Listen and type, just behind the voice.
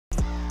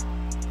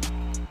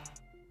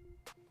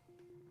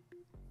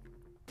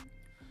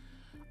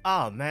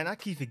Oh man, I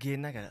keep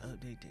forgetting I gotta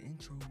update the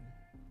intro.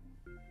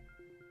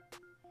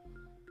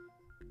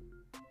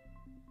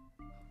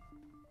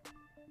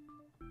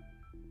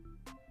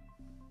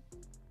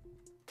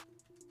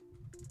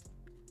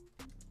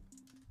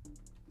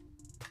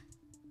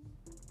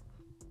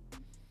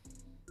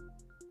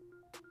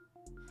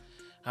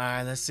 All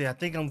right, let's see. I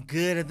think I'm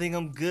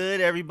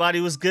good. Everybody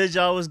was good,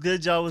 y'all. Was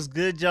good,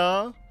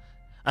 y'all.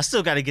 I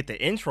still got to get the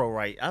intro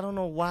right. I don't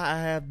know why I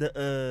have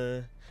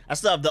the I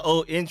still have the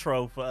old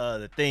intro for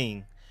the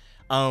thing.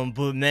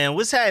 But man,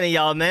 what's happening,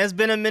 y'all, man? It's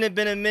been a minute.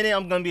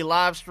 I'm gonna be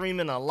live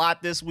streaming a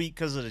lot this week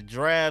because of the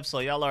draft. So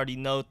y'all already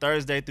know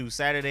Thursday through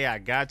Saturday, I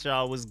got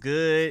y'all. Was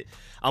good.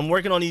 I'm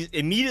working on these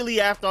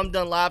immediately after I'm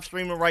done live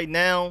streaming right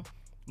now.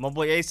 My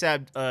boy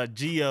ASAP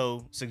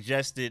Geo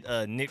suggested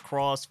Nick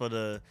Cross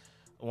for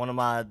one of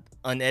my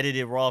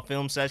unedited raw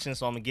film sessions,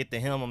 so I'm gonna get to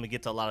him. I'm gonna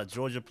get to a lot of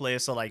Georgia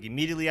players. So like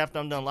immediately after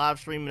I'm done live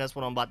streaming, that's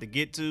what I'm about to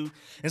get to.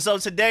 And so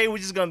today we're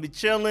just gonna be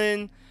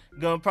chilling.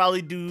 Gonna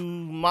probably do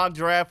mock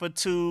draft or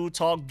two,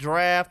 talk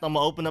draft. I'm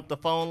gonna open up the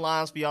phone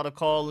lines for y'all to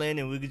call in,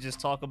 and we could just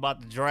talk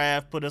about the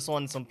draft. Put us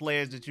on some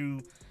players that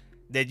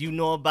you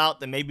know about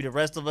that maybe the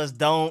rest of us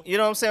don't. You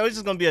know what I'm saying? It's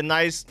just gonna be a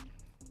nice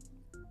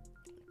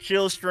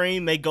chill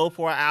stream. May go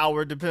for an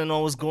hour depending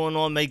on what's going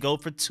on. May go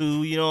for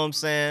 2. You know what I'm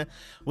saying?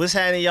 What's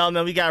happening, y'all,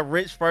 man? We got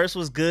Rich first.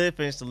 Was good.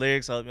 Finish the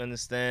lyrics. I hope you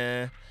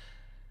understand.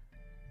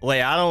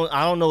 Wait, I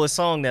don't know what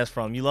song that's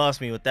from. You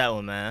lost me with that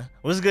one, man.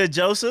 What's good,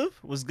 Joseph?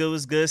 What's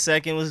good?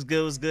 Second, what's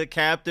good?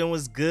 Captain,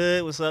 what's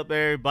good? What's up,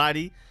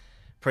 everybody?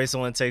 Pray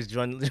someone takes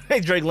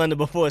Drake London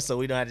before so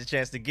we don't have the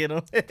chance to get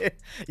him.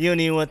 You don't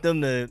even want them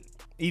to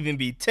even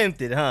be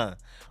tempted, huh?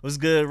 What's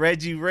good,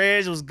 Reggie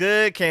Reg? Was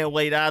good. Can't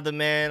wait either,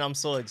 man. I'm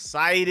so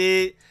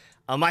excited.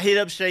 I hit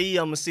up Shay.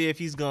 I'm gonna see if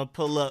he's gonna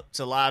pull up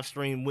to live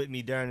stream with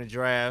me during the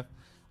draft.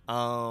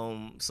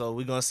 So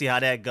we're gonna see how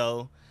that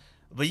go.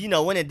 But you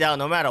know, when in doubt,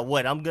 no matter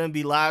what, I'm gonna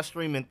be live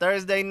streaming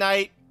Thursday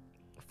night,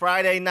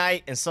 Friday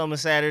night, and some of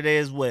Saturday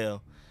as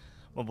well.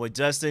 My boy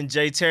Justin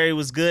J. Terry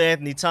was good.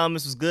 Anthony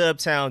Thomas was good.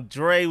 Uptown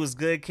Dre was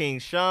good. King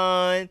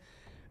Sean,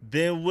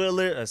 Ben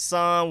Willard,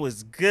 Asan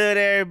was good.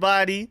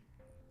 Everybody.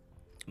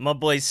 My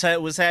boy Tut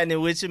was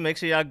happening with you. Make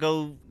sure y'all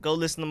go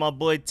listen to my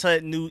boy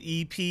Tut new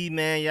EP,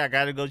 man. Y'all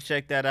gotta go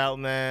check that out,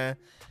 man.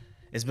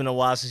 It's been a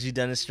while since you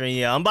done the stream.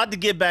 Yeah, I'm about to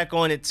get back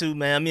on it too,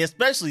 man. I mean,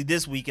 especially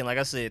this weekend. Like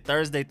I said,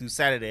 Thursday through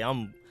Saturday,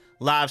 I'm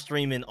live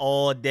streaming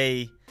all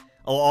day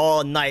or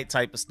all night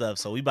type of stuff.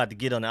 So we about to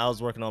get on it. I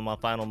was working on my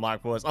final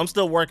mock course. I'm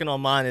still working on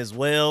mine as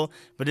well,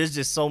 but there's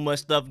just so much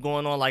stuff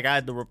going on. Like I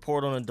had to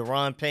report on the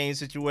Deron Payne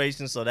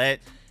situation, so that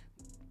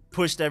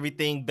pushed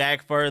everything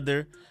back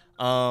further.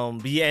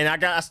 But yeah,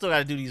 and I still got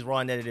to do these raw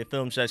and edited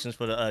film sessions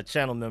for the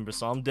channel members.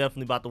 So I'm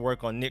definitely about to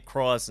work on Nick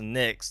Cross and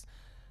next.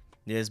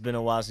 Yeah, it's been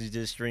a while since you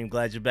did stream.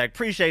 Glad you're back.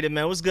 Appreciate it,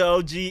 man. What's good,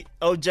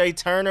 OJ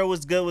Turner?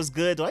 What's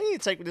good? Do I need to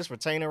take this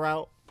retainer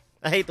out?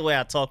 I hate the way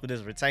I talk with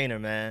this retainer,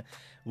 man.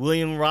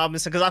 William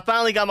Robinson, because I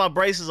finally got my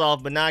braces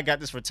off, but now I got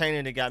this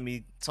retainer that got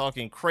me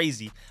talking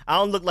crazy. I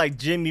don't look like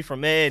Jimmy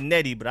from Ed and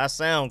Nettie, but I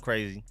sound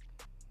crazy.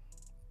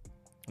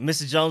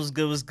 Mr. Jones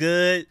was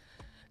good.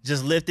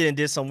 Just lifted and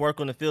did some work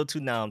on the field too.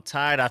 Now I'm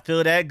tired. I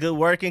feel that. Good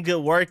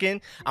working.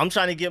 I'm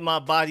trying to get my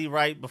body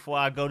right before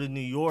I go to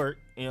New York.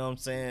 You know what I'm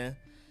saying?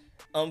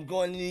 I'm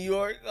going to New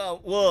York.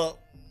 Well,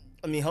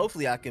 I mean,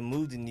 hopefully I can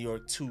move to New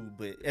York too.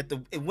 But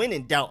when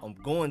in doubt, I'm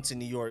going to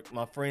New York.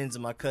 My friends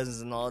and my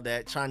cousins and all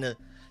that. Trying to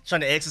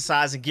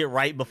exercise and get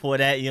right before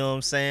that. You know what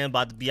I'm saying?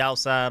 About to be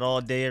outside all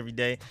day, every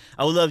day.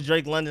 I would love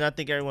Drake London. I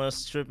think everyone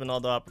else is tripping,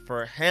 although I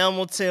prefer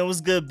Hamilton.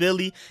 What's good,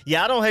 Billy?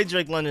 Yeah, I don't hate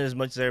Drake London as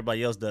much as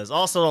everybody else does.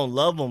 Also don't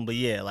love him, but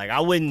yeah, like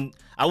I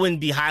wouldn't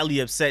be highly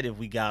upset if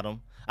we got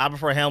him. I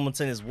prefer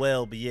Hamilton as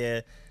well, but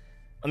yeah.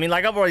 I mean,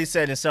 like I've already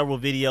said in several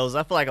videos,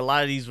 I feel like a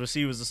lot of these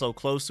receivers are so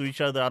close to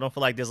each other. I don't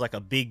feel like there's like a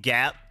big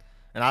gap.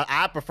 And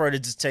I prefer to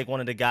just take one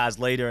of the guys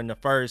later in the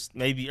first,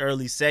 maybe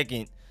early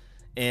second.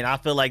 And I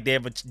feel like they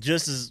have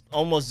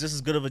almost just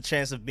as good of a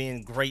chance of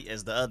being great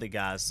as the other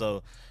guys.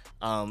 So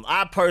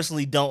I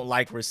personally don't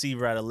like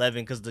receiver at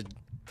 11 because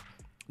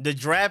the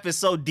draft is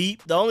so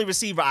deep. The only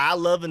receiver I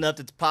love enough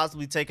to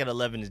possibly take at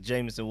 11 is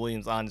Jameson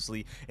Williams,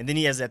 honestly. And then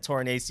he has that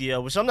torn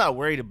ACL, which I'm not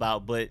worried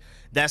about, but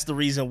that's the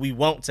reason we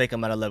won't take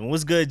him at 11.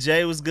 What's good,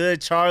 Jay? What's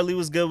good? Charlie,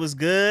 what's good? What's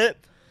good?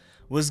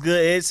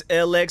 It's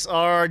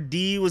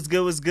LXRD.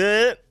 What's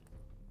good?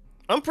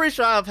 I'm pretty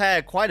sure I've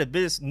had quite a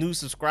bit of new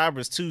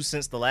subscribers, too,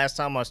 since the last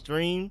time I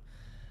streamed.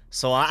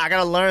 So I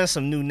gotta learn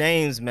some new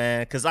names,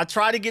 man, because I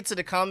try to get to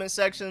the comment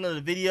section of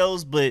the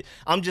videos, but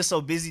I'm just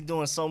so busy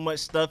doing so much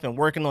stuff and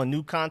working on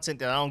new content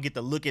that I don't get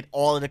to look at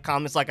all of the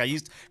comments like I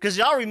used to. Because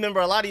y'all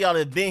remember, a lot of y'all that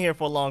have been here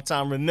for a long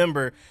time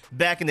remember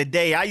back in the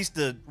day, I used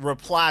to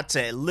reply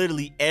to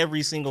literally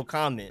every single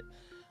comment.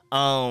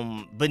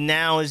 But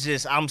now it's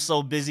just I'm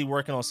so busy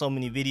working on so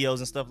many videos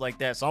and stuff like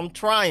that, so I'm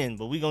trying,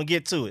 but we gonna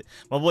get to it.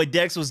 My boy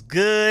Dex was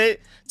good.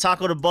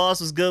 Taco the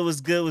Boss was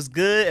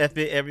good. F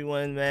it,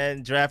 everyone,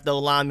 man. Draft O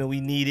lineman, we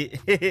need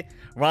it.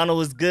 Ronald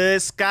was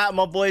good. Scott,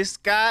 my boy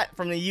Scott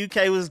from the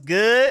UK was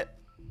good.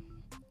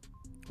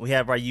 We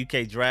have our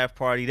UK draft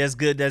party. That's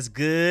good. That's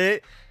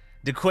good.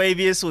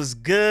 DeQuavius was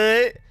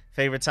good.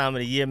 Favorite time of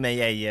the year, man.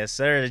 Yeah, yes,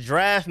 sir. The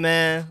draft,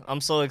 man. I'm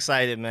so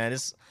excited, man.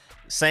 It's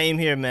same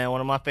here, man.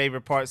 One of my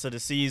favorite parts of the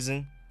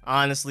season.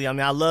 Honestly, I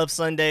mean, I love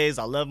Sundays.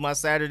 I love my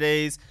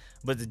Saturdays.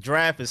 But the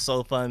draft is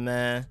so fun,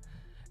 man.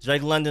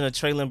 Drake London or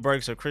Traylon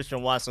Burks or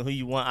Christian Watson, who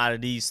you want out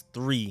of these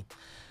three?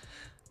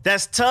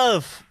 That's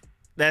tough.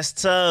 That's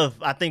tough.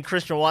 I think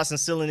Christian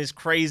Watson's ceiling is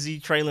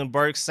crazy. Traylon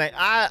Burks,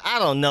 I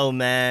don't know,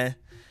 man.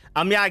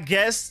 I mean, I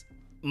guess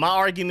my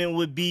argument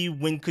would be,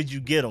 when could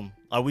you get him?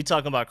 Are we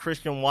talking about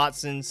Christian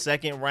Watson,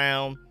 second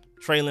round,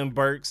 Traylon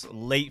Burks,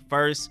 late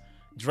first,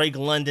 Drake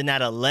London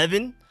at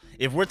 11?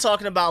 If we're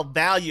talking about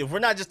value, if we're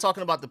not just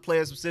talking about the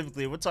players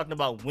specifically, if we're talking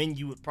about when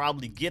you would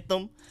probably get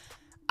them,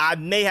 I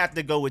may have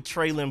to go with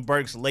Traylon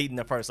Burks late in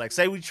the first. Like,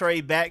 say we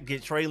trade back,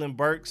 get Traylon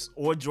Burks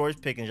or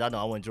George Pickens. Y'all know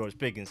I want George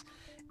Pickens.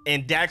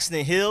 And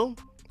Daxton Hill,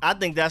 I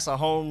think that's a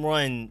home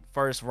run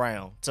first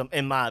round,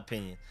 in my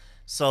opinion.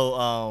 So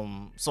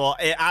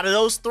out of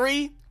those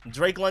three,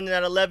 Drake London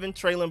at 11,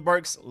 Traylon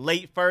Burks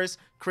late first,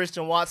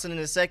 Christian Watson in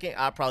the second.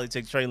 I'd probably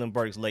take Traylon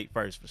Burks late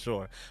first for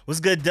sure. What's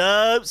good,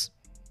 Dubs?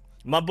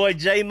 My boy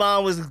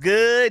J-Mon was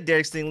good.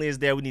 Derek Stingley is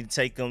there. We need to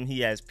take him. He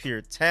has pure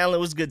talent.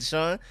 What's good,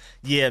 Sean?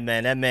 Yeah,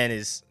 man, that man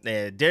is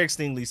Derek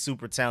Stingley's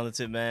super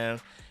talented,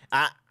 man.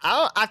 I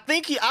don't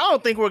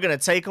think we're gonna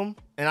take him,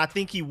 and I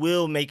think he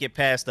will make it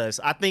past us.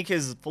 I think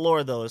his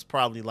floor though is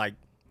probably like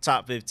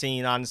top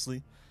 15,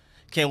 honestly.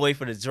 Can't wait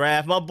for the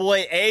draft. My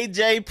boy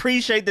AJ,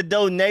 appreciate the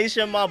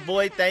donation, my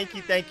boy. Thank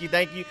you, thank you,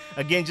 thank you.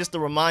 Again, just to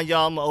remind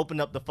y'all, I'm going to open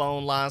up the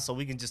phone line so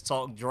we can just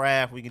talk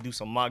draft. We can do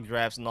some mock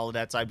drafts and all of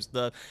that type of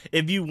stuff.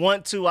 If you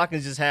want to, I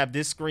can just have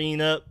this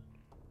screen up.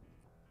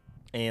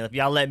 And if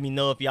y'all let me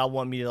know if y'all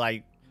want me to,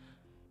 like,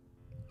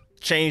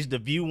 change the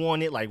view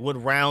on it, like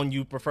what round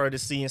you prefer to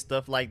see and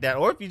stuff like that.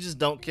 Or if you just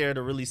don't care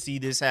to really see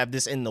this, have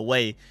this in the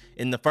way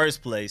in the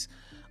first place.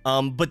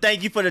 But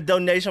thank you for the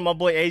donation, my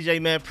boy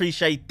AJ, man.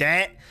 Appreciate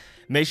that.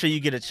 Make sure you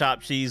get a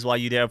chopped cheese while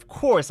you're there. Of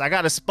course, I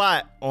got a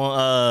spot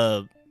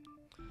on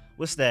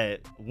what's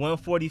that?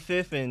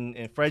 145th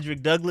and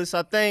Frederick Douglass,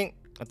 I think.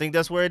 I think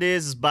that's where it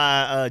is. It's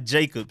by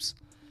Jacobs.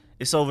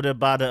 It's over there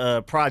by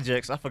the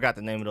projects. I forgot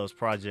the name of those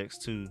projects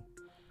too.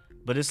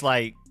 But it's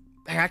like,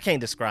 I can't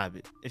describe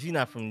it. If you're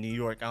not from New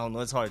York, I don't know.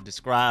 It's hard to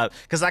describe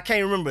because I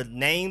can't remember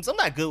names. I'm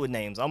not good with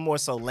names. I'm more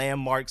so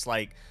landmarks.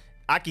 Like,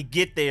 I could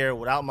get there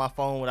without my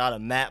phone, without a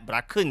map, but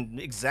I couldn't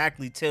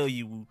exactly tell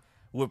you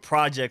what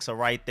projects are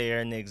right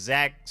there and the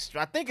exact.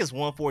 I think it's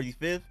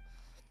 145th.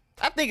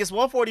 I think it's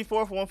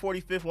 144th,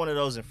 145th, one of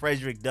those in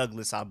Frederick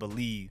Douglass, I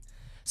believe.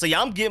 So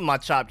yeah, I'm getting my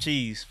chopped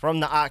cheese from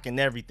the Ak and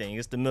everything.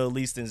 It's the Middle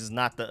Easterns, it's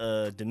not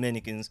the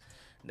Dominicans.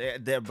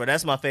 But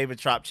that's my favorite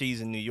chopped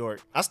cheese in New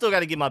York. I still got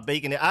to get my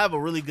bacon. I have a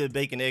really good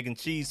bacon, egg, and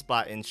cheese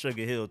spot in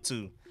Sugar Hill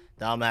too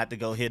that I'm gonna have to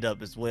go hit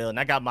up as well. And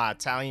I got my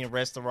Italian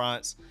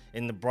restaurants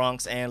in the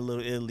Bronx and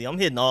Little Italy. I'm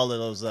hitting all of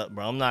those up,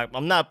 bro. I'm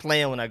not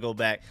playing when I go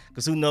back,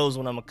 because who knows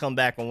when I'm gonna come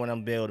back or when I'm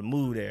gonna be able to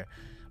move there.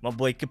 My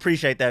boy,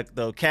 appreciate that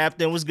though.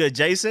 Captain, what's good,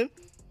 Jason?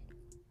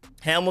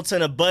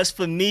 Hamilton, a bust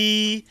for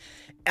me.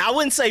 I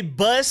wouldn't say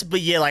bust,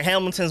 but yeah, like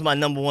Hamilton's my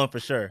number one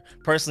for sure.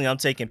 Personally, I'm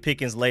taking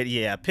Pickens later.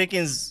 Yeah,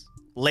 Pickens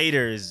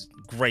later is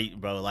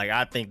great, bro. Like,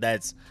 I think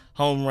that's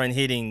home run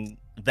hitting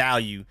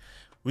value.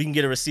 We can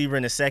get a receiver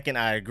in the second.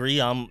 I agree.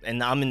 I'm in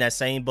that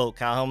same boat.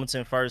 Kyle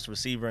Hamilton first,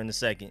 receiver in the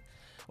second.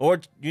 Or,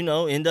 you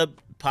know, end up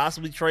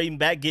possibly trading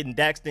back, getting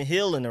Daxton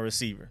Hill in the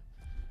receiver.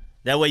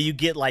 That way you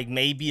get like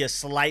maybe a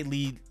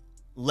slightly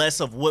less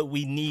of what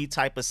we need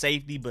type of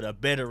safety, but a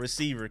better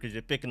receiver, because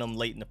you're picking them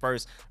late in the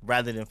first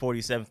rather than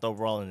 47th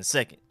overall in the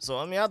second. So,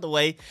 I mean, either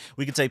way,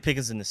 we can take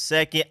Pickens in the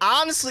second.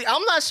 Honestly,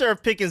 I'm not sure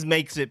if Pickens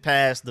makes it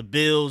past the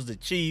Bills, the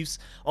Chiefs,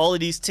 all of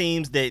these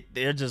teams that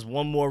they're just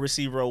one more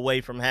receiver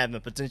away from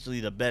having potentially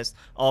the best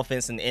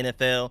offense in the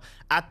NFL.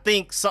 I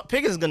think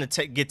Pickens is going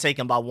to get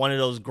taken by one of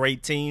those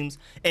great teams,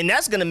 and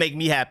that's going to make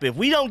me happy. If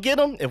we don't get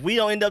him, if we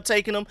don't end up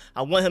taking him,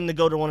 I want him to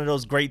go to one of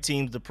those great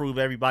teams to prove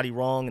everybody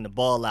wrong and the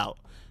ball out.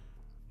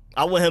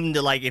 I want him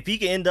to, like, if he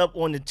can end up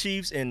on the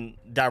Chiefs and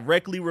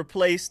directly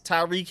replace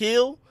Tyreek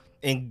Hill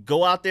and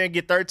go out there and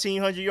get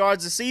 1,300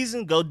 yards a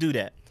season, go do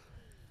that.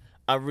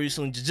 I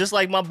recently, just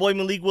like my boy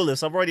Malik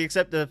Willis, I've already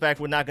accepted the fact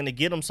we're not going to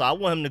get him, so I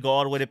want him to go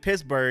all the way to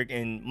Pittsburgh,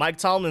 and Mike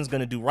Tomlin's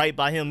going to do right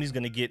by him. He's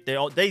going to get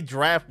there. They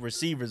draft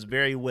receivers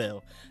very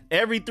well.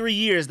 Every 3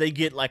 years, they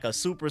get like a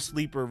super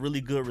sleeper, really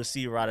good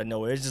receiver out of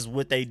nowhere. It's just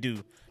what they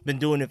do. Been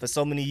doing it for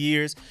so many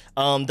years.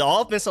 The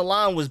offensive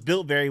line was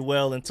built very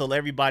well until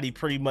everybody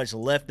pretty much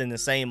left in the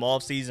same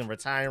offseason,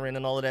 retiring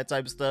and all of that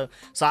type of stuff.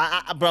 So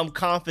but I'm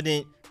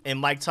confident in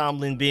Mike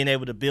Tomlin being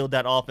able to build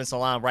that offensive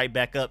line right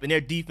back up. And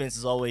their defense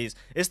is always,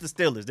 it's the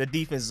Steelers. Their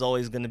defense is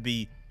always going to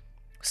be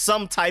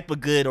some type of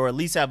good, or at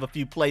least have a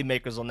few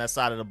playmakers on that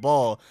side of the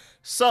ball.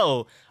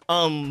 So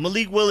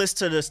Malik Willis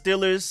to the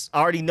Steelers. I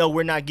already know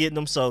we're not getting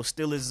them, so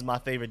Steelers is my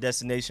favorite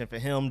destination for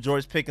him.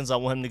 George Pickens, I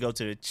want him to go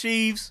to the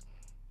Chiefs.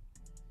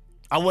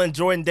 I want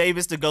Jordan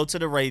Davis to go to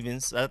the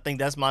Ravens. I think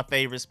that's my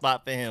favorite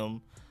spot for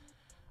him.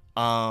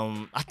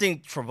 I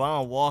think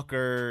Travon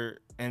Walker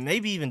and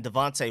maybe even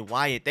Devontae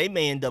Wyatt, they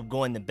may end up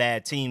going to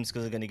bad teams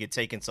because they're going to get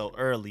taken so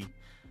early.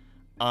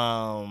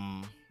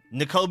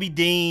 Nakobe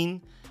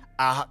Dean,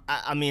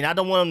 I mean, I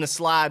don't want him to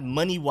slide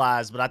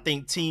money-wise, but I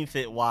think team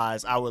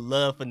fit-wise, I would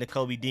love for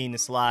Nakobe Dean to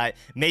slide.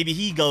 Maybe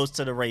he goes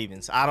to the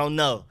Ravens. I don't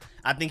know.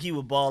 I think he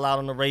would ball out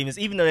on the Ravens,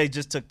 even though they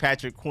just took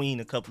Patrick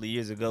Queen a couple of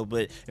years ago.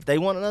 But if they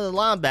want another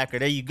linebacker,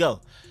 there you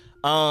go.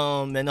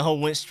 And the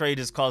whole Wentz trade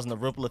is causing a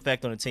ripple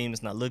effect on the team.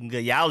 It's not looking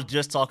good. Yeah, I was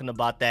just talking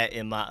about that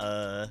in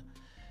my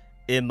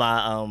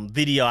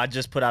video I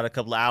just put out a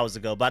couple of hours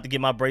ago. About to get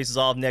my braces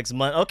off next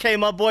month. Okay,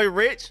 my boy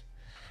Rich.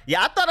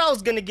 Yeah, I thought I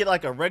was gonna get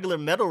like a regular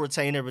metal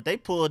retainer, but they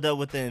pulled up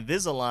with the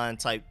Invisalign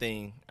type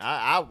thing.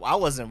 I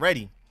wasn't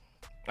ready.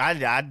 I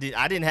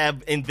didn't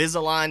have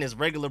Invisalign as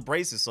regular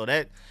braces, so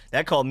that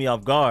caught me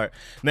off guard.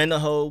 Man, the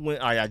whole went.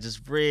 All right, I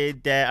just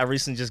read that. I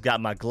recently just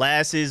got my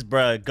glasses,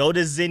 bruh. Go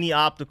to Zenni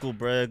Optical,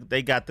 bruh.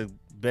 They got the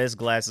best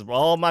glasses.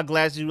 All my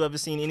glasses you ever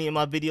seen any of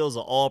my videos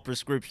are all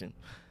prescription.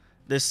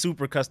 They're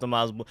super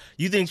customizable.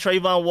 You think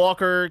Trayvon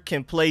Walker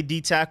can play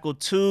D tackle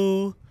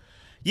too?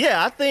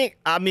 Yeah,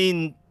 I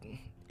mean,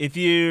 if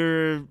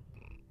you're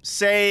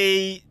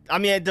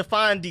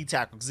define D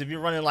tackle, because if you're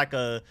running like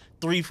a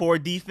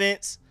 3-4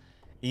 defense,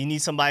 you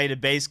need somebody to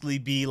basically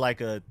be like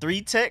a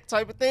 3-tech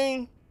type of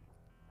thing.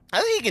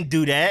 I think he can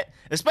do that,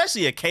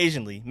 especially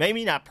occasionally.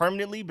 Maybe not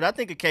permanently, but I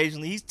think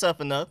occasionally he's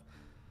tough enough.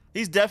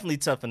 He's definitely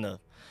tough enough.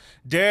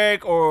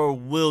 Derek or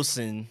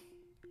Wilson?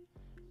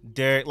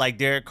 Derek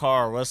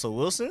Carr or Russell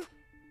Wilson?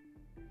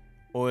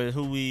 Or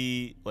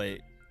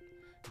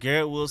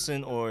Garrett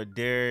Wilson or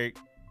Derek?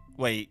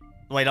 Wait,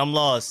 I'm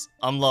lost.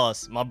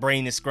 My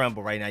brain is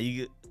scrambled right now.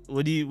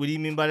 What do you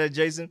mean by that,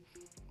 Jason?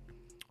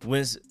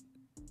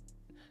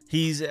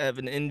 He's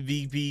having an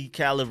MVP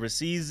caliber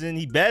season.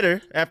 He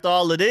better after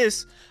all of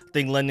this. I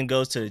think London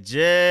goes to the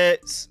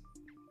Jets.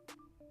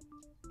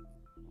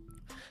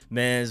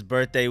 Man's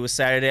birthday was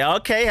Saturday.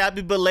 Okay,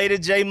 happy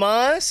belated,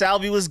 J-Mon.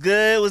 Salvi was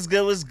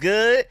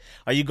good.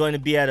 Are you going to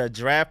be at a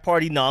draft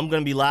party? No, I'm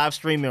going to be live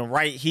streaming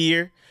right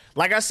here.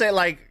 Like I said,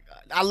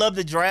 I love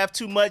the draft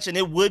too much, and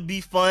it would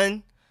be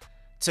fun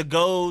to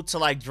go to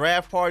like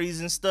draft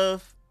parties and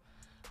stuff.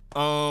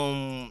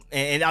 And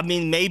I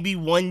mean, maybe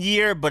 1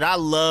 year, but I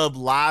love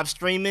live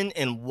streaming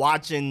and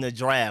watching the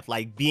draft,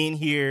 like being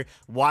here,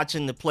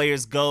 watching the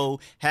players go,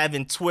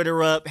 having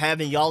Twitter up,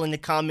 having y'all in the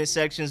comment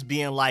sections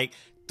being like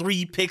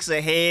 3 picks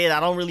ahead. I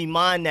don't really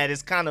mind that.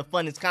 It's kind of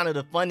fun. It's kind of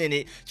the fun in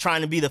it,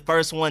 trying to be the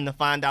first one to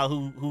find out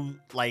who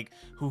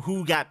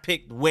got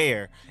picked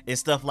where and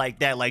stuff like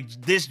that. Like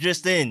this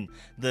just in,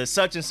 the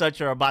such and such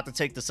are about to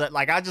take the such.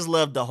 Like I just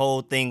love the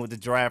whole thing with the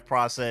draft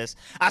process.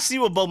 I see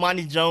what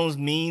Bomani Jones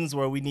means,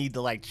 where we need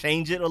to like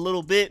change it a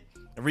little bit,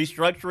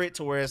 restructure it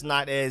to where it's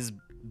not as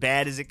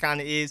bad as it kind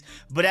of is.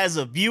 But as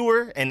a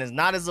viewer and as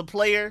not as a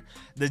player,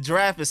 the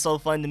draft is so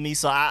fun to me.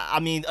 So I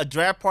mean, a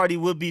draft party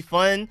would be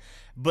fun.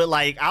 But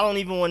like, I don't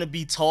even want to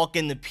be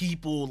talking to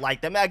people like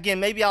that. Again,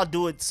 maybe I'll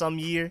do it some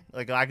year.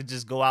 Like I could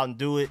just go out and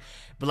do it.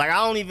 But like, I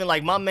don't even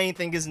like, my main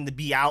thing isn't to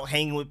be out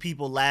hanging with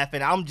people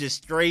laughing. I'm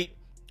just straight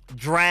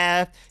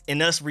draft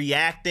and us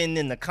reacting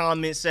in the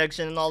comment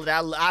section and all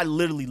that. I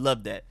literally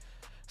love that.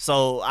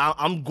 So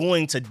I'm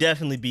going to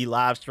definitely be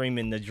live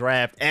streaming the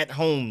draft at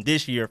home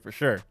this year for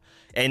sure.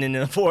 And in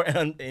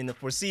the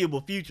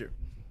foreseeable future.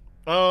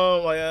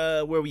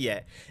 Where we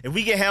at? If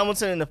we get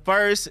Hamilton in the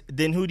first,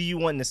 then who do you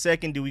want in the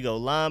second? Do we go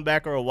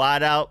linebacker or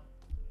wide out?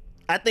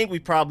 I think we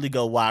probably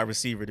go wide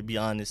receiver, to be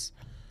honest.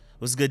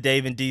 Was good,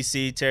 Dave in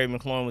DC. Terry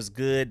McLaurin was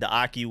good. The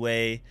Aki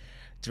way.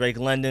 Drake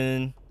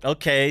London.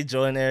 Okay,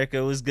 Jordan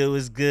Erica was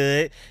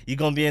good. You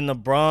gonna be in the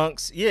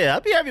Bronx? Yeah,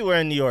 I'll be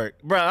everywhere in New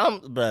York, bro.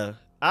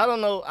 I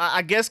don't know.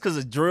 I guess because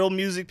of drill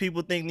music,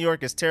 people think New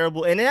York is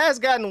terrible, and it has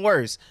gotten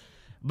worse.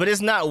 But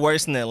it's not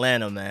worse than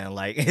Atlanta, man.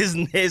 Like,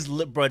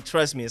 bro,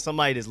 trust me, as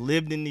somebody that's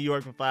lived in New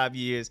York for 5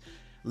 years,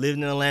 lived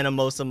in Atlanta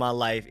most of my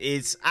life,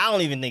 I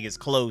don't even think it's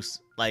close.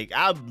 Like,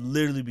 I'll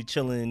literally be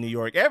chilling in New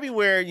York.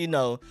 Everywhere, you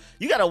know,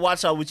 you got to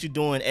watch out what you're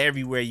doing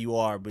everywhere you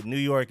are. But New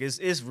York,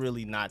 it's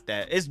really not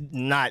that. It's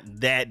not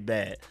that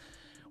bad.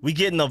 We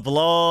getting a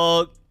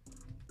vlog.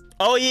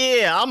 Oh,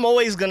 yeah, I'm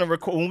always going to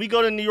record. When we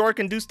go to New York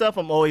and do stuff,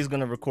 I'm always going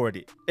to record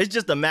it. It's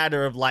just a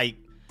matter of, like,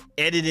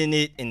 editing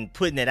it and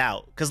putting it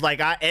out, because like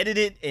I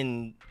edited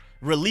and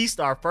released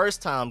our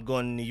first time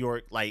going to New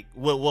York, like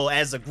well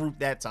as a group.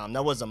 That time,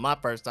 that wasn't my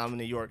first time in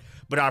New York,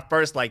 but our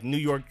first like New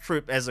York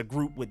trip as a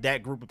group with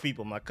that group of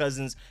people, my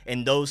cousins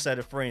and those set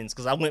of friends,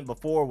 because I went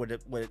before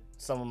with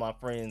some of my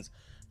friends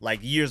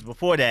like years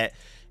before that,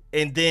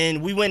 and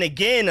then we went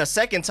again a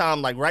second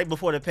time like right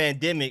before the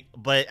pandemic.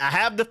 But I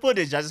have the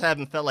footage, I just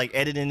haven't felt like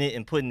editing it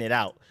and putting it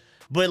out.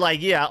 But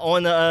like, yeah,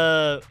 on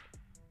the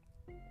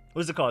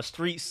what's it called?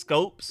 Street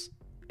Scopes,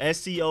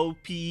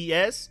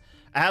 SCOPES.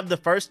 I have the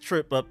first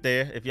trip up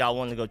there if y'all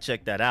want to go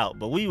check that out.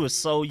 But we were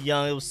so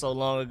young, it was so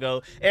long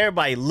ago.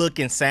 Everybody look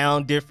and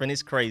sound different.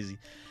 It's crazy.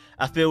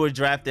 I feel we're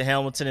drafting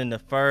Hamilton in the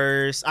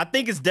first. I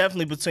think it's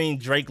definitely between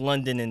Drake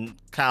London and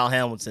Kyle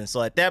Hamilton.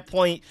 So at that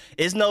point,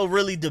 it's no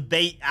really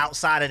debate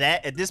outside of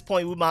that. At this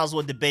point, we might as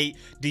well debate,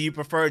 do you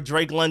prefer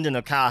Drake London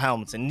or Kyle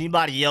Hamilton?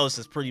 Anybody else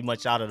is pretty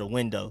much out of the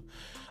window.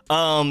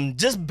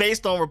 Just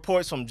based on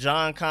reports from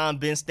John Kahn,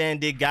 Ben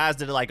Standig, guys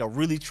that are like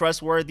really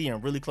trustworthy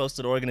and really close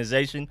to the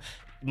organization,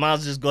 might as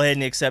well just go ahead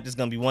and accept it's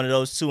going to be one of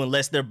those two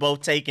unless they're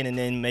both taken, and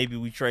then maybe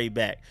we trade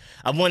back.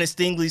 I've wanted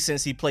Stingley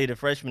since he played a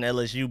freshman at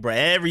LSU, bro.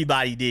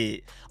 Everybody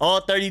did. All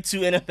 32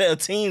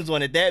 NFL teams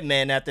wanted that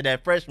man after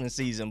that freshman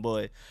season,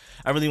 boy.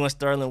 I really want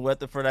Sterling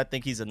Weatherford. I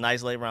think he's a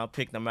nice late-round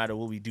pick no matter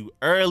what we do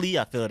early.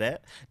 I feel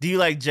that. Do you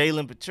like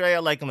Jalen Petray? I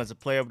like him as a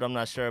player, but I'm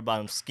not sure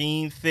about him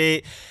scheme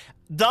fit.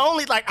 The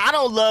only, I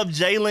don't love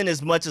Jalen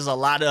as much as a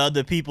lot of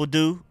other people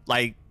do.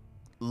 Like,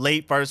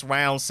 late first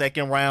round,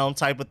 second round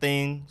type of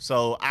thing.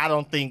 So I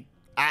don't think,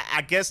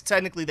 I guess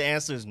technically the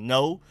answer is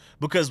no,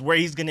 because where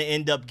he's going to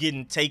end up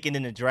getting taken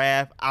in the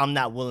draft, I'm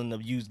not willing to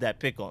use that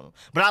pick on him.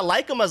 But I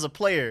like him as a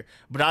player,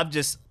 but I'm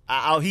just,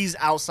 he's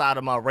outside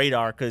of my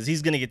radar because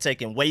he's going to get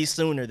taken way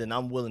sooner than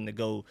I'm willing to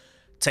go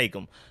take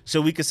him.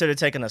 Should we consider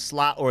taking a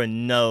slot or a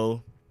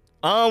no?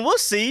 We'll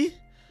see.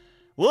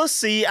 We'll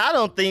see. I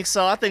don't think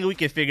so. I think we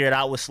can figure it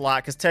out with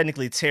slot because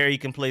technically Terry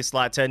can play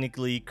slot.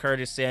 Technically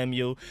Curtis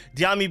Samuel.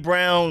 De'Ami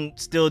Brown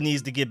still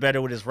needs to get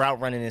better with his route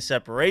running and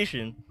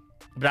separation,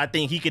 but I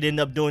think he could end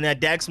up doing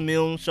that. Dax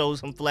Milne shows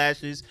some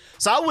flashes,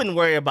 so I wouldn't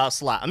worry about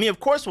slot. I mean, of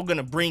course, we're going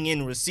to bring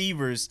in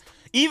receivers.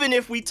 Even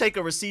if we take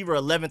a receiver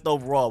 11th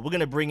overall, we're going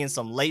to bring in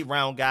some late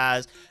round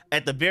guys,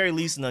 at the very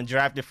least an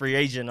undrafted free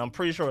agent. I'm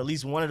pretty sure at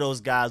least one of those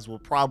guys will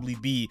probably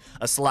be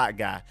a slot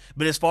guy.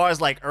 But as far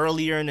as like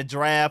earlier in the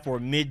draft or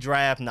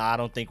mid-draft, I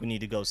don't think we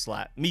need to go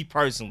slot, me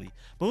personally.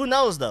 But who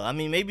knows though? I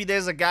mean, maybe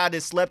there's a guy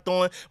that slept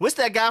on. What's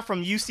that guy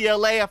from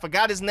UCLA? I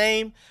forgot his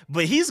name,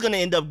 but he's going to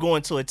end up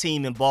going to a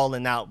team and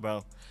balling out,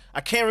 bro.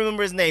 I can't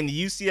remember his name.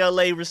 The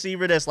UCLA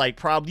receiver that's like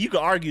probably, you could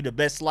argue, the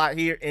best slot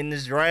here in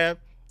this draft.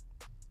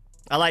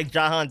 I like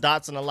Jahan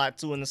Dotson a lot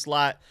too in the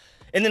slot.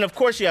 And then of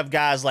course you have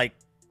guys like,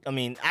 I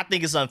mean, I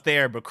think it's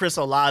unfair, but Chris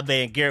Olave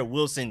and Garrett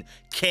Wilson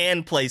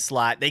can play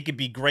slot. They could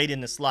be great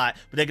in the slot,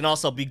 but they can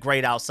also be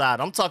great outside.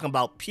 I'm talking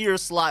about pure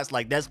slots.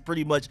 Like, that's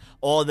pretty much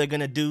all they're going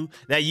to do.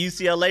 That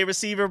UCLA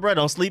receiver, bro,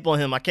 don't sleep on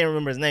him. I can't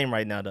remember his name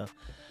right now, though.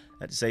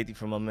 That's safety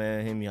from my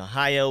man, him,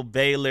 Ohio,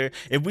 Baylor.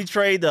 If we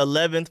trade the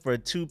 11th for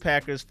 2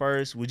 Packers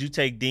first, would you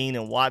take Dean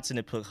and Watson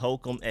and put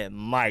Holcomb at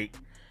Mike?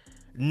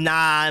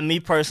 Nah, me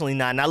personally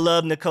not. And I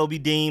love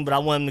Nakobe Dean, but I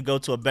want him to go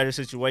to a better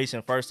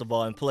situation, first of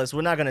all. And plus,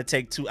 we're not going to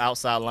take 2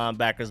 outside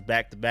linebackers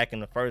back-to-back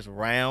in the first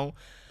round.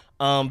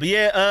 But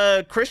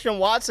yeah, Christian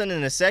Watson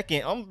in the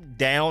second, I'm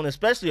down,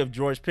 especially if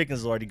George Pickens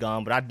is already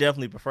gone. But I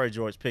definitely prefer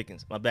George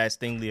Pickens. My bad,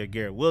 Stingley or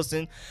Garrett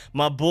Wilson.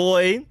 My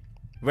boy,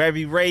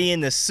 Ravi Ray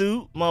in the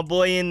suit. My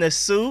boy in the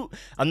suit.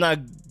 I'm not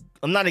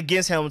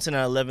against Hamilton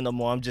at 11 no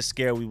more. I'm just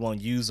scared we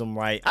won't use him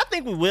right. I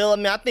think we will. I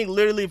mean, I think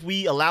literally if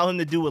we allow him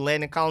to do what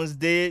Landon Collins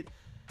did,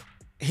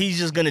 he's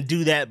just going to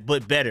do that,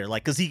 but better.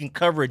 Like, because he can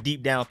cover a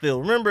deep downfield.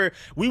 Remember,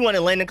 we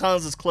wanted Landon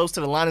Collins as close to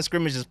the line of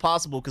scrimmage as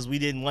possible because we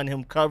didn't want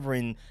him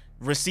covering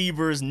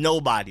receivers,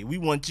 nobody. We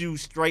want you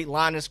straight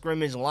line of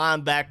scrimmage,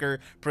 linebacker,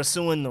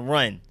 pursuing the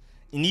run.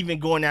 And even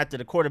going after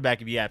the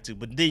quarterback if you have to.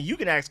 But then you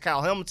can ask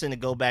Kyle Hamilton to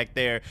go back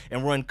there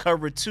and run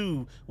cover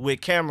 2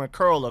 with Cameron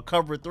Curl or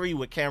cover 3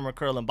 with Cameron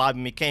Curl and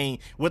Bobby McCain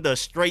with a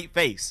straight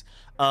face.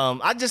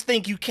 I just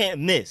think you can't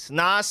miss.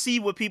 Now, I see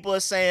what people are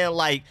saying,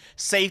 like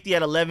safety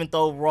at 11th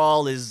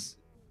overall is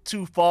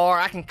too far.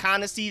 I can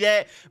kind of see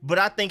that, but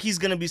I think he's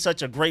going to be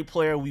such a great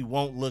player, we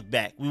won't look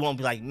back. We won't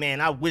be like,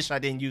 man, I wish I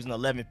didn't use an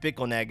 11th pick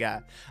on that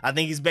guy. I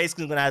think he's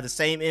basically going to have the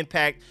same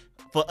impact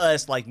for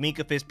us like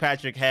Minkah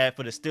Fitzpatrick had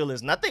for the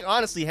Steelers. And I think,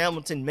 honestly,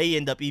 Hamilton may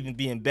end up even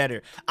being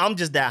better. I'm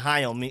just that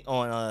high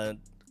on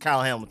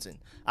Kyle Hamilton.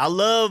 I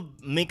love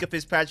Minkah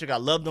Fitzpatrick. I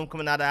love them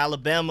coming out of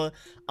Alabama.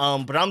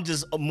 But I'm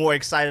just more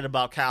excited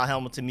about Kyle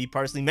Hamilton, me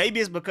personally. Maybe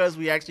it's because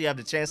we actually have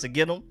the chance to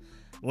get him.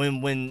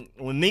 When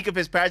Minkah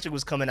Fitzpatrick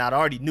was coming out, I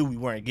already knew we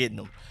weren't getting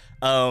him.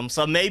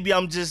 So maybe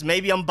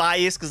I'm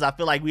biased because I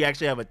feel like we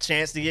actually have a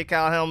chance to get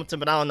Kyle Hamilton,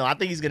 but I don't know. I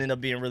think he's gonna end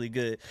up being really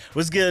good.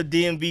 What's good,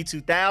 DMV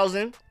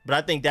 2000? But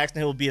I think Daxton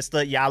Hill will be a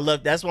stud. Yeah,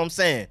 that's what I'm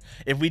saying.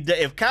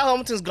 If Kyle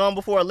Hamilton's gone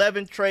before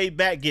 11, trade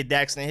back, get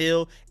Daxton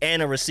Hill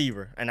and a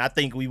receiver, and I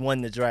think we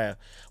won the draft.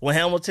 When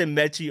Hamilton,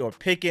 Mechie, or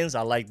Pickens,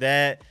 I like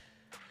that.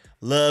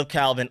 Love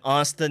Calvin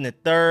Austin the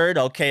third.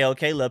 Okay,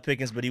 love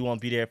Pickens, but he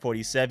won't be there at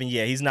 47.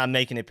 Yeah, he's not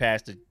making it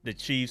past the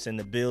Chiefs and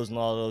the Bills and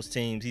all those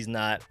teams. He's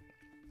not.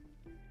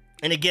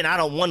 And again, I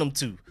don't want him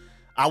to.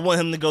 I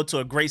want him to go to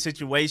a great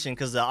situation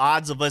because the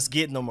odds of us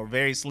getting him are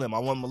very slim. I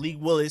want Malik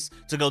Willis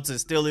to go to the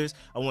Steelers.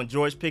 I want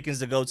George Pickens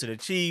to go to the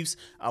Chiefs.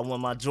 I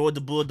want my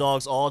Georgia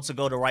Bulldogs all to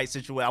go to the right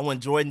situation. I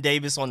want Jordan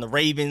Davis on the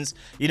Ravens.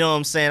 You know what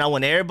I'm saying? I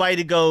want everybody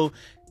to go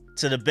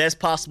to the best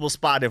possible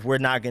spot if we're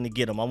not going to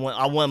get them.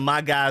 I want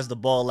my guys to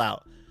ball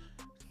out.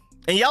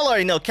 And y'all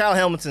already know Kyle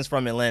Hamilton's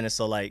from Atlanta,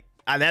 so like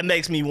that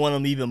makes me want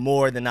him even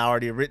more than I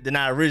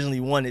originally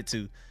wanted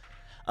to.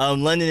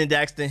 London and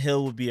Daxton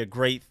Hill would be a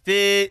great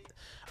fit.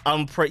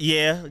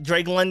 Yeah,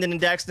 Drake London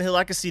and Daxton Hill.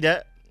 I can see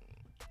that.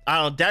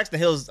 I don't. Daxton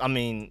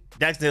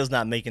Hill's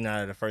not making it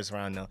out of the first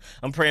round though.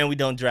 I'm praying we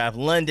don't draft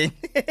London.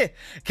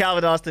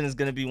 Calvin Austin is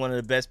going to be one of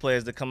the best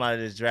players to come out of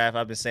this draft.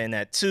 I've been saying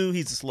that too.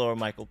 He's a slower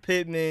Michael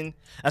Pittman.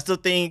 I still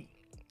think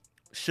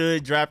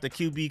should draft a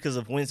QB because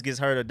if Wentz gets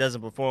hurt or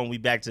doesn't perform, we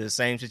back to the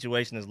same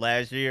situation as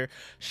last year.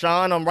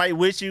 Sean, I'm right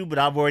with you, but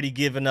I've already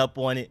given up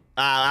on it.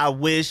 I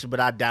wish, but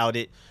I doubt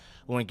it.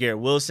 On Garrett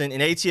Wilson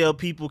and ATL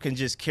people can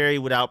just carry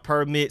without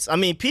permits. I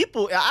mean,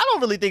 people. I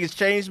don't really think it's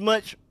changed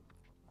much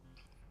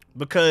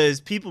because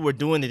people were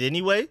doing it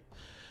anyway.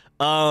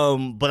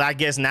 But I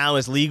guess now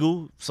it's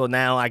legal, so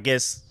now I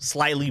guess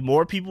slightly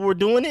more people were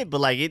doing it.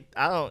 But like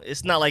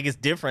it's not like it's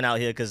different out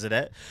here because of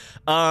that.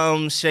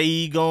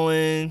 Shea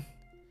going.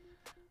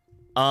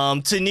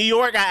 To New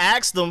York, I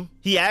asked him.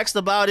 He asked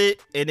about it,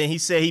 and then he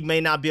said he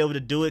may not be able to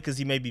do it because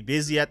he may be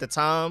busy at the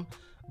time.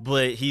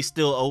 But he's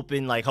still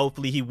open. Like,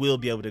 hopefully he will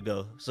be able to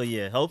go. So,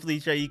 yeah, hopefully,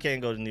 Trey, you can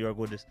go to New York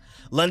with us.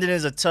 London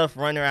is a tough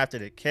runner after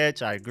the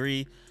catch. I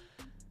agree.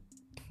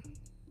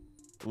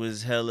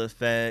 Was hella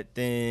fat.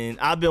 Then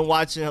I've been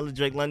watching hella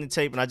Drake London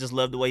tape, and I just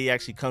love the way he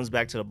actually comes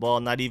back to the ball.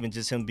 Not even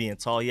just him being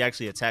tall. He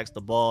actually attacks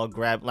the ball,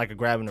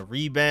 grabbing a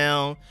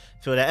rebound.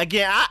 Feel that.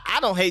 Again, I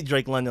don't hate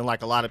Drake London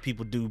like a lot of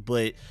people do,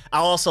 but I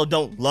also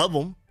don't love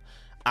him.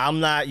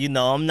 I'm not,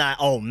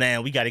 oh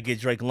man, we got to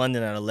get Drake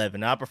London at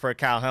 11. I prefer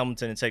Kyle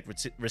Hamilton and take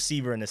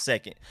receiver in a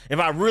second. If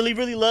I really,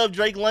 really love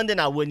Drake London,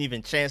 I wouldn't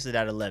even chance it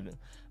at 11.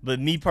 But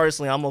me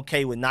personally, I'm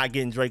okay with not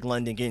getting Drake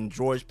London, getting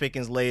George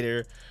Pickens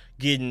later,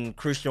 getting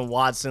Christian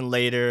Watson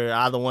later,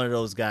 either one of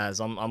those guys.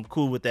 I'm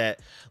cool with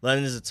that.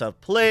 London is a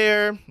tough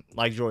player,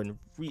 like Jordan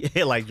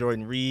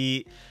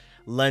Reed.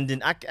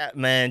 London,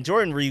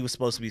 Jordan Reed was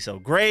supposed to be so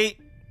great.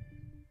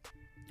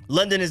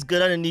 London is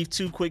good underneath,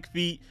 2 quick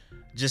feet.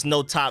 Just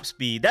no top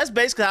speed. That's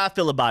basically how I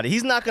feel about it.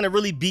 He's not going to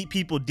really beat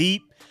people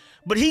deep,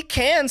 but he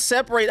can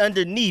separate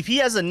underneath. He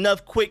has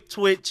enough quick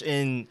twitch,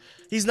 and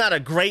he's not a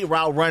great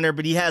route runner,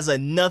 but he has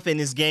enough in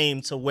his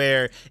game to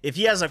where if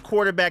he has a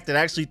quarterback that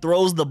actually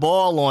throws the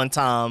ball on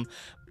time,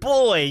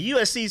 boy,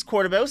 USC's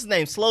quarterback, what's his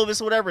name,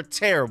 Slovis, whatever,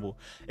 terrible.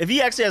 If he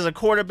actually has a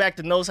quarterback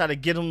that knows how to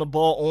get him the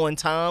ball on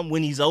time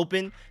when he's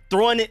open,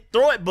 throw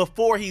it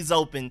before he's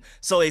open,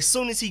 so as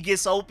soon as he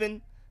gets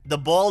open, the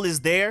ball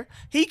is there,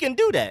 he can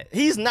do that.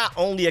 He's not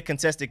only a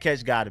contested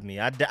catch guy to me.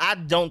 I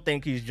don't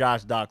think he's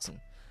Josh Doxson.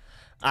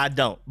 I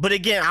don't. But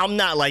again, I'm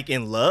not like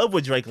in love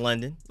with Drake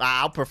London.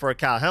 I'll prefer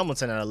Kyle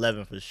Hamilton at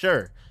 11 for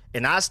sure.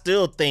 And I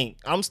still think,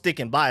 I'm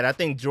sticking by it. I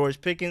think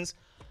George Pickens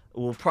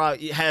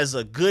has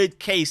a good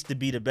case to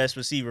be the best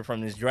receiver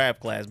from this draft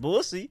class. But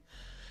we'll see.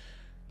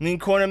 I mean,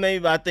 corner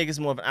maybe, but I think it's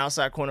more of an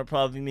outside corner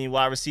probably. Mean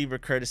wide receiver,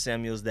 Curtis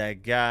Samuel's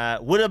that guy.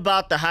 What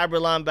about the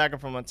hybrid linebacker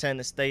from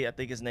Montana State? I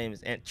think his name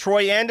is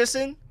Troy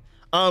Anderson.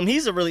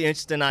 He's a really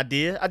interesting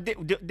idea.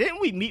 Didn't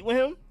we meet with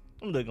him?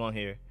 I'm looking on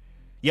here.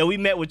 Yeah, we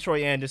met with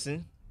Troy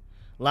Anderson.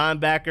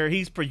 Linebacker,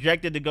 he's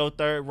projected to go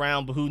 3rd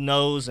round, but who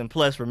knows? And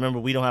plus, remember,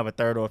 we don't have a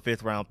 3rd or a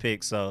 5th round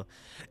pick, so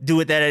do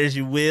with that as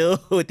you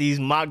will with these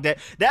mock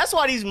drafts. That's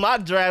why these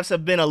mock drafts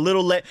have been a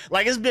little like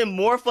it's been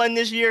more fun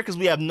this year because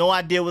we have no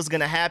idea what's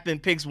gonna happen.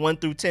 Picks 1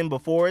 through 10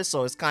 before us,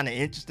 so it's kind of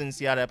interesting to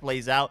see how that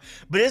plays out.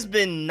 But it's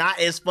been not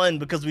as fun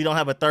because we don't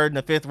have a 3rd and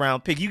a 5th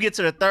round pick. You get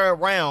to the 3rd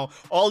round,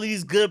 all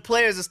these good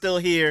players are still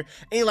here,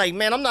 and you're like,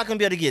 man, I'm not gonna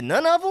be able to get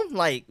none of them.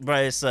 Like, bro,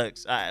 it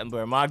sucks.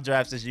 Bro, mock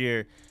drafts this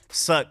year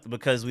sucked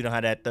because we don't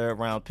have that 3rd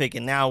round pick,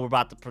 and now we're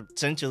about to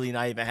potentially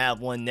not even have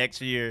one next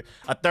year,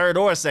 a 3rd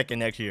or a 2nd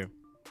next year.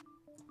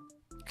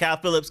 Kyle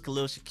Phillips,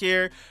 Khalil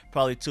Shakir,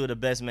 probably 2 of the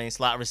best main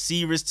slot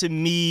receivers to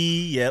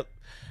me. Yep.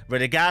 But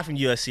the guy from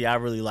USC, I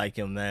really like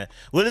him, man.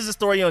 What is the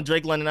story on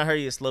Drake London? I heard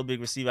he's a slow,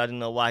 big receiver. I didn't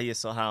know why he is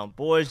so high on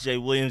boards. Jay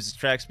Williams is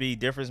track speed,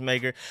 difference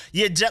maker.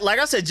 Yeah, like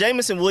I said,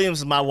 Jamison Williams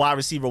is my wide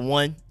receiver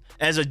 1.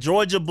 As a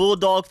Georgia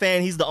Bulldog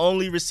fan, he's the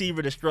only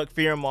receiver that struck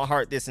fear in my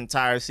heart this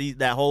entire season.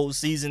 That whole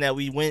season that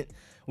we went,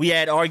 we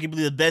had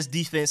arguably the best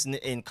defense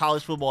in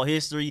college football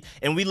history,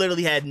 and we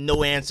literally had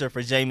no answer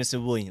for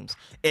Jamison Williams.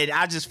 And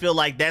I just feel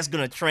like that's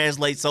going to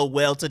translate so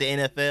well to the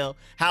NFL.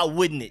 How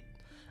wouldn't it?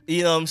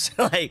 You know what I'm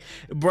saying? Like,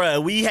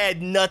 bruh, we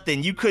had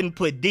nothing. You couldn't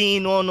put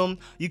Dean on them.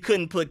 You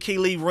couldn't put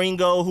Kelee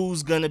Ringo,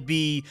 who's going to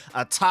be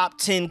a top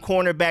 10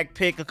 cornerback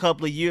pick a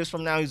couple of years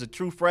from now. He's a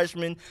true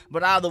freshman.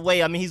 But either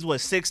way, I mean, he's what,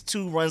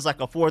 6'2", runs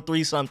like a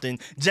 4'3" something.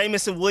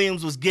 Jamison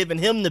Williams was giving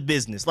him the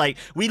business. Like,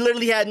 we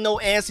literally had no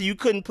answer. You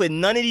couldn't put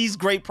none of these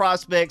great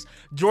prospects,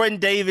 Jordan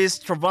Davis,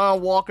 Travon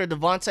Walker,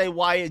 Devontae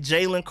Wyatt,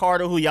 Jalen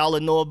Carter, who y'all will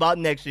know about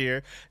next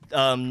year,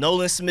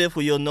 Nolan Smith,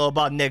 who you'll know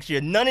about next year.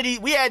 None of these,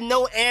 we had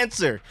no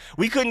answer.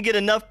 We couldn't get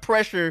enough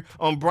pressure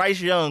on Bryce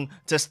Young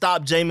to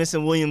stop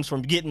Jamison Williams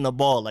from getting the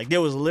ball. Like,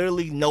 there was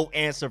literally no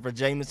answer for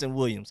Jamison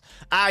Williams.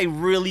 I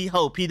really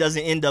hope he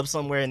doesn't end up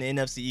somewhere in the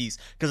NFC East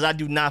because I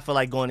do not feel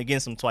like going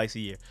against him twice a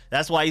year.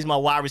 That's why he's my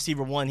wide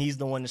receiver 1. He's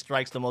the one that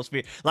strikes the most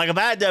fear. Like, if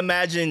I had to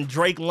imagine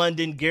Drake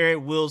London,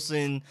 Garrett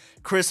Wilson,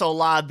 Chris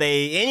Olave,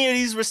 any of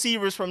these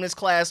receivers from this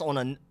class on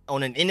an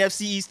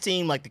NFC East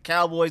team like the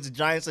Cowboys, the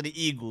Giants, or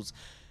the Eagles,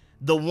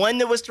 The one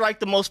that would strike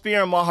the most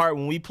fear in my heart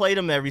when we played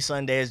him every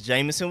Sunday is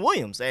Jameson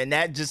Williams. And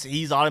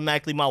he's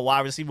automatically my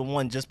wide receiver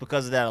 1 just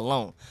because of that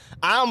alone.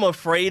 I'm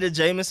afraid of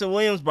Jameson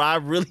Williams, bro. I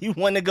really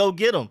want to go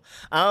get him.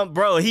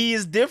 Bro, he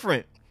is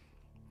different.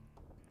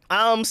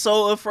 I'm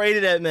so afraid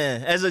of that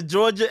man.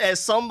 As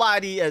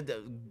somebody,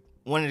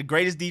 one of the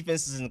greatest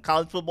defenses in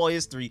college football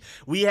history,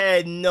 we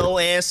had no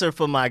answer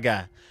for my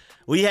guy.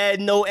 We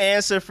had no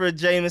answer for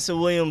Jameson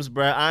Williams,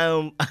 bro.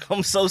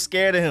 I'm so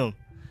scared of him.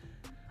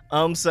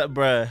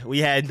 Bruh, we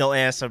had no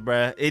answer,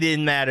 bruh. It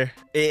didn't matter.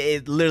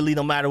 It literally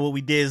no matter what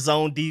we did.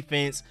 Zone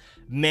defense,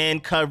 man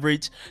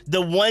coverage.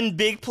 The one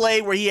big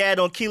play where he had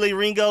on Keely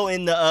Ringo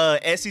in the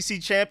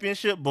SEC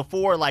championship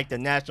before like the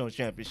national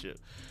championship.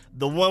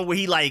 The one where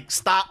he like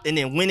stopped and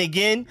then went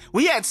again.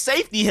 We had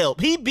safety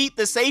help. He beat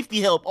the safety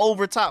help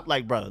over top.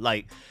 Like, bro,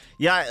 like,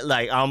 yeah,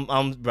 like,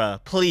 bro,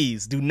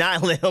 please do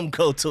not let him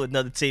go to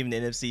another team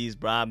in the NFCs,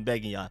 bro. I'm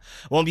begging y'all.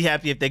 Won't be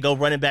happy if they go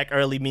running back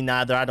early. Me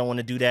neither. I don't want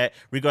to do that.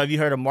 Rico, have you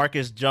heard of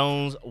Marcus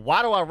Jones?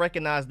 Why do I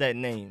recognize that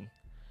name?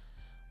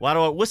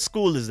 What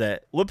school is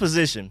that? What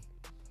position?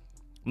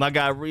 My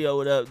guy Rio,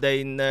 what up?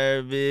 They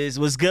nervous.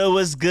 What's good?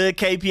 What's good?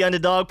 KP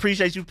Underdog,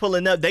 appreciate you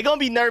pulling up. They gonna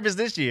be nervous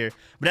this year,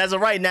 but as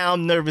of right now,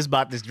 I'm nervous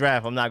about this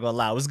draft. I'm not gonna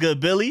lie. What's good,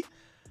 Billy?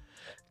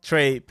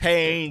 Trade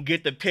Payne,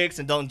 get the picks,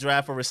 and don't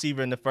draft a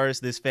receiver in the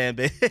first. This fan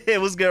base.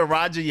 It was good,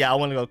 Roger. Yeah, I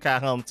want to go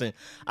Kyle Hamilton.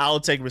 I'll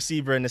take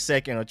receiver in the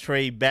second, or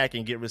trade back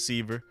and get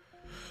receiver.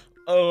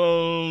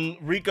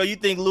 Rico, you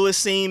think Lewis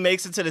Seen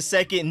makes it to the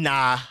second?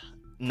 Nah,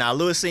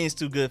 Lewis Seen's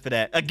too good for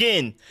that.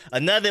 Again,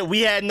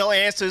 we had no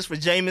answers for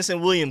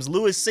Jameson Williams.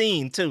 Lewis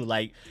Seen too.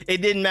 Like,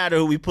 it didn't matter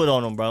who we put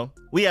on him, bro.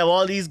 We have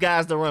all these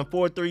guys that run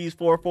 4.3s,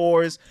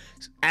 4.4s,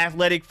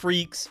 athletic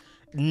freaks.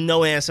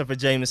 No answer for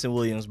Jameson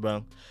Williams,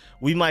 bro.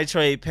 We might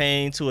trade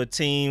Payne to a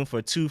team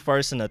for 2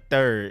 firsts and a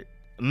third.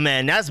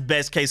 Man, that's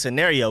best case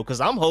scenario,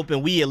 because I'm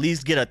hoping we at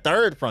least get a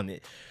third from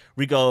it.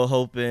 Rico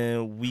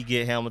hoping we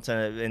get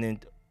Hamilton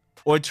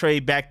or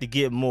trade back to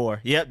get more.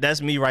 Yep, that's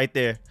me right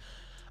there.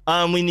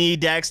 We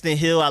need Daxton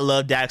Hill. I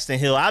love Daxton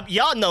Hill.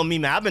 Y'all know me,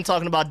 man. I've been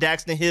talking about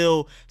Daxton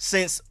Hill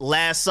since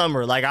last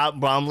summer. Like,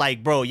 I'm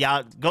like, bro,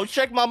 y'all go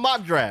check my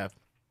mock draft.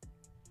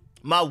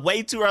 My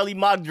way too early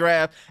mock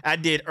draft, I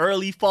did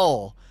early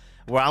fall,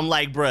 where I'm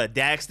like, bro,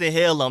 Daxton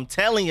Hill, I'm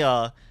telling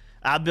y'all,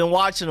 I've been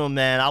watching him,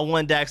 man. I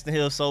want Daxton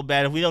Hill so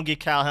bad. If we don't get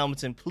Kyle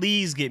Hamilton,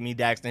 please get me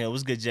Daxton Hill. It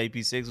was good,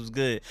 JP6. It was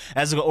good.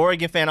 As an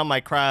Oregon fan, I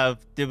might cry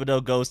if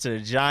Thibodeau goes to the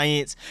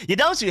Giants.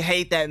 Don't you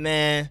hate that,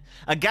 man?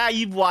 A guy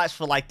you've watched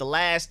for like the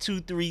last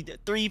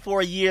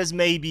 4 years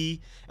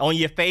maybe on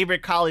your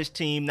favorite college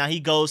team. Now he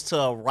goes to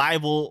a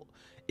rival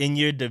in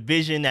your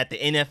division at the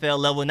NFL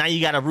level. Now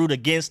you got to root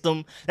against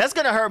them. That's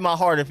going to hurt my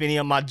heart if any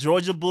of my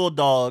Georgia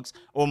Bulldogs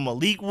or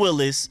Malik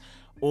Willis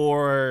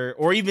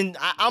or even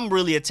I'm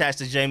really attached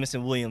to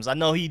Jameson Williams. I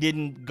know he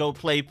didn't go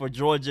play for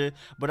Georgia,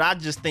 but I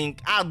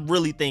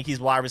really think he's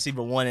wide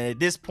receiver 1. And at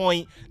this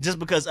point, just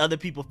because other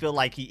people feel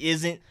like he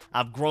isn't,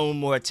 I've grown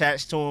more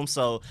attached to him.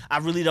 So I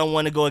really don't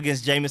want to go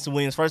against Jameson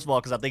Williams, first of all,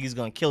 because I think he's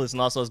going to kill us.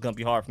 And also it's going to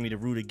be hard for me to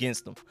root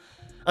against him.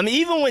 I mean,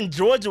 even when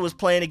Georgia was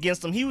playing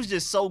against him, he was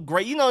just so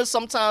great. You know,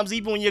 sometimes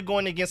even when you're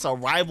going against a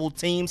rival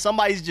team,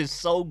 somebody's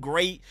just so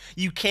great,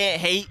 you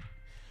can't hate.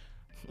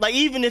 Like,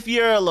 even if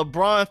you're a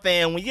LeBron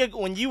fan,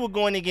 when you were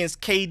going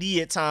against KD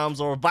at times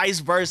or vice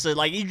versa,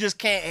 like, you just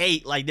can't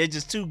hate. Like, they're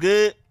just too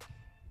good.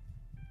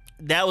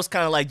 That was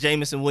kind of like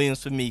Jameson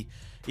Williams for me.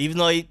 Even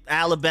though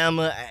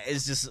Alabama,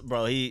 it's just,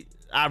 bro,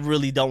 I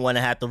really don't want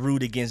to have to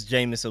root against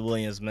Jameson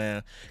Williams,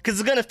 man. Because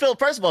it's going to feel,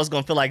 first of all, it's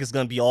going to feel like it's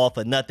going to be all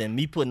for nothing.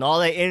 Me putting all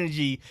that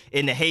energy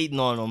into hating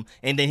on him,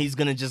 and then he's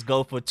going to just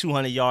go for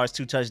 200 yards,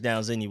 2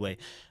 touchdowns anyway.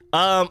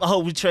 I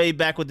hope we trade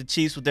back with the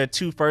Chiefs with their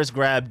 2 firsts,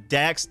 grab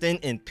Daxton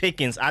and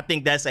Pickens. I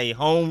think that's a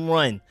home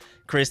run,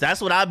 Chris. That's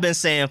what I've been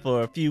saying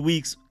for a few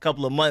weeks,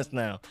 couple of months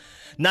now.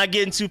 Not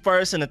getting 2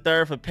 firsts and a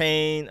third for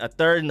Payne. A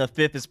third and a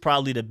fifth is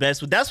probably the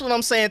best. But that's what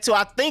I'm saying, too.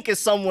 I think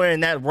it's somewhere in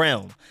that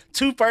realm.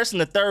 2 firsts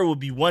and a third would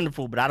be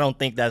wonderful, but I don't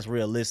think that's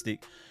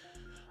realistic.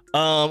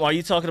 Are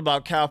you talking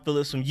about Kyle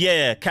Phillips?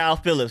 Yeah, Kyle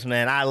Phillips,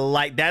 man.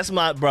 That's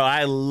my bro.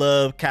 I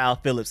love Kyle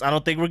Phillips. I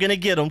don't think we're gonna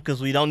get him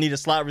because we don't need a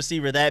slot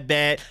receiver that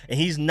bad, and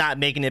he's not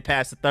making it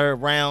past the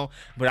 3rd round.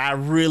 But I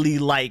really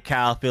like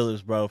Kyle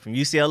Phillips, bro. From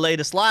UCLA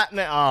to slot,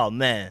 man. Oh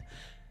man,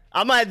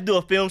 I might have to do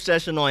a film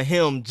session on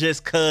him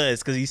just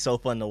cause he's so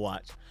fun to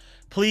watch.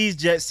 Please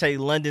Jets take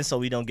London so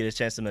we don't get a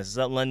chance to mess us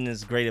up. London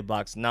is great at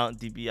boxing out.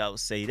 DB, I would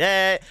say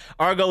that.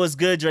 Argo is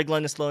good. Drake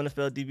London slow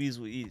NFL. DBs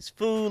will eat his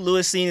food.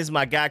 Lewis Seen is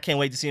my guy. Can't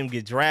wait to see him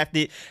get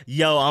drafted.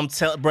 Yo, I'm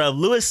telling, bro, if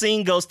Lewis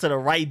Seen goes to the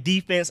right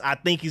defense, I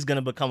think he's going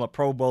to become a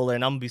Pro Bowler,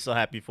 and I'm going to be so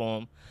happy for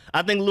him.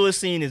 I think Lewis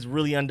Seen is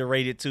really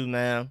underrated too,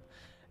 man.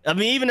 I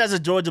mean, even as a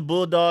Georgia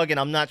Bulldog, and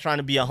I'm not trying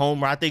to be a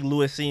homer, I think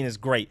Lewis Seen is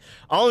great.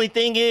 Only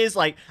thing is,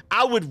 like,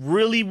 I would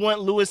really want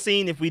Lewis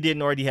Seen if we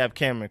didn't already have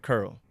Cameron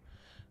Curl.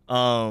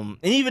 And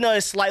even though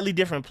it's slightly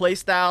different play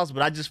styles,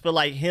 but I just feel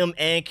like him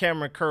and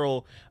Cameron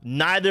Curl,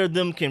 neither of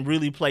them can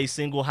really play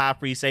single high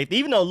free safety.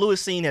 Even though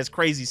Lewis Seen has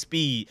crazy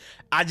speed,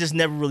 I just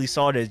never really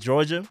saw it at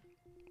Georgia.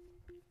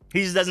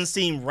 He just doesn't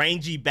seem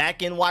rangy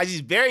back end wise.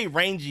 He's very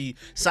rangy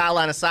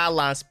sideline to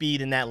sideline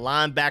speed in that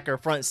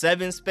linebacker front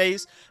seven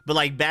space. But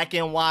like back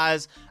end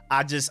wise,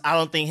 I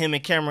don't think him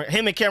and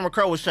Cameron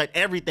Crowe will shut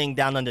everything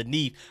down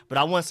underneath. But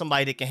I want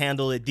somebody that can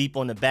handle it deep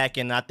on the back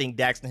end. And I think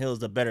Daxton Hill is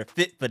the better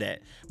fit for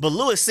that. But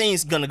Lewis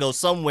Seen's gonna go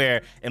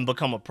somewhere and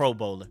become a Pro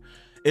Bowler.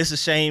 It's a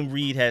shame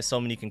Reed had so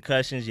many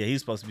concussions. Yeah,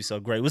 he's supposed to be so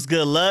great. What's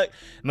good luck?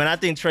 Man, I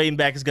think trading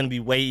back is going to be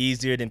way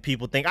easier than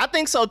people think. I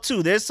think so,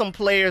 too. There's some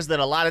players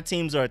that a lot of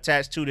teams are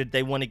attached to that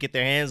they want to get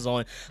their hands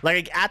on.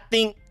 Like, I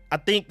think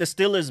the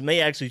Steelers may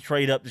actually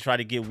trade up to try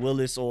to get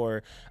Willis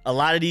or a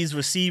lot of these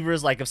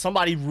receivers. Like, if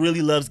somebody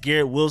really loves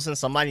Garrett Wilson,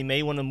 somebody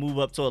may want to move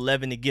up to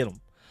 11 to get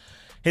him.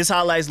 His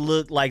highlights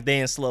look like they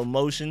in slow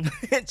motion.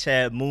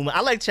 Chad Muma.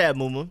 I like Chad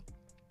Muma.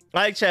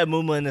 I like Chad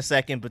Muma in the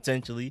second,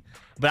 potentially.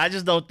 But I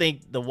just don't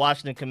think the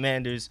Washington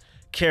Commanders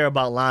care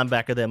about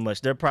linebacker that much.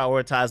 They're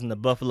prioritizing the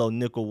Buffalo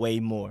nickel way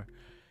more.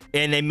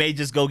 And they may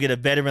just go get a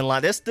veteran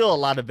line. There's still a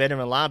lot of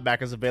veteran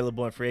linebackers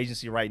available in free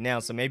agency right now.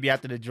 So maybe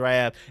after the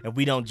draft, if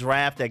we don't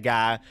draft a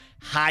guy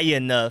high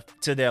enough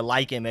to their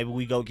liking, maybe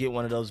we go get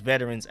one of those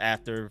veterans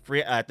after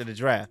the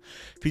draft.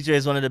 PJ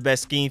is one of the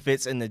best scheme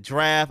fits in the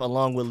draft,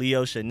 along with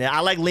Leo Chanel. I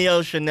like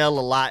Leo Chanel a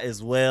lot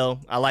as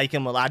well. I like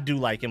him a lot. I do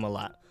like him a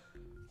lot.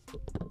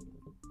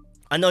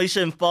 I know he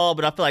shouldn't fall,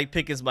 but I feel like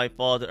Pickens might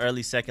fall to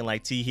early second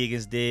like T.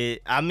 Higgins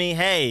did. I mean,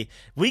 hey,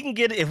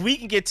 if we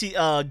can get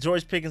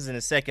George Pickens in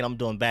a second, I'm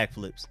doing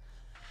backflips.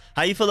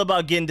 How you feel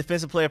about getting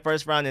defensive player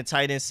first round and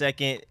tight end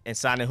second and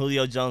signing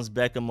Julio Jones,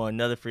 Beckham, or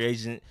another free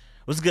agent?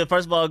 What's good?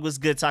 First of all, it was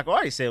good talk. I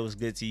already said it was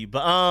good to you,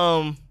 but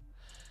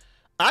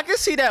I can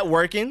see that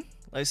working.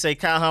 Like say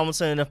Kyle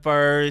Hamilton in the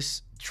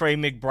first, Trey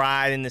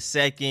McBride in the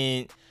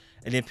second,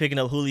 and then picking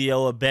up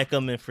Julio or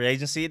Beckham in free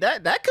agency.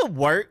 That could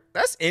work.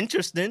 That's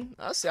interesting.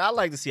 I'd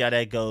like to see how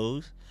that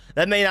goes.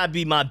 That may not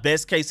be my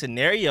best case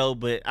scenario,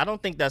 but I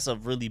don't think that's a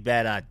really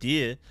bad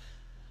idea.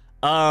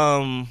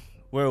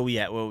 Where are we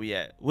at?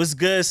 What's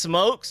good,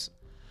 Smokes?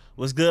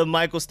 What's good,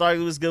 Michael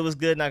Starkey? What's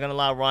good? Not gonna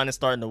lie, Ron is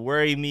starting to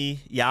worry me.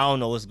 Yeah, I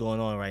don't know what's going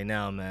on right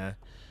now, man.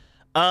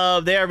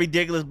 They are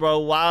ridiculous, bro.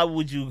 Why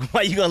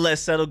you gonna let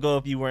Settle go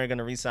if you weren't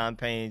gonna re-sign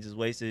Payne? Just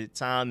wasted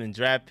time and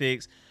draft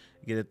picks.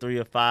 Get a 3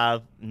 or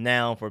 5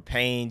 now for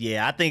Payne.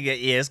 Yeah, I think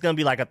it's gonna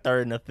be like a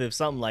third and a fifth,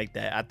 something like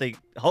that. I think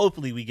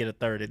hopefully we get a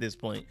third at this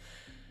point.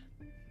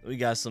 We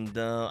got some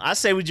dumb. I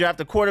say we draft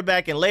a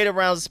quarterback in later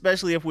rounds,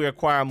 especially if we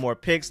acquire more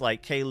picks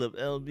like Caleb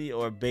Elby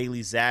or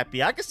Bailey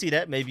Zappi. I can see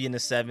that maybe in the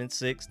 7th,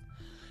 6th.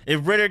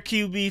 If Ritter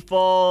QB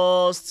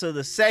falls to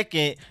the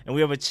 2nd and we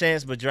have a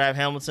chance but draft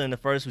Hamilton in the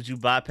 1st, would you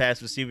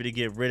bypass receiver to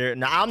get Ritter?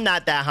 Now, I'm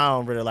not that high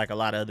on Ritter like a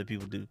lot of other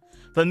people do.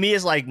 For me,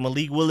 it's like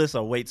Malik Willis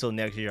or wait till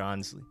next year,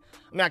 honestly.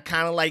 I mean, I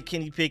kind of like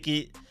Kenny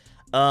Pickett,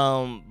 but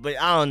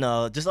I don't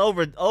know. Just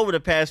over the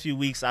past few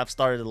weeks, I've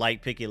started to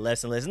like Pickett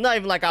less and less. It's not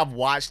even like I've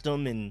watched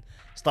him and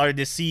started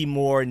to see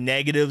more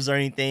negatives or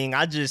anything.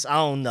 I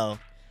don't know.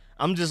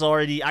 I'm just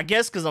already, I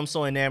guess because I'm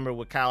so enamored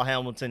with Kyle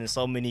Hamilton and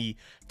so many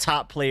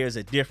top players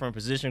at different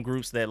position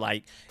groups that,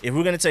 like, if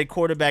we're going to take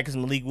quarterback as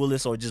Malik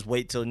Willis or just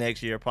wait till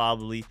next year,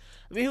 probably.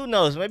 I mean, who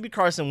knows? Maybe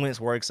Carson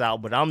Wentz works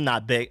out, but I'm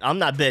not betting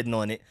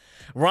on it.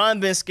 Ron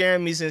been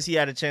scaring me since he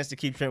had a chance to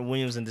keep Trent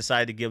Williams and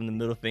decided to give him the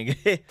middle finger.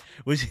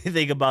 What do you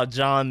think about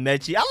John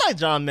Mechie? I like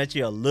John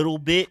Mechie a little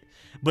bit,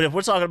 but if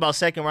we're talking about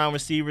second-round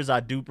receivers, I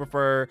do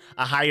prefer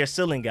a higher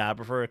ceiling guy. I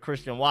prefer a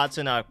Christian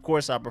Watson. Of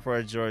course, I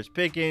prefer George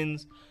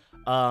Pickens.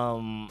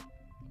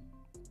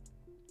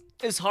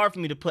 It's hard for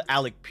me to put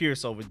Alec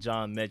Pierce over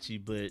John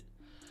Mechie, but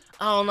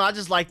I don't know.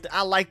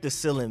 I like the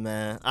ceiling,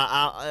 man.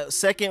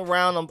 Second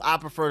round, I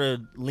prefer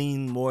to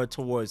lean more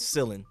towards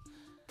ceiling.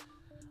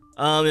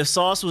 If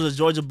Sauce was a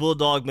Georgia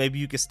Bulldog, maybe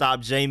you could stop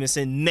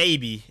Jameson.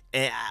 Maybe,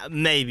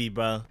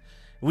 bro.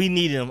 We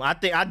need him. I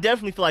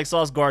definitely feel like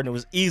Sauce Gardner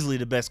was easily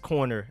the best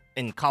corner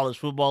in college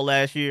football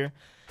last year,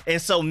 and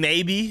so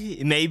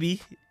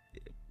maybe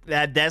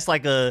that's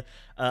like a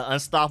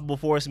unstoppable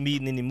force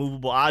meeting an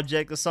immovable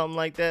object or something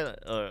like that,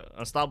 or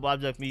unstoppable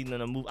object meeting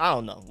an immovable. I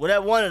don't know.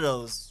 Whatever, one of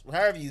those.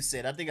 However you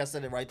said. I think I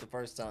said it right the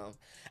first time.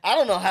 I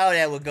don't know how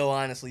that would go,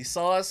 honestly.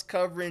 Sauce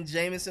covering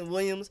Jameson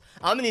Williams.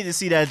 I'm gonna need to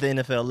see that at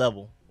the NFL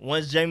level.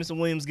 Once Jameson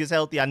Williams gets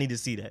healthy, I need to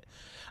see that.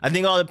 I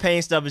think all the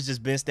Payne stuff is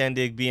just Ben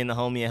Standig being the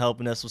homie and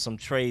helping us with some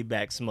trade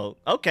back smoke.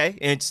 Okay,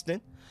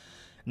 interesting.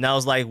 Now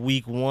it's like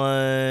week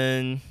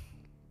 1.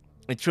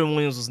 And Trent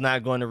Williams was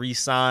not going to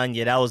re-sign.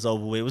 Yeah, that was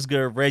over with. It was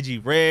good. Reggie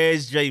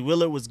Reg, Jay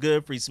Willard was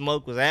good. Free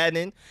Smoke was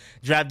adding.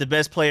 Draft the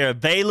best player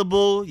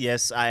available.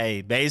 Yes,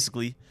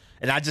 basically.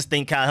 And I just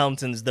think Kyle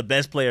Hamilton is the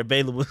best player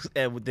available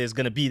that's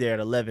going to be there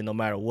at 11 no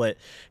matter what.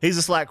 He's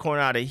a slot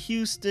corner out of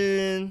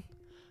Houston.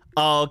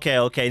 Oh,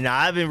 okay. Now,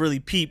 I haven't really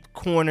peeped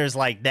corners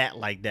like that.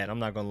 I'm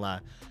not going to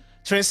lie.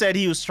 Trent said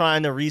he was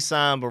trying to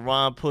re-sign, but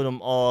Ron put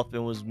him off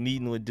and was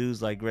meeting with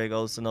dudes like Greg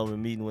Olsen over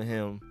meeting with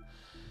him.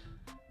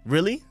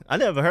 Really? I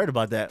never heard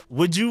about that.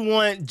 Would you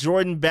want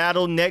Jordan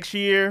Battle next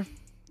year?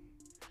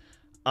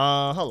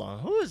 Hold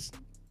on.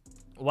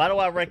 Why do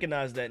I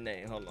recognize that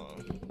name? Hold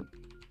on.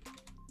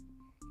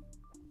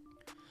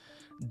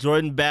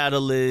 Jordan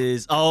Battle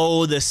is,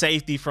 oh, the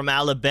safety from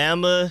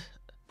Alabama.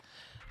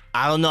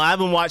 I don't know. I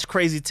haven't watched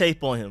crazy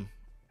tape on him.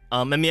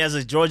 I mean, as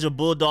a Georgia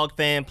Bulldog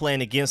fan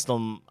playing against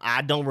him,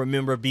 I don't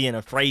remember being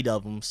afraid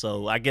of him.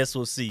 So I guess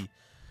we'll see.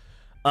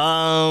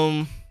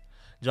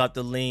 Drop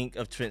the link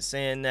of Trent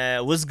saying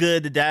that. What's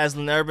good? The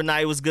Dazzling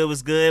Urbanite. What's good?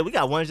 What's good? We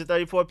got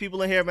 134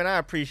 people in here, man. I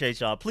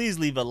appreciate y'all. Please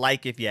leave a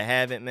like if you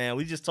haven't, man.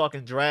 We just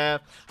talking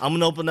draft. I'm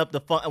gonna open up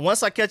the phone.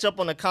 Once I catch up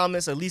on the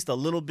comments at least a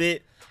little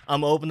bit, I'm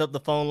gonna open up the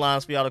phone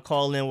lines for y'all to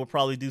call in. We'll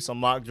probably do some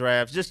mock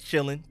drafts. Just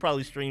chilling.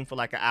 Probably stream for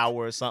like an hour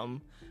or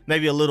something.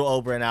 Maybe a little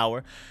over an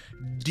hour.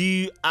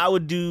 I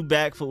would do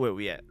back for where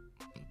we at.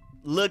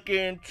 Look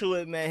into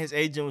it, man. His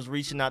agent was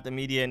reaching out to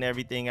media and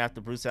everything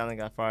after Bruce Allen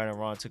got fired and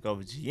Ron took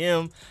over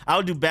GM. I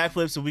would do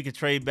backflips so we could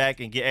trade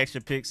back and get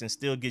extra picks and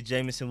still get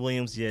Jameson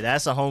Williams. Yeah,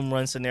 that's a home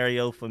run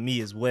scenario for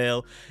me as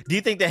well. Do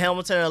you think that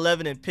Hamilton at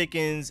 11 and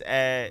Pickens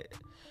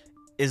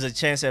is a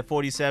chance at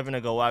 47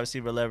 to go wide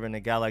receiver 11 and a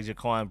guy like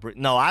Jaquan Britt?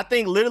 No, I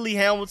think literally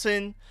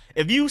Hamilton,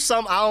 I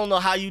don't know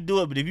how you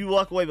do it, but if you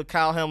walk away with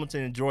Kyle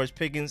Hamilton and George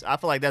Pickens, I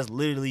feel like that's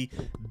literally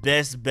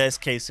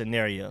best case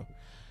scenario.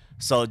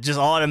 So just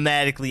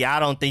automatically,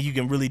 I don't think you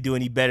can really do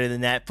any better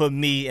than that. For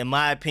me, in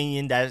my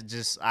opinion,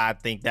 I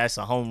think that's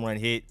a home run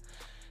hit.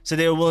 So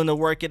they're willing to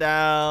work it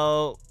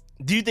out.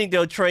 Do you think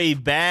they'll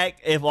trade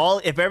back?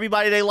 If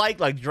everybody they like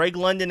Drake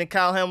London and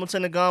Kyle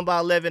Hamilton are gone by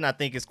 11, I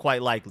think it's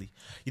quite likely.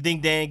 You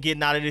think they ain't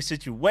getting out of this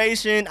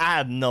situation? I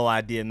have no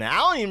idea, man. I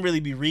don't even really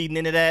be reading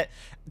into that.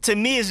 To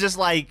me, it's just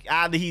like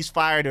either he's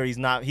fired or he's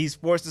not. He's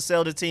forced to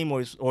sell the team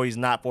or he's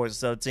not forced to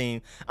sell the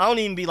team. I don't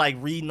even be like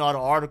reading all the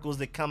articles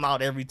that come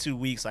out every 2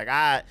 weeks.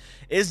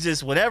 It's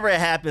just whatever it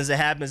happens, it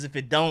happens. If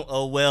it don't,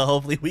 oh well.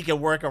 Hopefully we can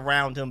work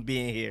around him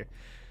being here.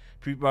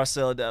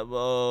 Pre-Marcel,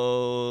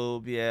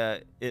 yeah,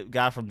 it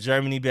got from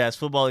Germany, but has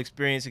football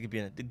experience. It could be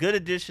a good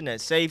addition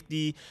at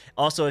safety.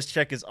 Also, let's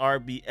check his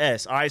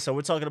RBS. All right, so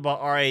we're talking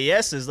about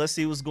RASs. Let's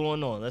see what's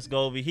going on. Let's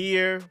go over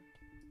here.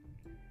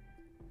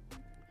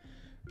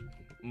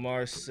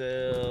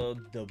 Marcel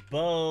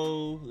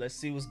DeBow. Let's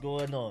see what's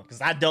going on,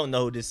 because I don't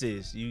know who this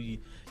is. You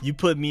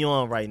put me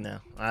on right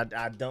now.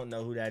 I don't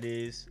know who that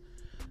is.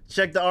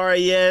 Check the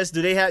RAS.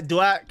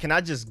 Can I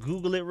just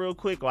Google it real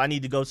quick, or I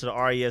need to go to the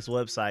RAS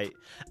website?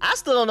 I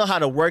still don't know how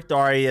to work the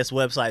RAS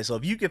website, so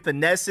if you can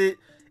finesse it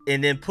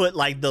and then put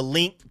like the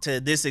link to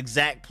this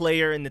exact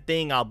player in the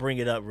thing, I'll bring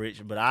it up,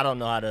 Rich. But I don't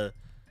know how to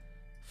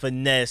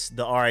finesse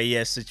the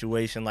RAS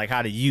situation, like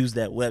how to use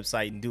that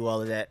website and do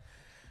all of that.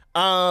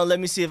 Let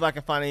me see if I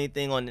can find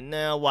anything on it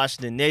now.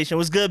 Washington Nation.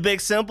 What's good,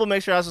 Big Simple?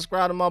 Make sure I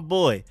subscribe to my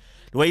boy.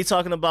 The way you're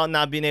talking about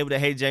not being able to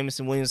hate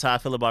Jameson Williams, how I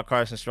feel about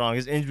Carson Strong.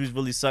 His injuries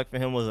really suck for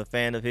him. Was a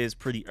fan of his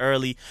pretty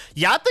early.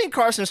 Yeah, I think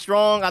Carson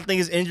Strong, I think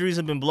his injuries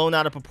have been blown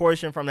out of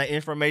proportion from that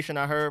information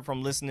I heard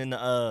from listening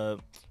to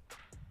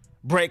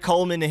Brett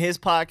Coleman in his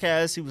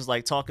podcast. He was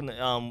like talking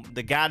to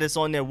the guy that's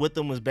on there with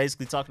him was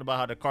basically talking about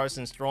how the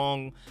Carson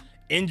Strong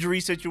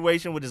injury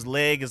situation with his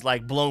leg is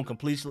like blown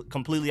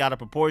completely out of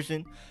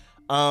proportion.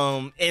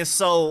 And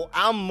so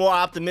I'm more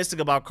optimistic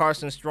about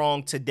Carson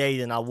Strong today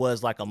than I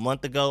was like a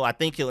month ago. I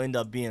think he'll end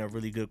up being a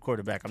really good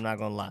quarterback. I'm not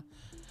going to lie.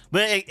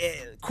 But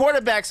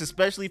quarterbacks,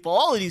 especially for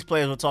all of these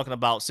players, we're talking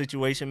about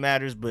situation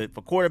matters. But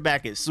for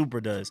quarterback, it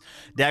super does.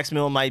 Dax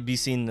Milne might be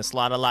seen in the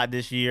slot a lot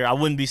this year. I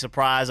wouldn't be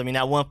surprised. I mean,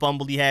 that one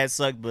fumble he had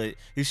sucked, but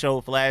he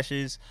showed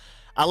flashes.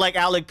 I like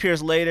Alec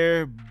Pierce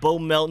later, Bo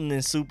Melton,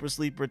 and super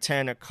sleeper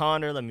Tanner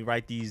Connor. Let me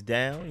write these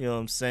down. You know what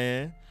I'm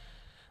saying?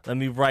 Let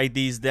me write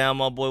these down,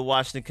 my boy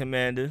Washington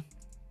Commander.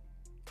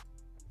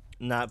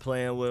 Not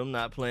playing with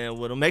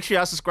him. Make sure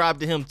y'all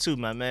subscribe to him too,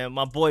 my man.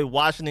 My boy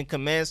Washington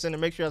Command Center.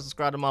 Make sure y'all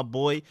subscribe to my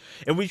boy.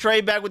 If we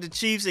trade back with the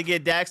Chiefs and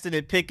get Daxton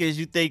and Pickens,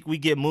 you think we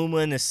get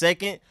Muma in the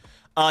second?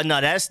 No,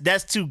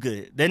 that's too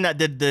good. They're not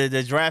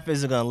the draft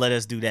isn't gonna let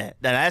us do that.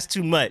 That's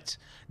too much.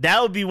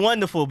 That would be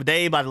wonderful, but they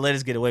ain't about to let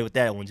us get away with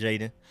that one,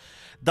 Jaden.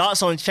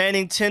 Thoughts on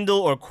Channing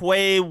Tindall or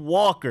Quay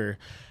Walker?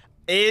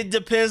 It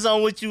depends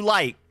on what you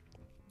like.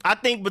 I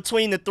think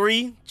between the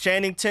three,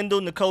 Channing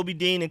Tindall, Nakobe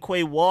Dean, and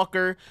Quay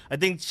Walker, I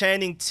think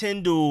Channing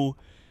Tindall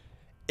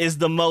is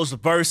the most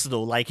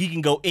versatile. Like, he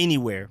can go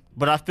anywhere.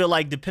 But I feel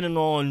like depending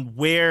on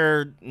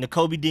where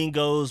Nakobe Dean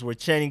goes, where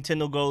Channing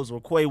Tindall goes, where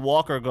Quay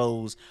Walker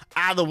goes,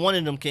 either one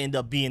of them can end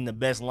up being the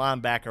best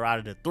linebacker out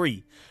of the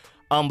three.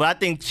 But I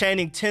think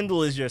Channing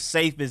Tindall is your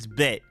safest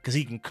bet because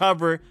he can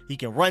cover, he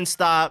can run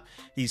stop,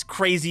 he's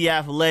crazy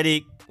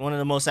athletic, one of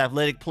the most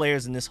athletic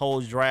players in this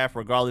whole draft,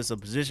 regardless of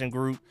position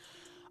group.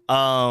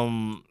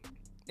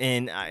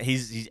 And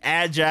he's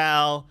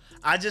agile.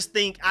 I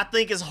think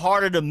it's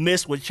harder to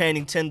miss with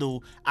Channing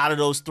Tindall out of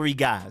those three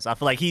guys. I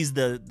feel like he's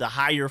the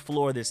higher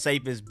floor, the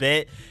safest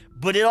bet.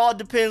 But it all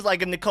depends.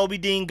 Like if Nakobe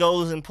Dean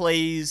goes and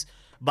plays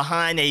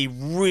behind a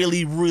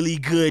really, really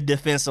good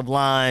defensive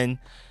line,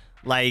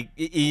 like,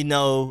 you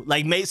know,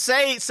 like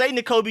say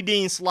Nakobe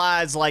Dean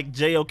slides like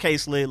JOK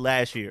slid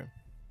last year.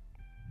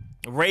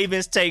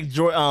 Ravens take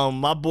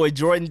my boy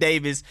Jordan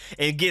Davis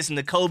and gets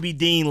Nakobe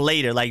Dean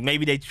later. Like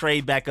maybe they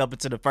trade back up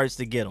into the first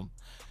to get him.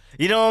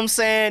 You know what I'm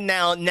saying?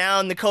 Now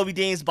Nakobe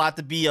Dean's about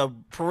to be a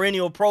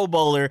perennial Pro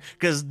Bowler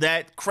because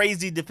that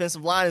crazy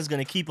defensive line is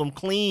going to keep him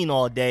clean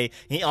all day.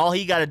 All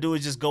he got to do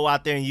is just go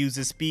out there and use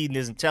his speed and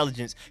his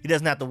intelligence. He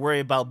doesn't have to worry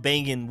about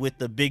banging with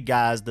the big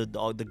guys, the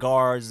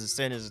guards, the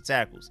centers, the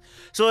tackles.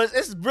 So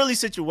it's really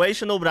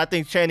situational, but I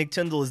think Channing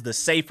Tindall is the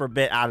safer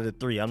bet out of the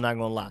three. I'm not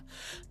going to lie.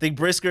 I think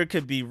Brisker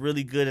could be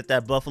really good at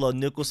that Buffalo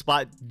nickel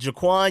spot.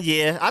 Jaquan,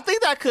 yeah, I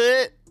think that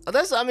could.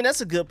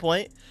 That's a good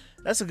point.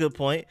 That's a good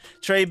point.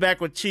 Trade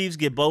back with Chiefs,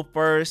 get both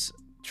first.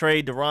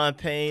 Trade Deron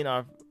Payne,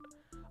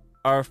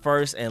 our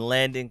first, and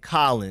Landon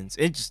Collins.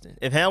 Interesting.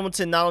 If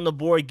Hamilton not on the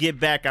board, get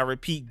back. I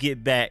repeat,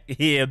 get back.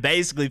 Yeah,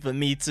 basically for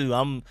me too.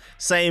 I'm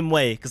same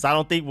way because I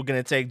don't think we're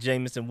gonna take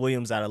Jamison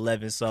Williams at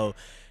 11. So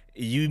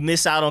you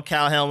miss out on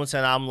Kyle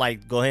Hamilton. I'm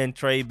like, go ahead and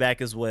trade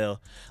back as well.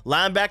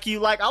 Linebacker,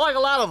 you like? I like a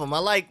lot of them. I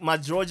like my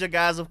Georgia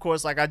guys, of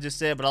course, like I just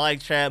said, but I like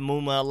Chad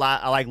Muma a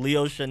lot. I like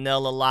Leo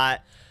Chanel a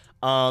lot.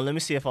 Let me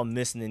see if I'm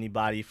missing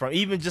anybody from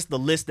even just the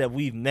list that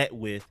we've met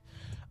with.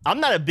 I'm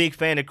not a big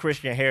fan of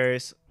Christian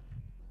Harris.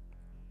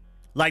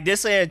 Like they're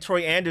saying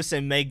Troy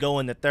Anderson may go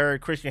in the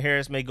third, Christian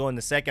Harris may go in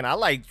the second. I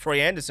like Troy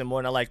Anderson more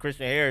than I like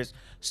Christian Harris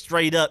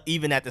straight up,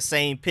 even at the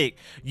same pick.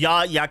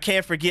 Y'all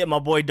can't forget my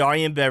boy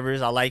Darian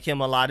Bevers. I like him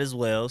a lot as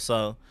well.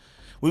 So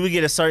we would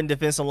get a certain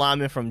defensive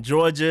lineman from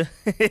Georgia.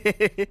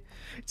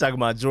 Talking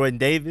about Jordan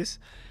Davis.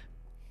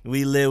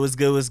 We live was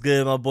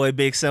good. My boy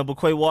Big Simple.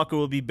 Quay Walker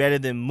will be better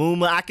than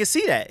Muma. I can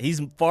see that.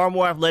 He's far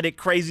more athletic,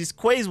 crazy.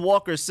 Quay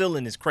Walker's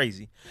ceiling is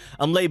crazy.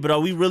 I'm late, but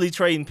are we really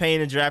trading Payne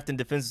and drafting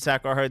defensive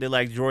tackle? I heard they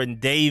like Jordan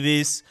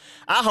Davis.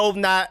 I hope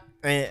not.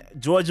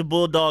 Georgia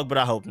Bulldog, but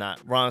I hope not.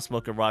 Ron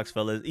Smoker Rocks,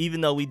 fellas.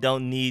 Even though we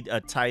don't need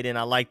a tight end,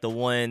 I like the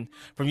one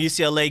from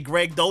UCLA,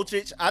 Greg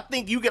Dulcich. I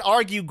think you could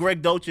argue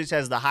Greg Dulcich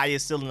has the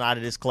highest ceiling out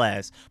of this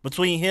class.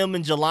 Between him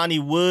and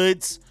Jelani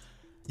Woods,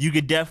 you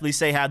could definitely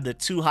say have the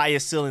two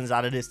highest ceilings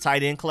out of this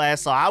tight end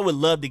class. So I would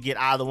love to get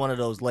either one of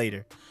those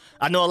later.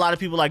 I know a lot of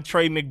people like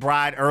Trey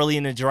McBride early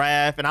in the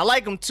draft, and I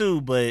like him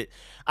too, but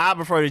I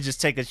prefer to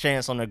just take a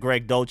chance on the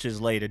Greg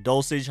Dulcich later.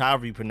 Dulcich,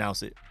 however you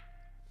pronounce it.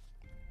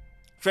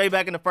 Trade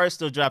back in the first,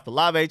 still draft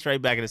Olave.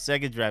 Trade back in the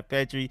second, draft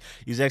Petrie.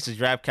 Use extra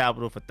draft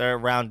capital for third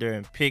rounder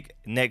and pick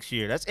next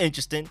year. That's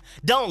interesting.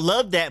 Don't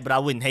love that, but I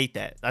wouldn't hate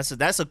that.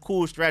 That's a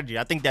cool strategy.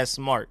 I think that's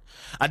smart.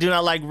 I do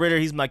not like Ritter.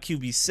 He's my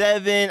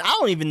QB7. I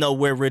don't even know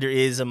where Ritter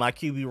is in my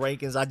QB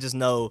rankings. I just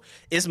know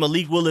it's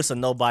Malik Willis or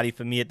nobody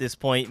for me at this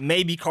point.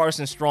 Maybe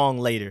Carson Strong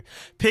later.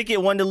 Pickett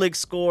Wonderlic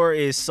score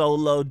is so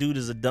low. Dude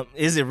is a dumb.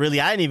 Is it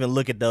really? I didn't even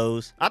look at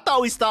those. I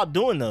thought we stopped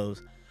doing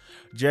those.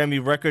 Jeremy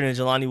Ruckert and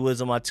Jelani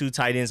Woods are my two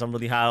tight ends I'm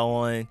really high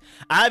on.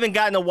 I haven't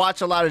gotten to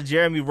watch a lot of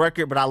Jeremy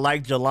Ruckert, but I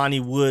like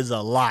Jelani Woods a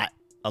lot.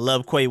 I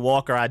love Quay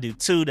Walker. I do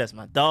too. That's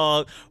my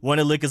dog.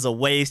 Wonderlic is a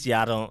waste.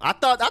 Yeah, I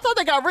thought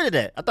they got rid of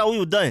that. I thought we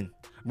were done.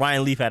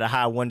 Ryan Leaf had a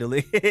high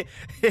Wonderlic.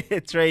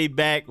 Trade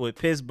back with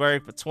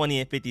Pittsburgh for 20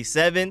 and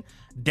 57.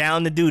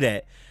 Down to do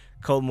that.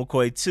 Colt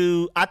McCoy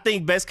 2. I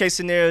think best case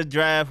scenario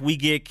draft, we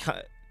get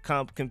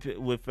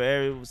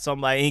with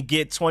somebody and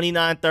get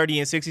 29, 30,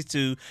 and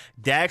 62.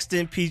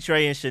 Daxton,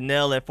 Petre, and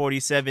Chanel at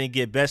 47 and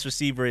get best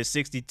receiver at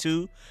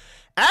 62.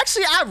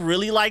 Actually, I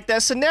really like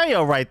that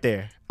scenario right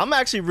there. I'm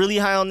actually really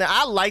high on that.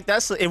 I like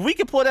that. If we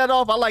can pull that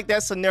off, I like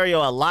that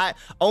scenario a lot.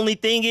 Only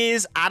thing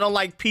is, I don't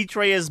like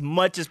Petre as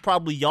much as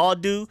probably y'all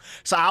do.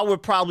 So I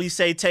would probably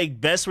say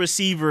take best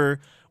receiver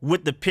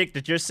with the pick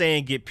that you're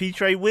saying get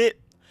Petre with,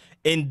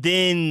 and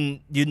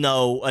then, you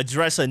know,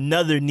 address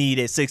another need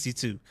at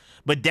 62.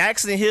 But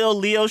Daxton Hill,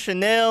 Leo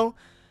Chanel,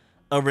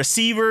 a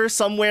receiver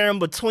somewhere in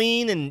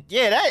between, and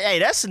yeah,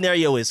 that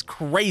scenario is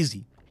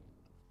crazy.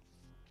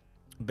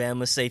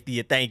 Bama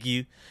safety, thank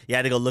you. You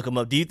had to go look him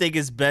up. Do you think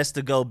it's best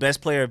to go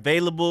best player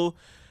available?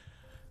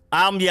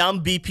 I'm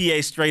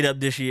BPA straight up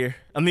this year.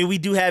 I mean, we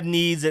do have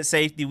needs at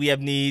safety. We have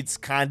needs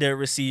kind of at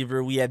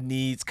receiver. We have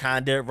needs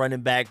kind of at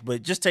running back.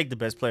 But just take the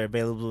best player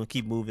available and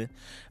keep moving.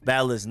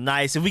 Battle is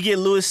nice. If we get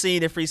Lewis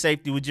Seed at free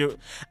safety, would you?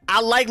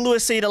 I like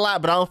Lewis Seed a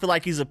lot, but I don't feel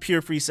like he's a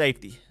pure free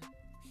safety.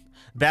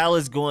 Battle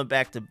is going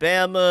back to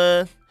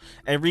Bama.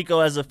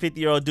 Enrico as a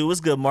 50-year-old dude. What's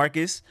good,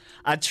 Marcus?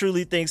 I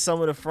truly think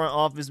some of the front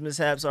office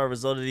mishaps are a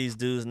result of these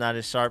dudes not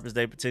as sharp as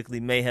they particularly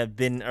may have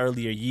been in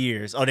earlier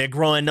years. Oh, they're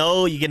growing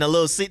old. You getting a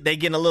little C? They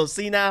getting a little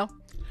C now.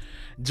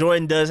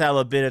 Jordan does have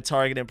a bit of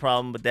targeting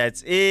problem, but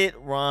that's it.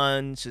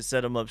 Ron should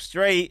set him up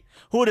straight.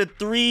 Who are the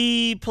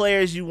 3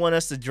 players you want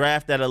us to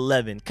draft at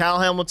 11? Kyle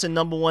Hamilton,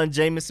 number 1.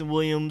 Jamison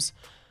Williams,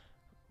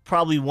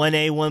 probably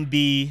 1A,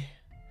 1B.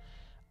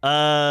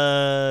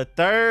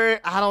 Third,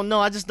 I don't know.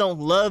 I just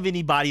don't love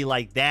anybody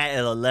like that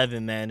at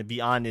 11, man, to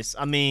be honest.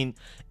 I mean,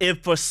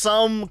 if for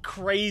some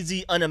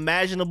crazy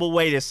unimaginable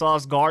way that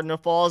Sauce Gardner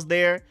falls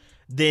there,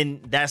 then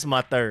that's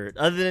my third.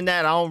 Other than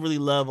that, I don't really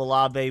love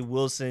Olave,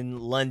 Wilson,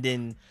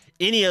 London,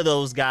 any of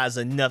those guys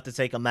enough to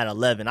take them at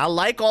 11. I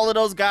like all of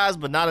those guys,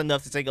 but not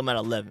enough to take them at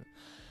 11.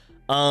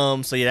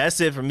 So yeah,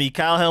 that's it for me.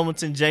 Kyle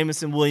Hamilton,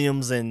 Jamison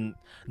Williams, and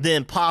the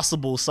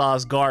impossible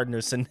Sauce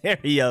Gardner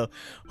scenario.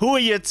 Who are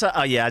your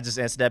oh yeah, I just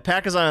answered that.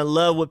 Packers are in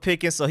love with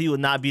Pickens, so he will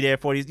not be there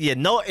for these. Yeah,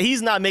 no,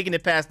 he's not making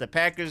it past the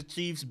Packers,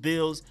 Chiefs,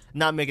 Bills,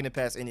 not making it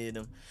past any of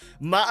them.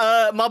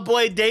 My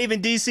boy Dave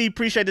in DC,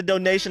 appreciate the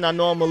donation. I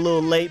know I'm a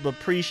little late, but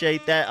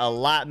appreciate that a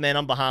lot, man.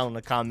 I'm behind on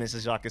the comments,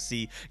 as y'all can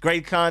see.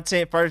 Great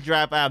content. First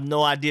draft, I have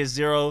no idea,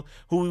 zero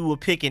who we will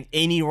pick in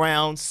any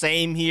round.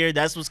 Same here.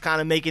 That's what's kind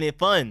of making it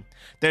fun.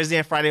 Thursday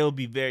and Friday will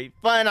be very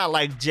fun. I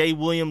like Jay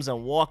Williams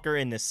and Walker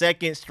in the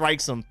second. Strike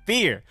some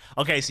fear.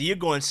 Okay, so you're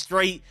going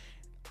straight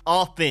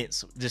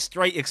offense, just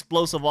straight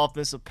explosive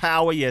offensive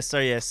power. Yes,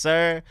 sir. Yes,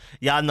 sir.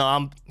 Y'all know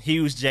I'm a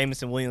huge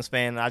Jameson Williams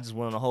fan, and I just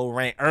went on a whole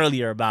rant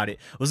earlier about it.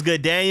 What's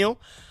good, Daniel?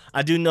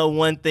 I do know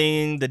one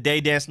thing. The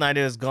day Dan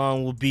Snyder is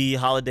gone will be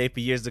holiday for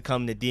years to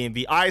come in the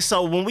DMV. All right,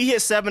 so when we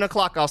hit 7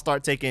 o'clock, I'll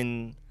start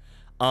taking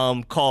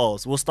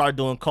calls. We'll start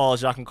doing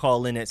calls. Y'all can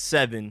call in at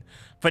 7.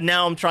 For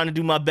now, I'm trying to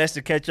do my best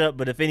to catch up,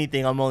 but if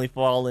anything, I'm only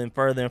falling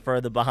further and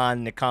further behind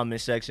in the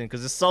comment section because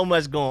there's so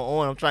much going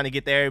on. I'm trying to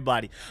get to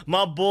everybody.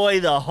 My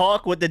boy, the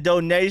Hawk, with the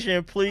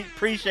donation. Please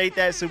appreciate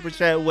that super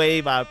chat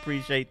wave. I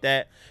appreciate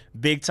that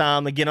big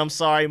time. Again, I'm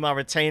sorry, my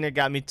retainer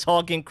got me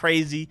talking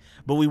crazy,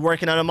 but we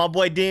working on it. My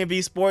boy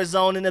DMV Sports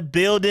Zone in the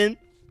building.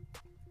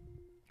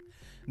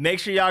 Make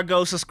sure y'all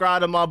go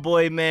subscribe to my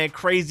boy, man.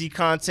 Crazy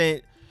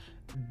content.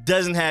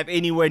 Doesn't have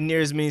anywhere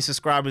near as many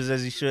subscribers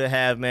as he should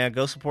have, man.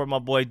 Go support my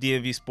boy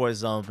DMV Sports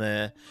Zone,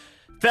 man.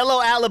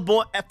 Fellow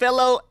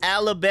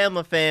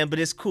Alabama fan, but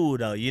it's cool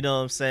though. You know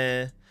what I'm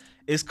saying?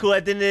 It's cool.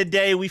 At the end of the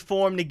day, we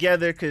formed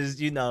together because,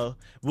 you know,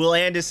 Will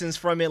Anderson's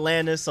from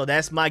Atlanta, so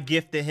that's my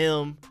gift to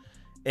him.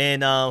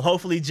 And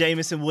hopefully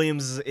Jameson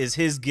Williams is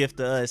his gift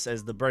to us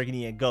as the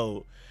burgundy and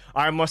gold.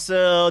 All right,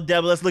 Marcel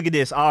Debba, let's look at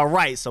this. All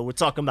right, so we're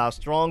talking about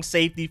strong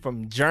safety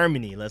from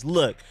Germany. Let's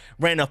look.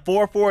 Ran a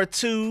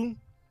 4.42.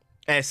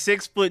 At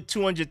 6 foot,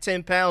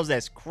 210 pounds,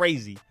 that's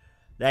crazy.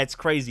 That's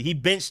crazy. He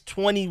benched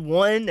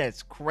 21.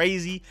 That's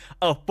crazy.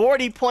 A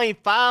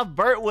 40.5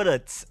 vert with a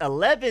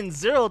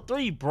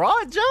 11.03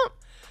 broad jump.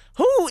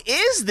 Who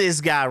is this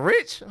guy,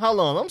 Rich?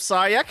 Hold on. I'm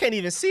sorry. I can't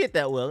even see it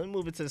that well. Let me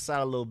move it to the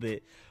side a little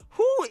bit.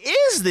 Who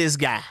is this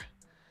guy?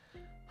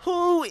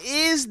 Who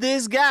is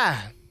this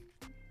guy?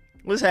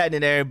 What's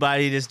happening,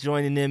 everybody that's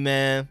joining in,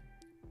 man?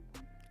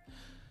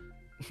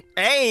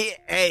 Hey,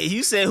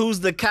 you said who's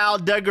the Kyle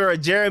Duggar or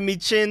Jeremy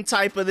Chin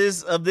type of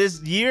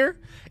this year?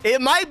 It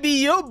might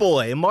be your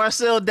boy,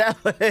 Marcel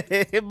Dapper.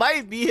 It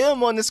might be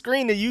him on the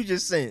screen that you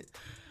just sent.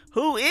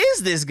 Who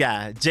is this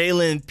guy?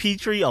 Jalen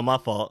Petrie. Oh, my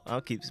fault.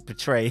 I'll keep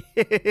portray.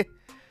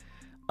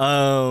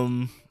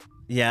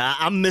 Yeah,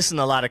 I'm missing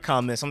a lot of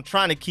comments. I'm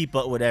trying to keep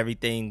up with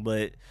everything,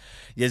 but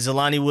yeah,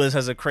 Jelani Woods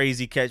has a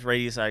crazy catch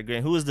radius. I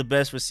agree. Who is the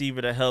best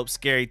receiver to help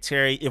Scary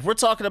Terry? If we're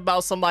talking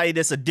about somebody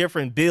that's a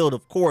different build,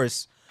 of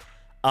course,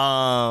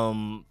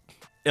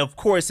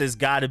 it's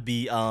got to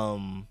be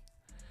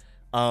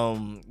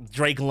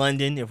Drake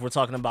London. If we're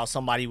talking about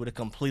somebody with a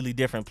completely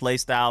different play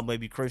style,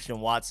 maybe Christian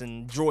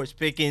Watson, George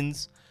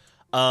Pickens.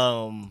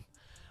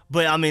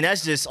 But I mean,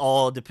 that's just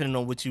all depending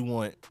on what you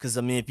want. Because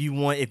I mean, if you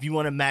want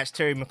to match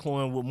Terry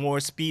McLaurin with more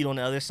speed on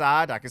the other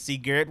side, I can see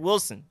Garrett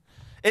Wilson.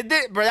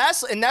 But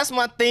that's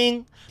my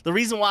thing. The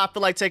reason why I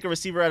feel like taking a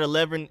receiver at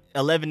 11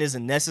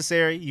 isn't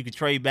necessary. You could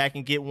trade back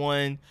and get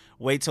one,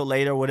 wait till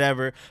later,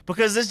 whatever.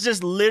 Because it's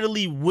just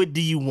literally, what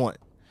do you want?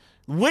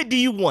 What do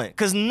you want?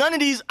 Because none of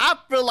these, I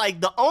feel like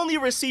the only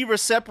receiver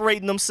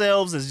separating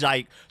themselves is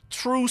like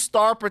true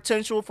star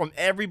potential from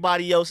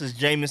everybody else is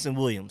Jameson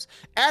Williams.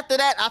 After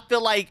that, I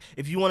feel like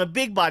if you want a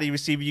big body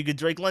receiver, you get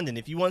Drake London.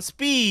 If you want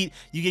speed,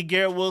 you get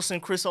Garrett Wilson,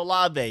 Chris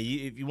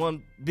Olave. If you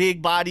want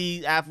big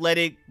body,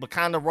 athletic, but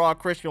kind of raw,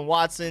 Christian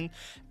Watson,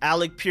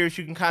 Alec Pierce,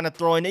 you can kind of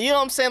throw in there. You know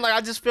what I'm saying? Like,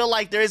 I just feel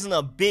like there isn't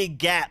a big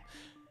gap.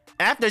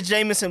 After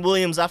Jameson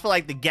Williams, I feel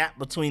like the gap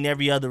between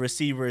every other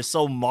receiver is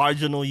so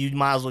marginal, you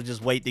might as well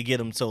just wait to get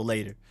them till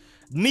later.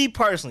 Me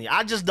personally,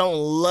 I just don't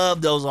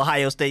love those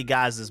Ohio State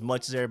guys as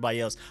much as everybody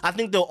else. I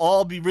think they'll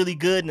all be really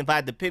good, and if I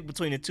had to pick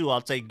between the two,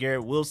 I'll take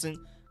Garrett Wilson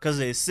because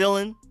of his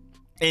ceiling.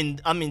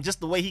 And, I mean, just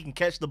the way he can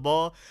catch the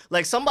ball.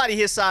 Like, somebody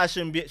his size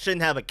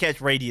shouldn't have a catch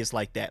radius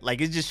like that.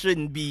 Like, it just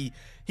shouldn't be.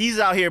 He's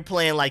out here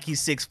playing like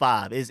he's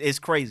 6'5". It's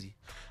crazy.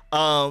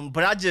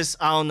 But I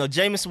don't know.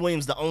 Jameson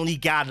Williams, the only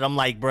guy that I'm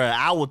like, bruh,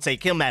 I will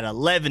take him at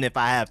 11 if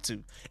I have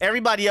to.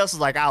 Everybody else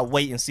is like, I'll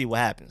wait and see what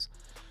happens.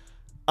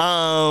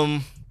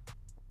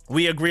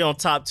 We agree on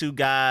top two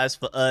guys.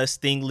 For us,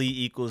 Stingley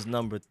equals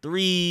number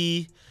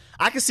 3.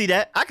 I can see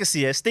that.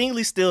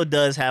 Stingley still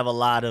does have a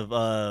lot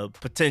of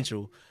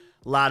potential.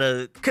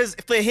 Because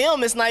for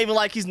him, it's not even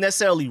like he's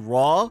necessarily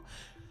raw.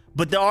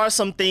 But there are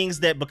some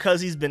things that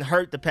because he's been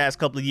hurt the past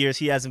couple of years,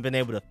 he hasn't been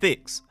able to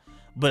fix.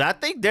 But I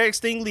think Derek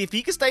Stingley, if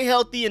he can stay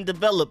healthy and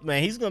develop,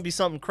 man, he's going to be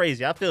something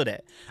crazy. I feel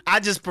that. I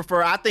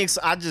think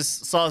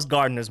Sauce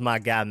Gardner's my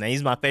guy, man.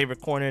 He's my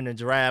favorite corner in the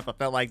draft. I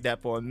felt like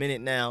that for a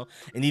minute now.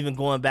 And even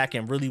going back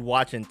and really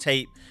watching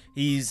tape,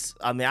 it's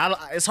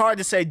hard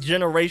to say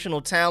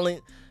generational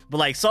talent, but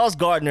like Sauce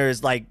Gardner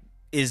is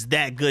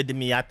that good to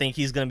me. I think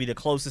he's going to be the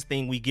closest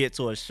thing we get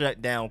to a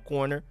shutdown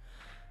corner.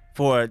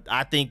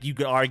 I think you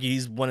could argue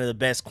he's one of the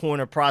best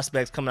corner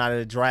prospects coming out of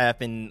the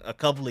draft in a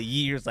couple of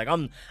years. Like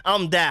I'm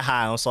that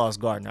high on Sauce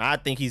Gardner. I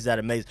think he's that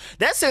amazing.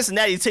 That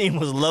Cincinnati team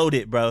was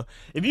loaded, bro.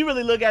 If you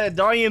really look at it,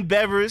 Darian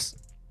Bevers,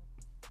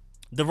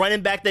 the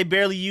running back they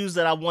barely used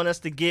that I want us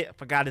to get, I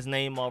forgot his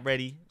name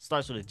already.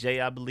 Starts with a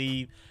J, I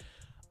believe.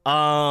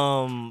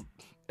 And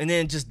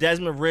then just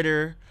Desmond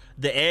Ridder,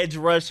 the edge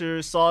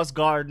rusher, Sauce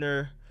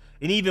Gardner.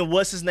 And even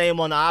what's his name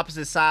on the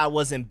opposite side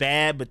wasn't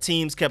bad, but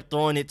teams kept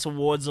throwing it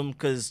towards him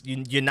because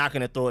you're not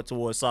going to throw it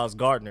towards Sauce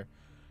Gardner.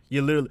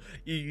 You're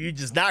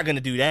just not going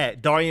to do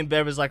that. Darian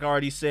Bevers, like I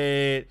already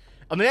said.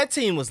 I mean, that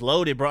team was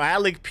loaded, bro.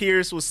 Alec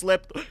Pierce was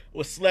slept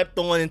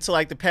on until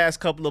like the past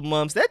couple of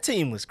months. That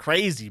team was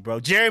crazy, bro.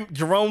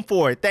 Jerome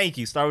Ford, thank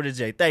you. Start with a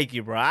J. Thank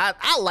you, bro.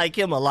 I like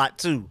him a lot,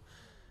 too.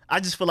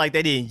 I just feel like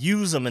they didn't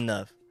use him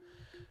enough.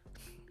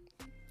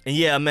 And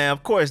yeah, man,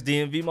 of course,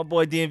 DMV, my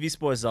boy DMV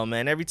Sports Zone,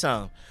 man, every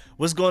time.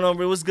 What's going on,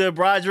 bro? What's good,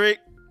 Broderick?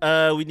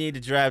 We need to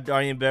draft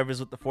Darian Bevers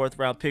with the 4th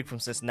round pick from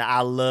Cincinnati.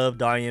 I love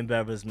Darian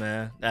Bevers,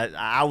 man.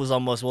 I was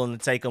almost willing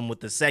to take him with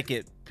the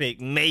 2nd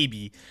pick,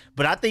 maybe.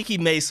 But I think he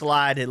may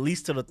slide at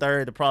least to the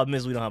 3rd. The problem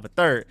is we don't have a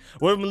 3rd.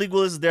 What if Malik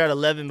Willis is there at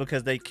 11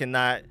 because they can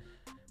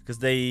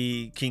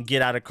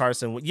get out of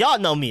Carson? Y'all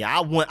know me.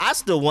 I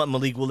still want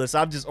Malik Willis.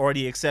 I've just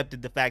already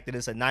accepted the fact that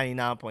it's a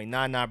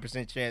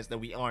 99.99% chance that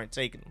we aren't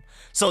taking him.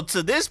 So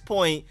to this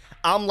point,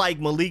 I'm like,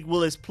 Malik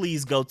Willis,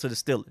 please go to the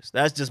Steelers.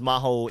 That's just my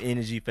whole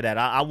energy for that.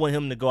 I want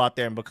him to go out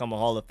there and become a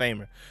Hall of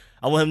Famer.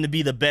 I want him to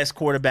be the best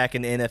quarterback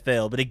in the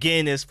NFL. But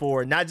again, it's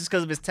for not just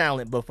because of his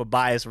talent, but for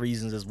biased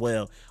reasons as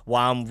well,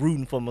 why I'm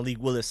rooting for Malik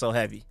Willis so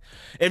heavy.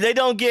 If they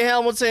don't get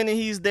Hamilton and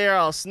he's there,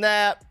 I'll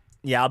snap.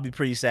 Yeah, I'll be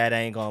pretty sad. I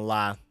ain't gonna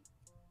lie.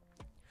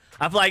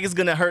 I feel like it's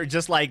going to hurt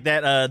just like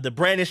that. The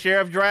Brandon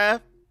Sheriff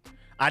draft,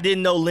 I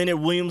didn't know Leonard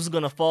Williams was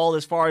going to fall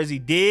as far as he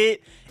did.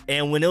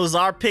 And when it was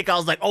our pick, I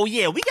was like, oh,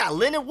 yeah, we got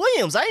Leonard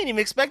Williams. I didn't even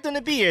expect him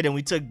to be here. Then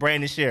we took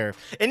Brandon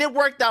Sheriff. And it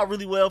worked out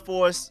really well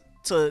for us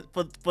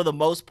for the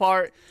most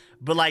part.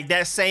 But, like,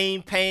 that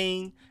same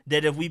pain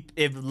that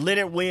if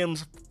Leonard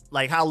Williams,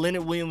 like how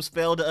Leonard Williams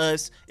fell to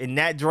us in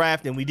that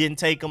draft and we didn't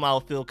take him,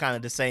 I'll feel kind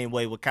of the same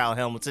way with Kyle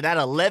Hamilton. At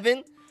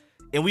 11,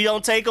 and we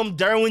don't take him,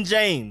 Derwin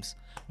James.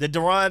 The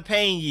Daron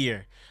Payne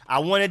year. I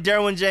wanted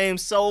Derwin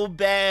James so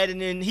bad, and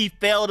then he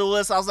fell to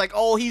us. I was like,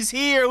 oh, he's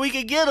here. We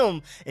could get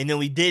him. And then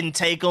we didn't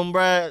take him,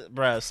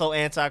 bruh. So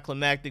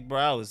anticlimactic,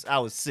 bro. I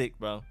was sick,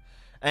 bro.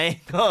 I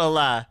ain't gonna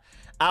lie.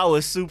 I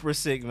was super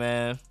sick,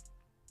 man.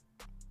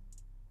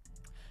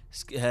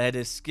 Had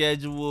his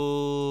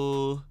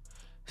schedule.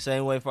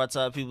 Same way for our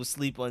top people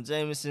sleep on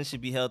Jameson.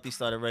 Should be healthy,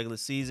 start a regular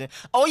season.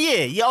 Oh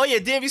yeah,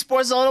 DMV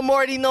Sports Zone. I'm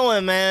already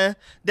knowing, man.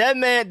 That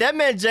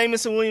man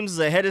Jameson Williams is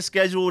ahead of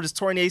schedule with his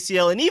torn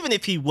ACL. And even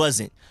if he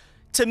wasn't,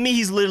 to me,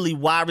 he's literally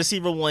wide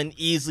receiver 1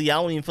 easily. I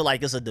don't even feel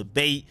like it's a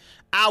debate.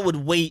 I would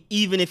wait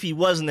even if he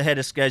wasn't ahead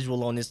of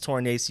schedule on his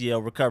torn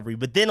ACL recovery.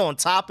 But then on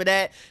top of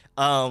that,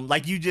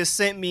 like you just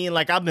sent me, and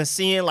like I've been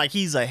seeing, like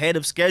he's ahead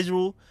of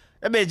schedule.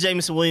 That man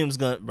Jameson Williams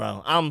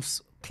bro.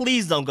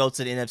 Please don't go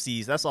to the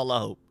NFCs. That's all I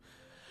hope.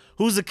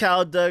 Who's a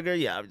Kyle Duggar?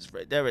 Yeah, I just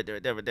right there.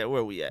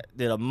 Where are we at?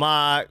 Did a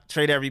mock,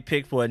 trade every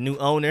pick for a new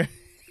owner.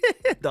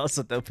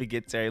 Also, don't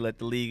forget Terry led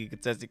the league in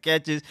contested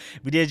catches.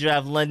 We did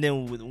draft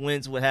London.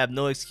 Wentz would have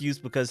no excuse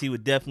because he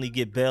would definitely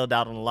get bailed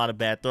out on a lot of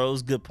bad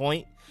throws. Good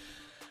point.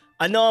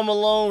 I know I'm a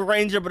Lone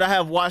Ranger, but I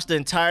have watched the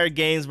entire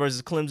games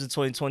versus Clemson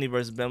 2020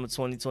 versus Bama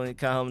 2020.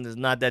 Kyle Hamilton is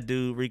not that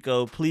dude.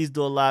 Rico, please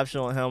do a live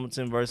show on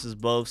Hamilton versus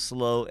both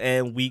slow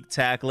and weak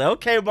tackler.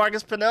 Okay,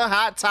 Marcus Pennell,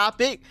 hot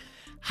topic.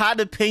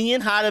 Hot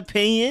opinion.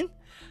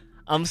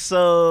 I'm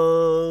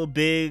so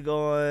big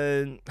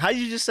on, how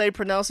you just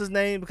pronounce his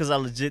name? Because I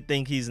legit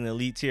think he's an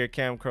elite tier.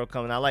 Cam Crow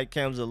coming. I like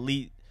Cam's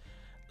elite.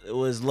 It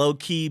was low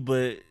key,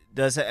 but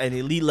does an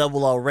elite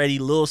level already.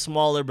 A little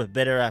smaller, but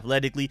better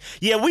athletically.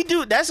 Yeah, we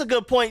do. That's a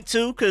good point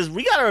too, because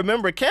we got to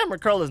remember Cameron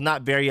Curl is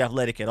not very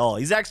athletic at all.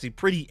 He's actually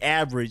pretty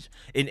average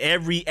in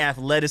every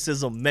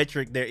athleticism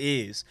metric there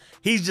is.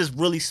 He's just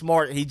really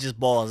smart. He just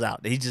balls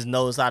out. He just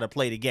knows how to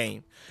play the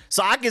game.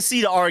 So I can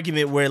see the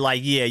argument where,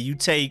 like, yeah, you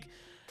take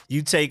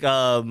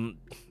Mr.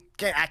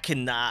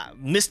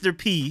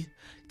 P,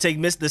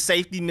 take the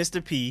safety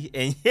Mr. P,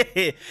 and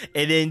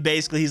and then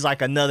basically he's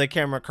like another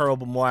Cameron Curl,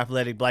 but more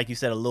athletic, but like you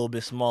said, a little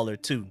bit smaller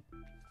too.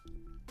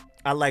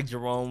 I like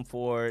Jerome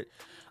Ford,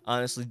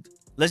 honestly.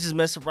 Let's just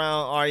mess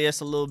around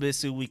RES a little bit,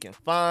 see what we can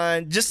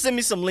find. Just send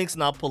me some links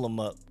and I'll pull them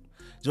up.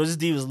 Georgia's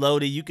D was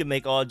loaded. You can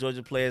make all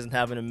Georgia players and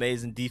have an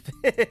amazing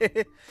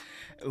defense.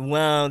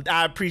 Well,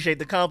 I appreciate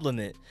the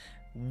compliment.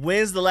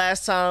 When's the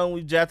last time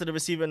we drafted a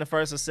receiver in the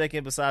 1st or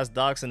 2nd besides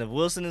Doxson? If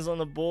Wilson is on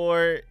the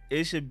board,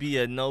 it should be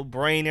a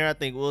no-brainer. I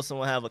think Wilson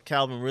will have a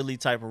Calvin Ridley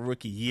type of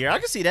rookie year. I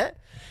can see that.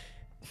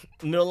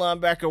 Middle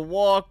linebacker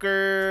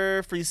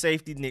Walker, free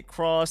safety Nick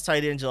Cross,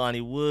 tight end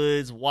Jelani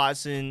Woods,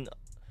 Watson,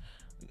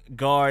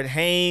 guard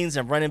Haynes,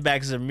 and running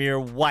back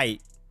Zamir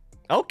White.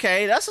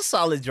 Okay, that's a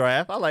solid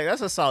draft.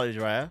 That's a solid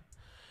draft.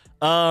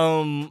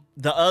 The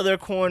other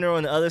corner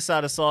on the other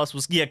side of Sauce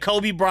was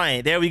Kobe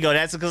Bryant. There we go.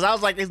 That's because I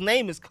was like, his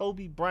name is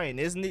Kobe Bryant,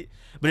 isn't it?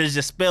 But it's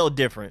just spelled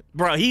different,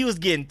 bro. He was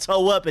getting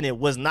toe up, and it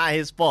was not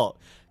his fault.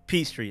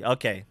 Peachtree.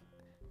 Okay,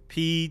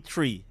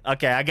 P-Tree.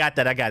 Okay, I got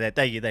that.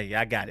 Thank you.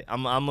 I got it.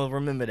 I'm gonna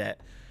remember that.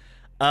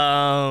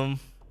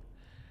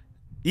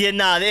 Yeah,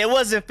 nah, it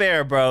wasn't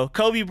fair, bro.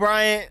 Kobe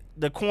Bryant,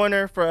 the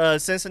corner for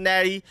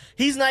Cincinnati,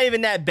 he's not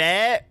even that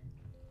bad.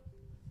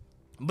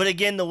 But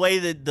again, the way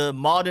that the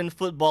modern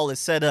football is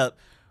set up,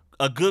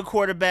 a good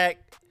quarterback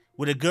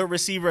with a good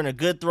receiver and a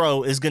good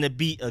throw is going to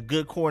beat a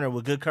good corner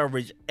with good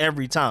coverage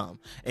every time.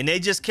 And they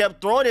just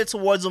kept throwing it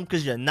towards him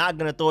because you're not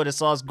going to throw it at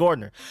Sauce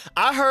Gardner.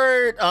 I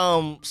heard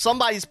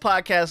somebody's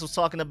podcast was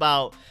talking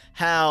about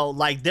how,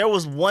 like, there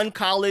was one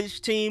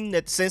college team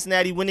that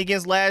Cincinnati went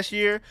against last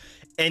year,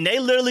 and they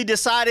literally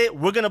decided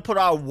we're going to put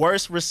our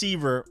worst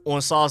receiver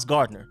on Sauce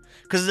Gardner.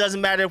 Because it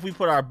doesn't matter if we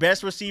put our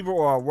best receiver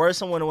or our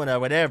worst one or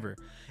whatever.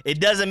 It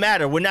doesn't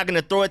matter. We're not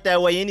going to throw it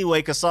that way anyway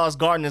because Sauce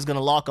Gardner is going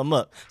to lock him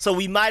up. So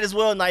we might as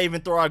well not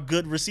even throw our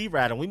good receiver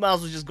at him. We might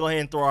as well just go ahead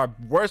and throw our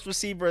worst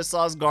receiver at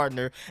Sauce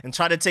Gardner and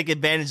try to take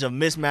advantage of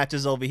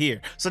mismatches over here.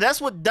 So that's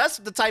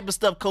the type of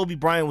stuff Kobe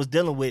Bryant was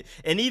dealing with.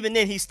 And even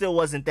then, he still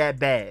wasn't that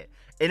bad.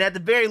 And at the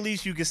very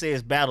least, you can say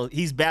he's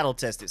battle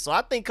tested. So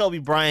I think Kobe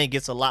Bryant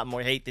gets a lot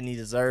more hate than he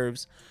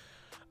deserves.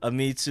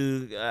 Me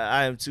too.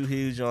 I am too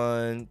huge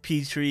on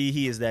Peachtree.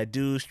 He is that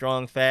dude,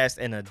 strong, fast,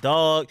 and a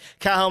dog.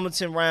 Kyle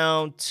Hamilton,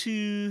 round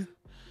 2.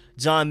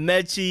 John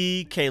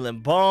Mechie,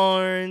 Kalen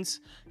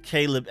Barnes,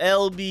 Caleb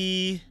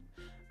Elby.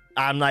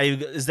 I'm not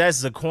even. Is that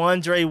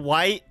Zaquandre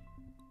White?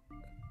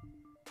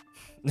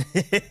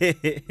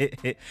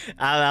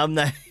 I'm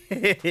not.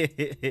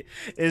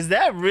 Is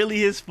that really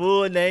his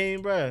full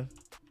name, bro?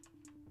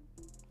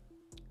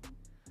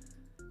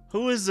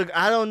 Who is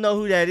I don't know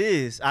who that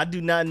is. I do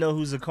not know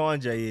who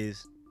Zaquandre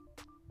is.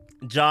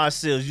 Josh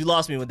Sills, you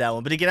lost me with that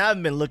one. But again, I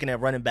haven't been looking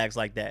at running backs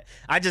like that.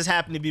 I just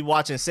happened to be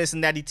watching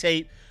Cincinnati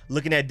tape,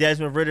 looking at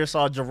Desmond Ridder,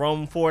 saw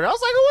Jerome Ford. I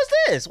was like, who is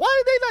this? Why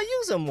did they not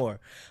use him more?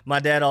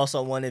 My dad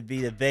also wanted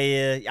Vita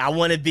Vea. I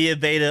wanted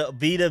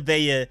Vita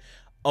Vea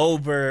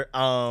over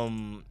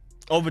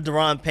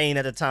Deron Payne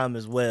at the time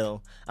as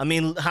well. I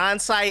mean,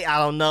 hindsight, I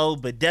don't know,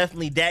 but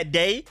definitely that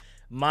day,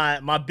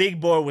 my big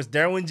board was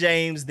Derwin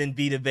James, then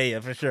Vita Vea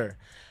for sure.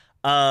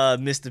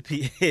 Mr.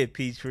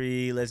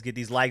 Peachtree, let's get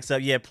these likes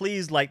up. Yeah,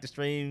 please like the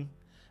stream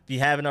if you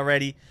haven't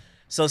already.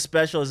 So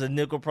Special is a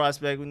nickel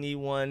prospect. We need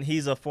one.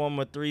 He's a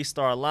former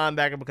 3-star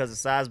linebacker because of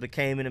size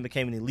became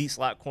an elite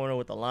slot corner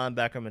with a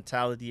linebacker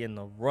mentality in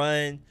the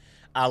run.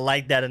 I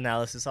like that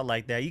analysis. I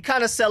like that. You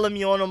kind of selling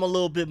me on him a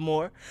little bit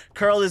more.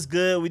 Curl is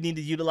good. We need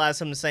to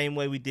utilize him the same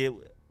way we did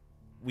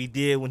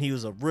when he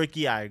was a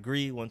rookie. I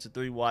agree. 1 to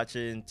 3, watch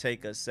it and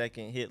take a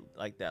second, hit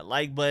like that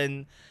like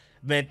button.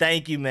 Man,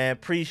 thank you, man.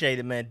 Appreciate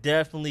it, man.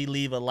 Definitely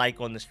leave a like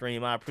on the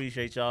stream. I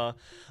appreciate y'all.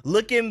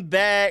 Looking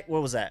back,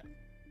 what was that?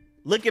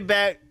 Looking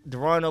back,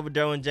 Deron over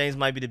Derwin James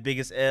might be the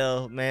biggest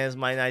L. Mans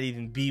might not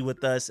even be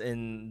with us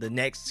in the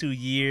next 2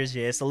 years.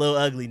 Yeah, it's a little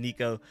ugly,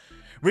 Nico.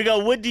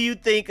 Rico, what do you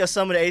think of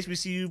some of the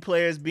HBCU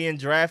players being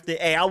drafted?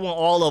 Hey, I want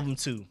all of them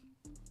too.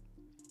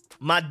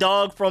 My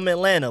dog from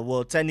Atlanta,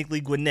 well,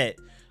 technically Gwinnett.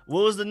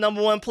 What was the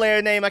 #1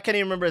 player name? I can't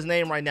even remember his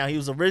name right now. He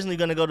was originally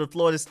going to go to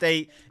Florida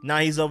State. Now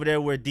he's over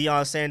there where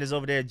Deion Sanders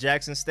over there at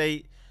Jackson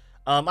State.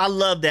 I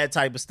love that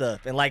type of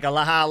stuff. And like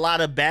how a lot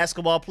of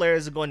basketball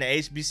players are going to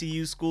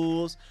HBCU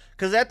schools.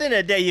 Because at the end of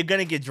the day, you're going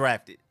to get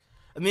drafted.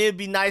 I mean, it'd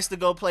be nice to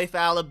go play for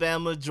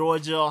Alabama,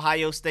 Georgia,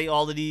 Ohio State,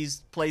 all of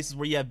these places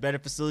where you have better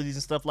facilities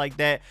and stuff like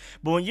that.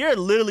 But when you're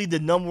literally the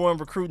 #1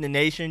 recruit in the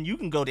nation, you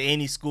can go to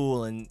any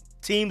school and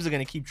teams are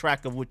going to keep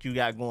track of what you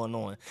got going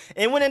on.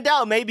 And when in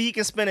doubt, maybe he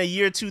can spend a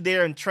year or two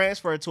there and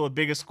transfer to a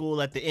bigger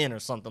school at the end or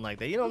something like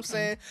that. You know what I'm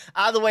saying?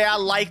 Either way, I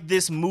like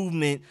this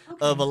movement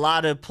of a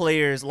lot of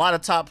players, a lot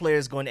of top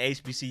players going to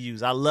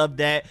HBCUs. I love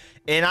that.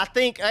 And I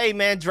think, hey,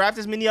 man, draft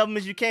as many of them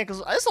as you can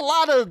because it's a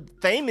lot of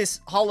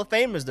famous Hall of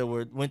Famers that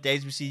went to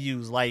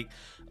HBCUs. Like,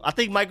 I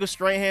think Michael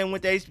Strahan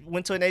went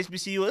to an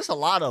HBCU. It's a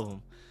lot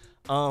of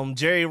them.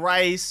 Jerry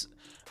Rice.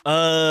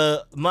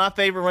 My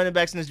favorite running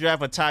backs in this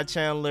draft are Ty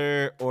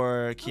Chandler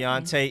or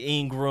Keontae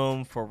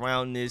Ingram for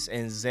roundness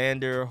and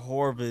Xander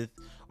Horvath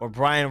or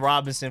Brian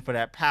Robinson for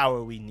that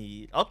power we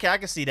need. Okay, I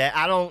can see that.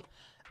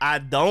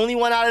 The only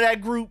one out of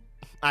that group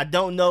I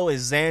don't know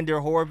is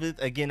Xander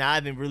Horvath. Again, I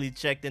haven't really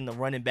checked in the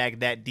running back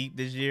that deep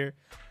this year.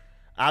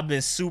 I've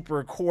been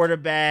super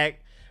quarterback,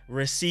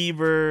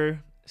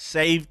 receiver,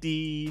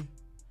 safety.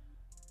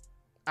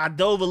 I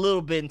dove a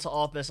little bit into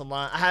offensive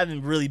line. I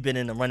haven't really been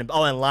in the running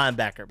and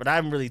linebacker, but I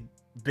haven't really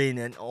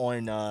been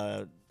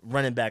on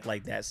running back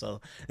like that. So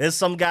there's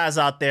some guys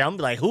out there. I'm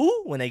like,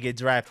 who? When they get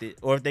drafted,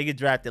 or if they get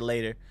drafted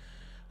later.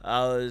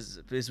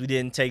 We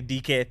didn't take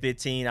DK at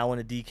 15. I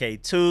want a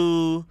DK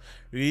 2.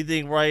 Do you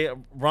think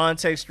Ron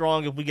takes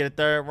strong if we get a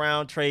 3rd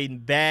round trading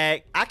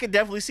back? I could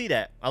definitely see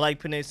that. I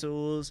like Penei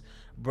Sewell's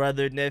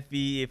brother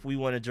Neffy. If we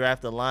want to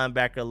draft a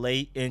linebacker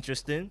late,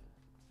 interesting.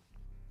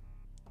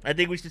 I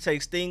think we should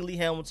take Stingley,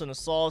 Hamilton, and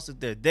Sauce if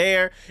they're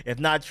there. If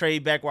not,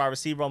 trade back wide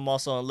receiver. I'm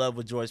also in love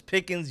with George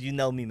Pickens. You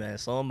know me, man.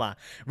 So am I.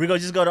 We're going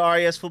to just go to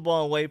RES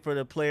Football and wait for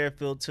the player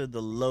filter to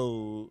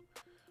load.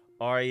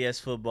 RES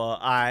Football.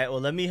 All right.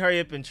 Well, let me hurry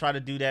up and try to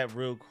do that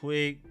real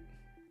quick.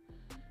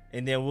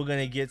 And then we're going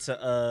to get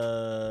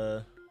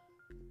to...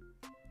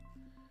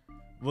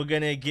 We're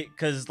going to get...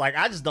 Because, like,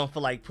 I just don't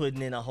feel like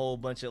putting in a whole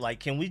bunch of... Like,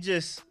 can we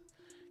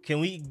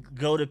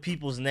go to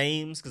people's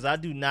names? Because I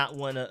do not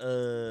want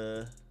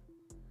to...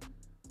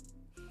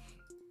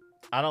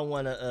 I don't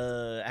want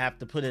to have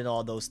to put in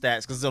all those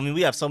stats because, I mean,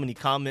 we have so many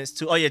comments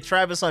too. Oh, yeah,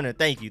 Travis Hunter.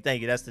 Thank you.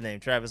 That's the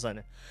name, Travis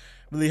Hunter.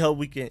 Really hope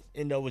we can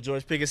end up with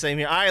George Pickens. Same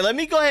here. All right, let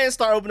me go ahead and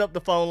start opening up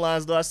the phone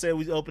lines, though. I said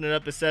we open it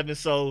up at 7,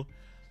 so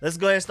let's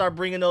go ahead and start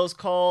bringing those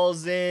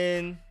calls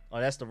in.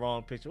 Oh, that's the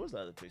wrong picture. What's the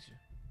other picture?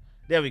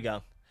 There we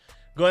go.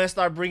 Go ahead and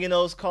start bringing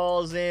those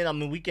calls in. I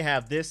mean, we can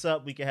have this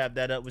up. We can have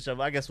that up,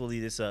 whichever. I guess we'll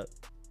leave this up.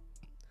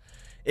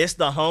 It's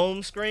the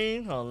home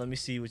screen. Hold on, let me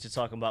see what you're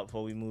talking about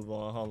before we move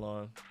on. Hold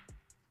on.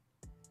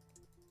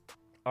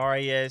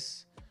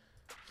 RES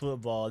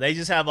Football. They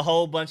just have a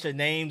whole bunch of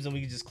names and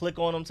we can just click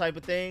on them type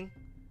of thing.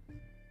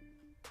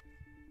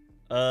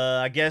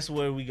 I guess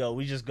where we go,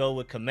 we just go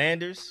with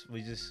Commanders.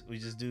 We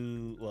just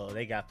do, well,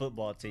 they got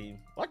football team.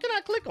 Why can't I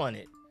click on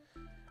it?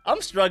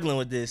 I'm struggling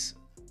with this.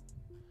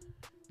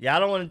 Yeah,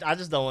 I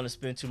just don't want to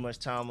spend too much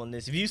time on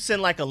this. If you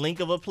send like a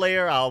link of a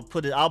player, I'll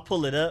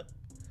pull it up.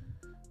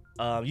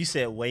 You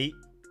said wait.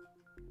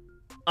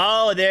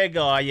 Oh, there you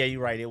go. Oh, yeah,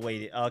 you're right. It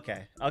waited.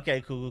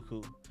 Okay, cool.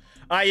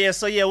 All right, yeah,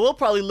 so yeah, we'll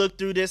probably look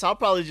through this. I'll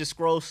probably just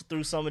scroll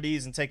through some of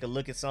these and take a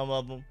look at some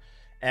of them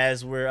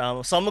as we're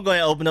so I'm gonna go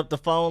ahead and open up the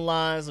phone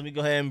lines. Let me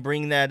go ahead and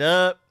bring that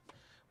up.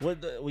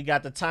 We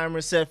got the timer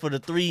set for the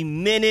 3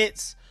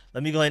 minutes.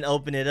 Let me go ahead and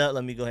open it up.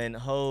 Let me go ahead and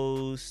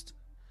host.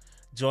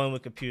 Join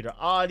with computer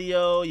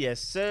audio.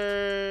 Yes,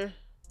 sir.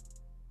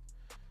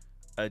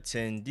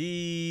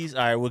 Attendees.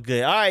 All right, we're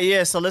good. All right,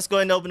 yeah, so let's go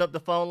ahead and open up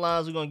the phone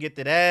lines. We're gonna get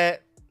to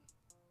that.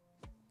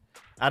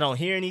 I don't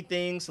hear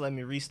anything, so let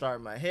me restart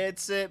my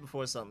headset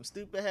before something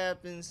stupid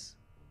happens.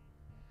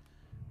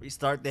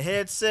 Restart the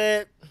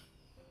headset.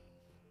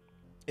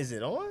 Is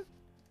it on?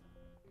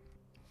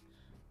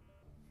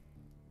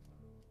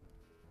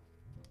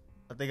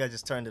 I think I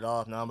just turned it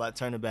off. Now I'm about to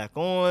turn it back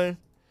on.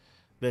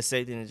 Best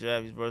safety in the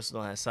draft. He's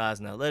versatile, has size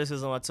and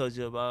athleticism. I told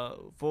you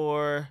about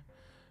before.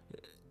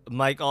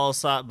 Mike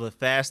Allsop, but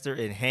faster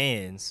in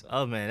hands.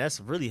 Oh, man, that's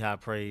really high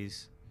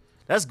praise.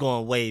 That's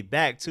going way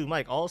back, too.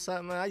 Mike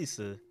Allsop, man,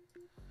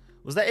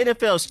 was that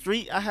NFL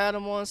Street I had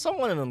him on? Some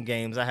one of them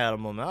games I had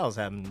him on, man. I was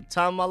having the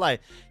time of my life.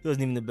 He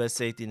wasn't even the best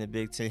safety in the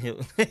Big Ten.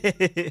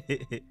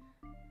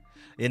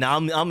 You know,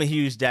 I'm a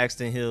huge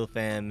Daxton Hill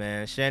fan,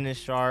 man. Shannon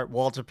Sharp,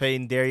 Walter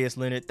Payton, Darius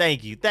Leonard.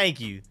 Thank you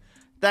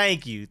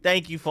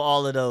for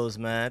all of those,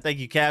 man. Thank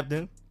you,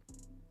 Captain.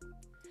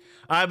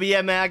 All right, but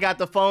yeah, man, I got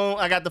the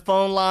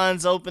phone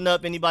lines open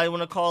up. Anybody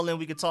want to call in?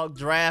 We can talk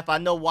draft. I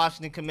know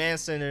Washington Command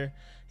Center,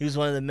 he was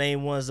one of the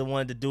main ones that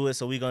wanted to do it,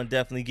 so we're gonna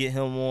definitely get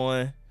him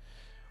on.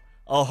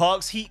 Oh,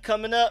 Hawks Heat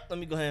coming up. Let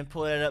me go ahead and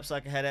pull that up so I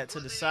can have that to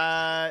the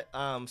side.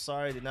 I'm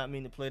sorry, did not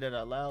mean to play that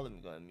out loud. Let me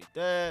go ahead and mute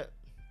that.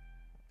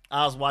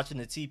 I was watching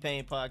the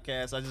T-Pain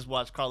podcast. I just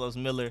watched Carlos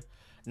Miller.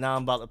 Now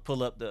I'm about to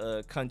pull up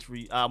the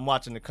country. I'm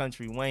watching the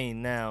Country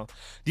Wayne now.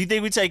 Do you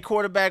think we take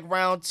quarterback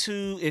round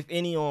 2, if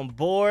any, on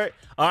board?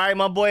 All right,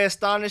 my boy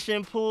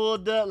Astonishing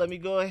pulled up. Let me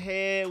go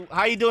ahead.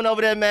 How you doing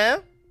over there,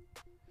 man?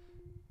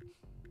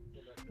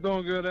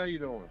 Doing good. How you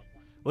doing?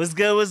 What's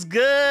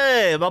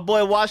good? My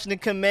boy Washington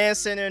Command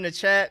Center in the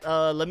chat.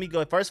 Let me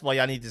go. First of all,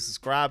 y'all need to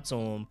subscribe to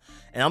him.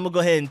 And I'm going to go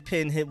ahead and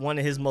pin one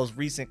of his most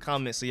recent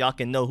comments so y'all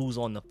can know who's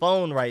on the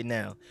phone right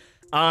now.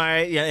 All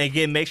right. Yeah,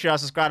 again, make sure y'all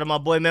subscribe to my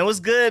boy, man. What's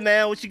good,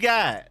 man? What you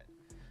got?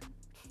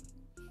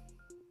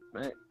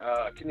 Man,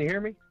 can you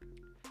hear me?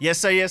 Yes,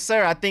 sir. Yes,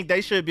 sir. I think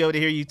they should be able to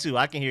hear you, too.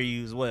 I can hear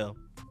you as well.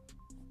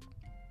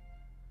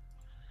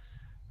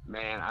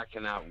 Man, I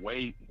cannot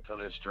wait until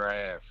this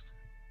draft.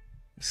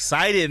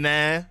 Excited,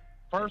 man.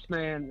 First,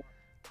 man,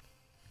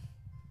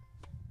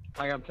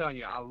 like I'm telling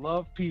you, I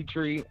love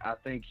Petrie. I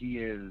think he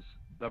is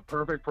the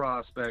perfect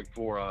prospect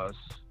for us.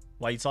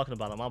 Why are you talking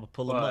about him? I'm going to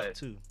pull him up,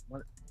 too.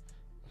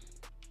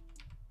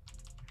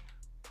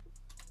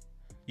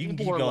 You can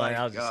keep going. Like,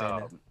 I was just saying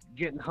that.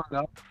 Getting hung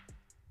up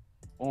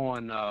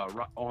on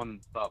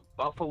the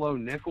Buffalo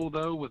nickel,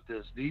 though, with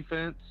this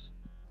defense.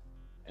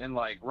 And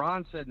like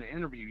Ron said in the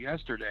interview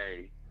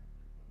yesterday,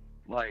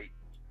 like,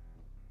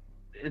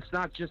 it's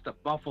not just a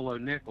Buffalo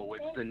nickel,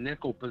 it's the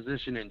nickel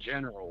position in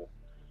general.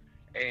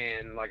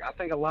 And like, I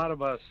think a lot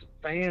of us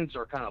fans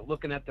are kind of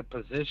looking at the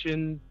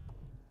position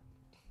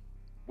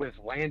with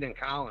Landon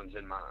Collins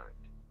in mind,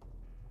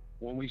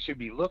 when we should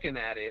be looking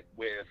at it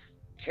with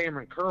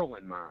Cameron Curl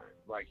in mind.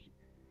 Like,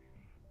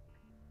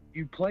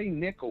 you play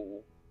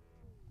nickel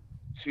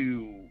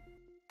to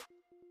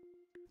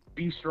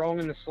be strong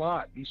in the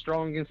slot, be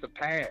strong against the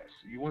pass.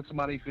 You want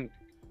somebody who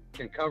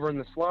can cover in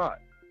the slot.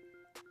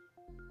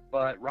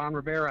 But Ron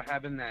Rivera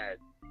having that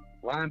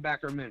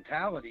linebacker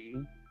mentality,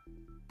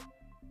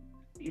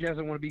 he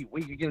doesn't want to be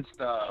weak against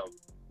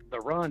the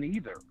run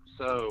either.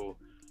 So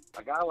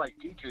a guy like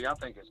Petrie, I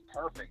think, is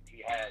perfect.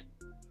 He had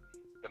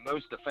the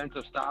most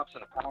defensive stops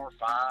in a Power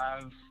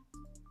 5.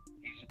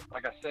 He's,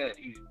 like I said,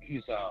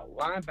 he's a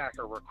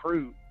linebacker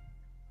recruit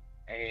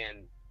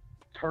and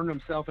turned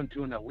himself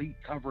into an elite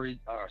coverage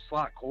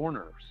slot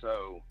corner.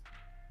 So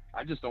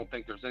I just don't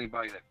think there's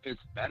anybody that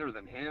fits better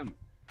than him.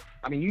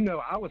 I mean, you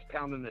know, I was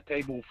pounding the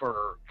table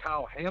for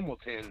Kyle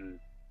Hamilton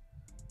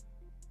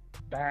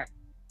back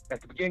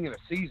at the beginning of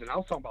the season. I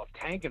was talking about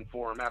tanking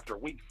for him after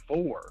week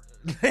 4.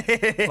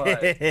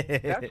 But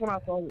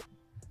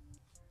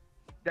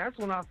that's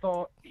when I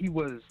thought he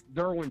was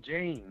Derwin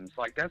James.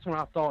 Like, that's when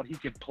I thought he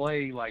could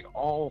play like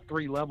all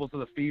 3 levels of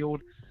the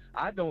field.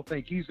 I don't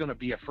think he's going to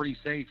be a free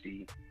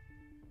safety.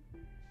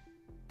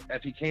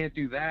 If he can't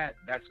do that,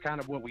 that's kind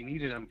of what we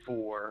needed him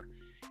for.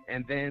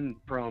 And then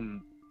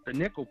from the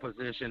nickel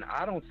position,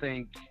 I don't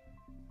think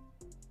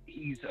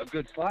he's a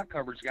good slot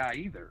coverage guy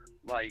either.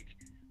 Like,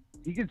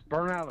 he gets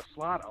burnt out of the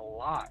slot a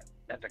lot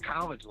at the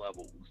college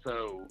level.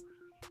 So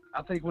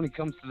I think when he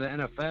comes to the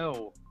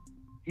NFL,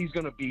 he's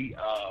going to be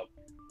a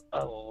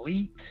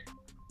elite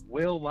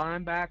will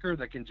linebacker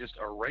that can just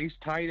erase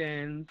tight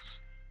ends,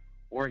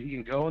 or he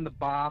can go in the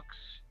box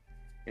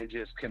and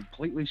just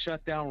completely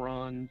shut down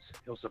runs.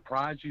 He'll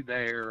surprise you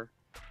there.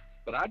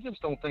 But I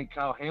just don't think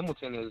Kyle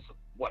Hamilton is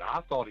what I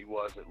thought he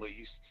was, at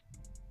least.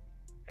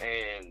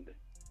 And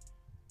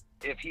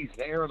if he's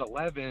there at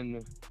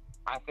 11,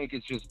 I think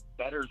it's just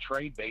better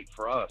trade bait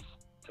for us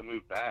to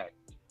move back.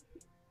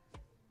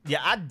 Yeah,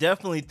 I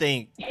definitely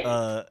think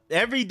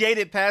every day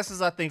that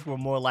passes, I think we're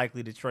more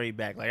likely to trade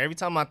back. Like, every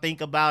time I think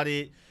about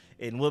it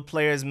and what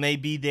players may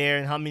be there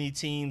and how many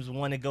teams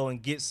want to go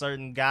and get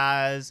certain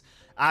guys,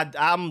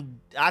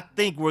 I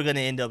think we're going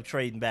to end up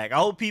trading back. I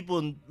hope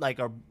people like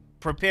are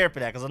prepared for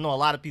that, because I know a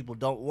lot of people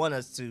don't want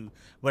us to,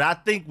 but I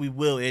think we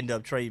will end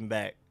up trading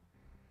back.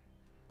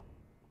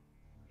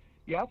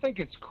 Yeah, I think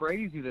it's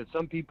crazy that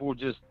some people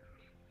just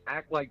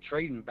act like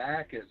trading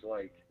back is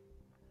like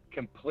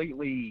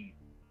completely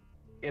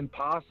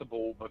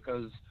impossible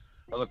because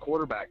of the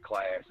quarterback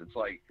class. It's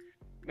like,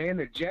 man,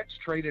 the Jets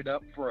traded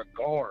up for a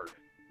guard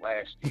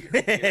last year.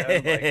 You know?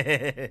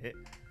 Like,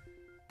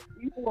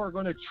 people are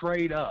going to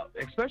trade up,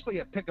 especially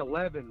at pick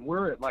 11.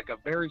 We're at like a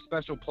very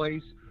special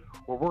place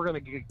where we're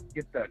going to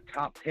get the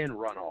top 10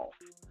 runoff.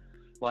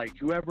 Like,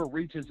 whoever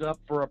reaches up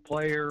for a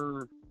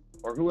player,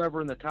 or whoever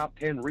in the top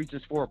 10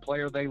 reaches for a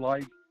player they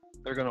like,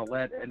 they're going to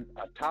let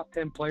a top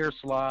 10 player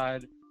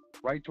slide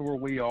right to where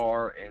we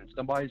are, and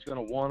somebody's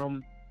going to want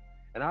them.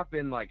 And I've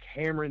been like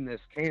hammering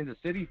this Kansas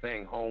City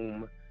thing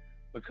home,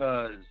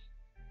 because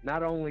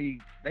not only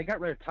they got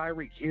rid of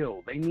Tyreek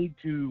Hill, they need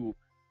to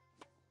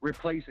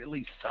replace at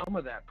least some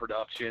of that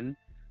production.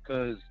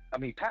 Because, I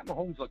mean, Pat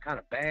Mahomes looked kind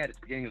of bad at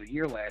the beginning of the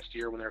year last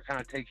year when they were kind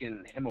of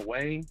taking him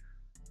away.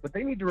 But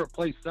they need to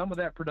replace some of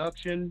that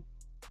production.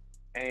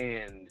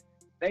 And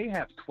they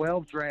have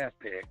 12 draft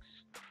picks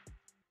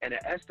and an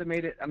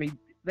estimated, I mean,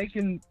 they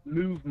can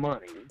move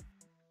money,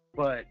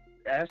 but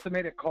the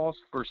estimated cost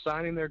for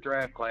signing their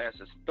draft class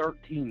is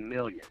 $13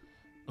 million.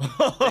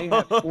 They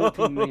have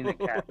 $14 million in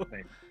cap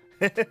space.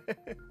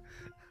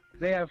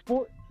 They have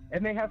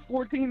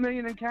 $14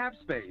 million in cap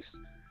space.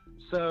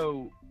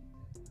 So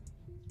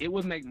it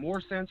would make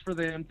more sense for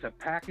them to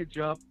package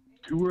up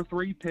 2 or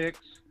 3 picks,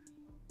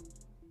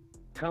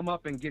 come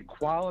up and get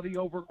quality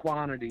over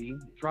quantity,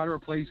 try to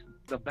replace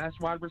the best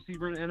wide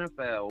receiver in the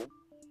NFL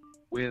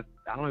with,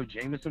 I don't know,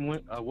 Jameson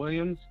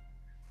Williams,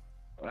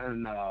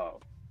 and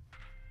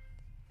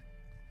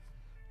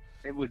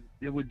it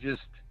would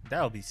just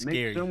that would be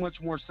scary. Make so much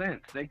more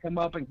sense. They come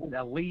up and get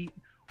elite.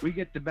 We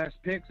get the best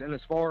picks, and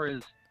as far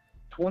as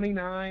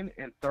 29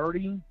 and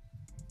 30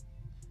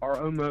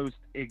 are almost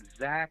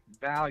exact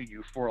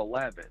value for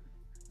 11.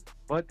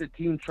 But the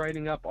team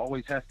trading up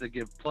always has to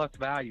give plus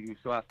value,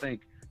 so I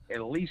think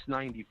at least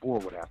 94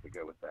 would have to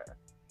go with that.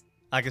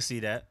 I can see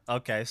that.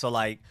 Okay, so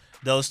like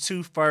those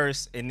 2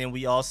 first, and then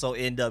we also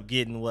end up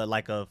getting what,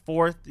 like a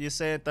 4th? You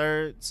said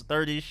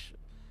third-ish?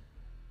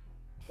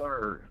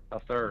 A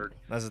third.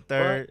 That's a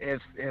third.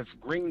 But if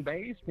Green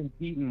Bay's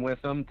competing with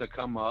them to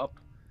come up,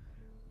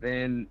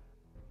 then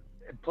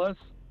plus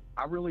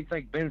I really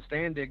think Ben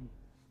Standig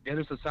did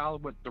us a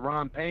solid with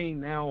Deron Payne.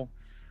 Now,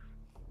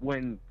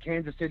 when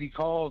Kansas City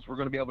calls, we're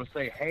going to be able to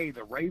say, hey,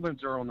 the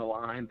Ravens are on the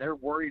line. They're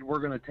worried we're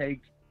going to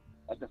take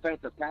a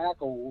defensive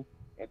tackle,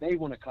 and they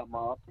want to come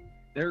up.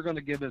 They're going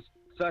to give us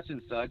such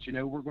and such. You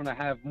know, we're going to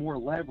have more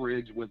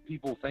leverage with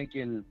people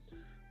thinking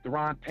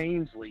Deron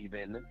Payne's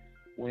leaving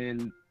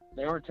when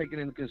they aren't taking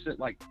into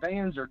consideration. Like,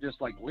 fans are just,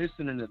 like,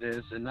 listening to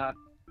this and not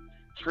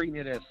treating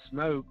it as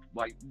smoke.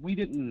 Like, we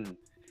didn't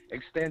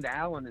extend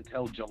Allen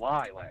until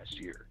July last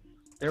year.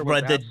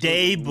 But the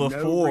day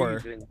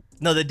before,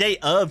 no, the day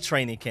of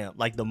training camp,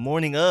 like the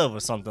morning of or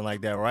something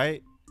like that,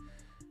 right?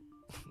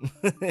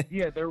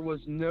 Yeah, there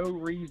was no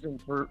reason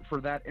for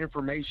that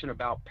information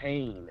about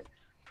Payne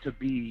to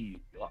be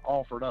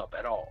offered up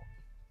at all.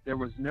 There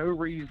was no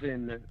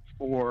reason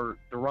for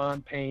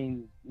Deron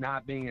Payne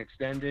not being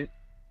extended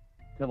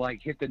to,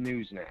 like, hit the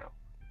news now.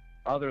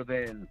 other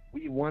than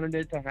we wanted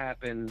it to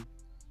happen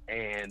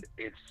and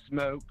it's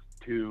smoke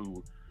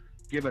to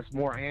give us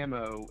more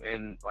ammo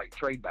and like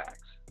trade backs.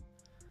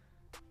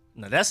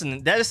 No, that's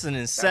an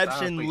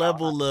inception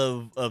level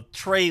of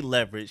trade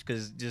leverage,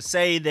 because just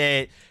say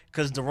that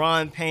because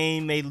Deron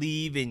Payne may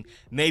leave and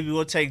maybe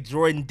we'll take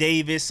Jordan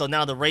Davis, so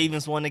now the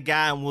Ravens want a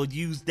guy and we'll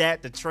use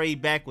that to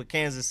trade back with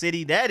Kansas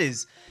City. That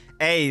is,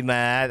 hey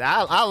man,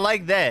 I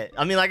like that.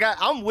 I mean, like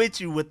I'm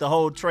with you with the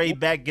whole trade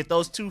back, get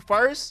those two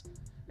first.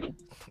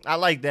 I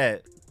like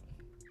that.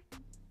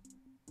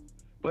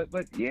 But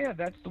yeah,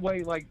 that's the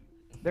way. Like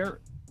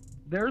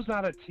there's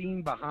not a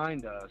team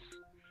behind us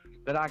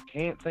that I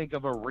can't think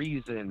of a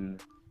reason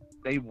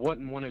they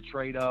wouldn't want to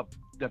trade up,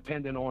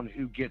 depending on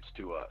who gets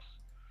to us.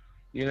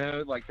 You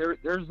know, like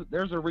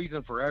there's a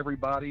reason for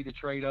everybody to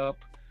trade up.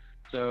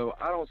 So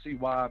I don't see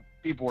why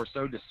people are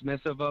so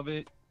dismissive of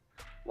it.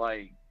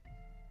 Like,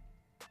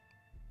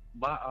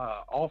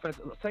 offense,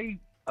 say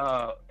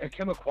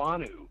Akem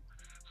Ekwonu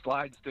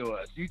slides to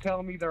us. You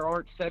telling me there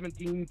aren't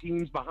 17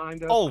 teams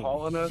behind us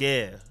calling us?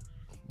 Yeah.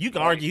 You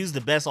can argue he's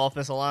the best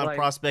offensive line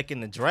prospect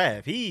in the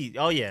draft.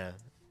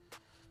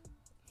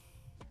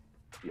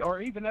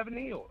 Or even Evan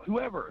Neal,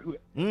 whoever.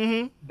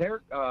 Mm-hmm.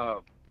 They're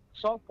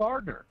Sauce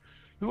Gardner,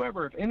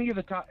 whoever. If any of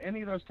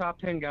those top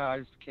 10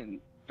 guys can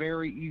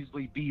very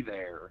easily be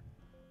there,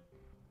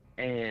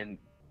 and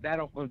that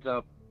opens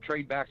up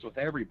trade backs with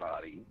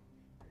everybody,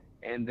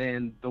 and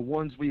then the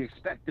ones we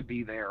expect to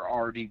be there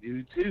already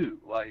do too.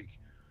 Like,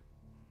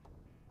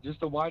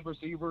 just the wide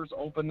receivers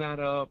open that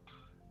up.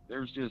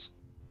 There's just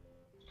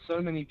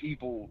so many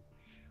people.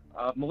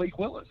 Malik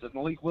Willis. If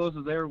Malik Willis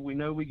is there, we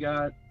know we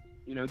got,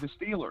 the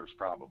Steelers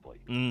probably.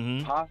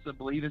 Mm-hmm.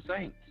 Possibly the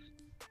Saints.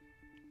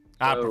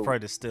 I prefer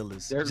the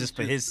Steelers just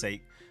for his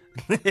sake.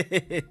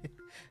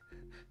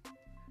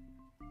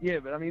 Yeah,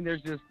 but I mean,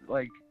 there's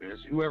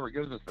whoever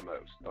gives us the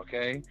most,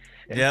 okay?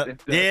 Yeah,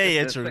 if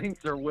true. The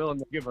Saints are willing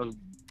to give us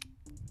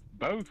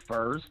both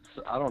firsts,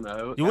 I don't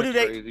know. What do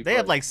they? They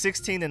have like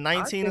 16 and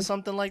 19 or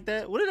something like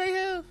that. What do they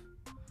have?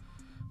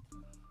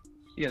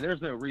 Yeah,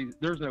 there's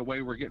no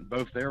way we're getting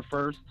both their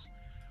firsts,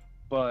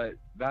 but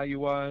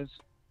value-wise,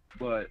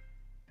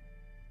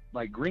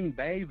 like Green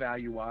Bay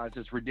value-wise,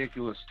 it's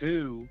ridiculous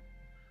too,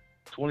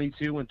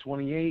 22 and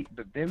 28.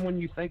 But then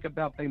when you think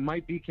about they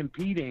might be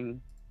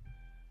competing,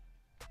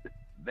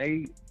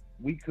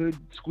 we could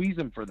squeeze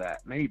them for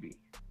that maybe.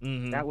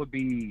 Mm-hmm. That would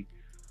be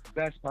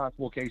best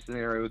possible case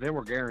scenario. Then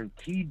we're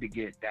guaranteed to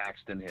get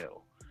Daxton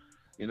Hill.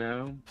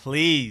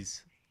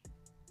 Please,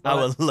 I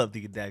would love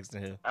to get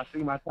Daxton Hill. I see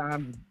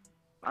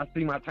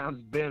my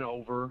time's been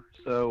over,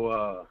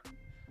 so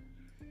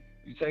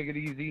you take it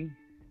easy,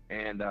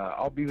 and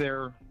I'll be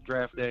there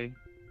draft day.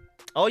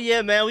 Oh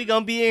yeah, man, we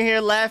gonna be in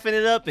here laughing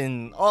it up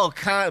and all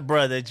kind.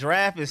 Bro, the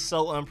draft is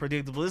so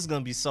unpredictable. This is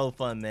gonna be so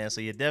fun, man.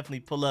 So you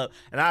definitely pull up,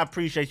 and I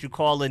appreciate you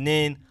calling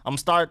in. I'm gonna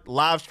start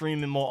live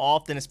streaming more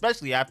often,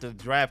 especially after the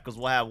draft, because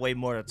we'll have way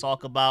more to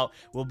talk about.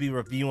 We'll be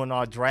reviewing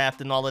our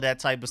draft and all of that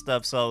type of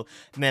stuff. So,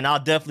 man, I'll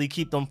definitely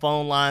keep them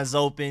phone lines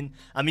open.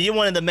 I mean, you're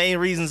one of the main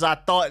reasons I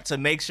thought to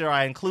make sure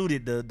I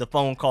included the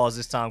phone calls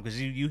this time,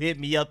 because you hit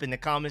me up in the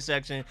comment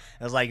section.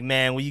 I was like,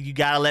 man, well, you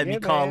gotta let me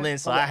call in,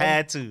 so I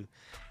had to.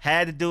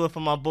 Had to do it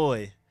for my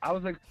boy. I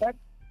was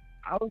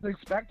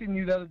expecting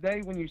you the other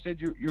day when you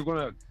said you're going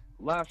to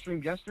live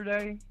stream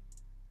yesterday.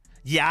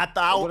 Yeah,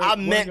 I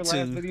meant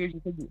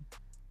to.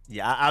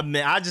 Yeah,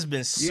 I just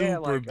been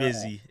super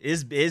busy.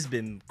 It's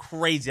been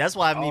crazy. That's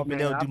why I haven't even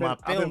been able to do my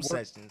film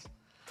sessions.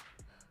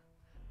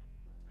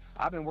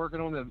 I've been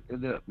working on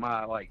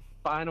my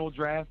final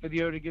draft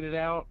video to get it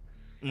out,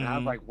 and I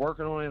was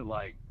working on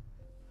it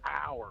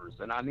hours,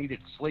 and I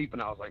needed sleep,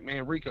 and I was like,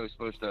 man, Rico's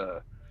supposed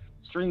to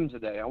stream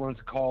today. I wanted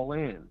to call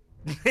in.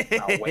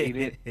 And I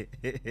waited. I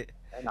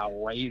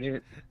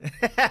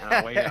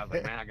was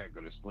like, man, I gotta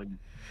go to sleep.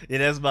 Yeah,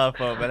 that's my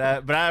fault. But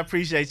I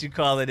appreciate you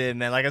calling in,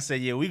 man. Like I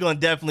said, yeah, we're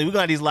gonna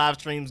have these live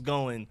streams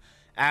going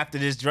after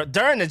this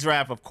during the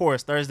draft, of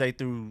course, Thursday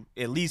through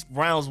at least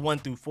rounds 1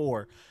 through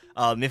 4.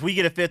 If we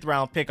get a 5th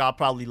round pick, I'll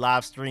probably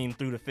live stream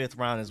through the 5th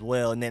round as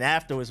well. And then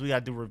afterwards, we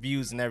got to do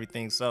reviews and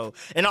everything. So,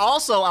 and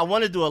also I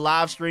want to do a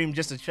live stream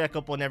just to check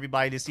up on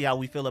everybody to see how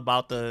we feel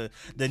about the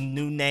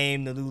new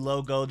name, the new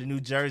logo, the new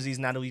jerseys,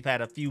 now that we've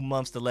had a few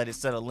months to let it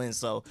settle in.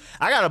 So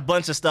I got a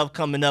bunch of stuff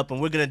coming up,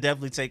 and we're going to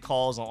definitely take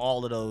calls on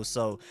all of those.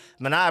 So,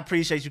 man, I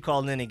appreciate you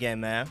calling in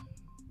again, man.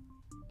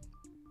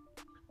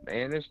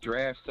 Man, this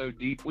draft's so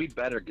deep, we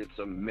better get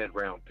some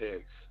mid-round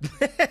picks.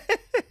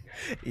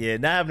 Yeah,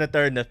 not having a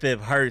 3rd and a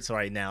 5th hurts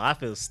right now. I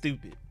feel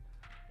stupid.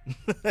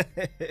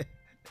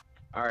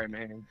 All right,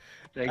 man.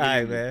 All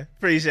right, man.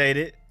 Appreciate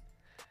it.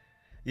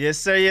 Yes,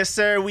 sir. Yes,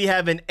 sir. We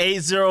have an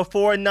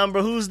 804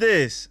 number. Who's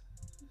this?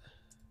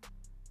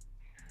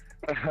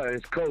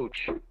 It's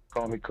Coach.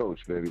 Call me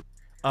Coach, baby.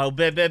 Oh,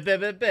 bet.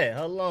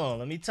 Hold on.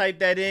 Let me type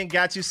that in.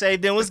 Got you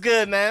saved in. What's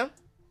good, man?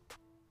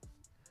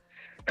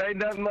 Ain't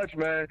nothing much,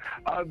 man.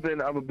 I'm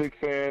a big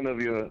fan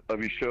of your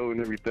show and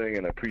everything,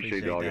 and I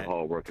appreciate all your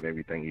hard work and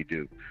everything you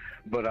do.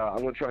 But I'm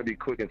gonna try to be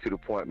quick and to the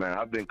point, man.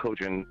 I've been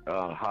coaching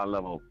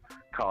high-level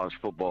college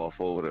football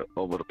for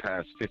over the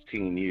past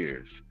 15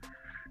 years,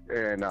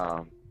 and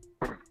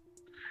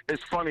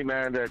it's funny,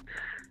 man, that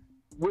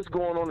what's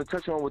going on. To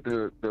touch on with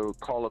the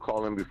caller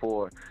calling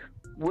before,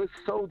 we're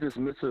so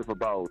dismissive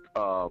about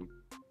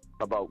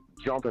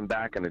jumping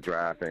back in the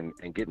draft and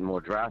getting more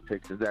draft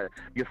picks is that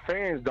your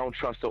fans don't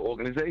trust the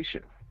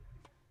organization.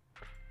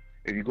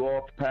 If you go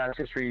off the past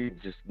history,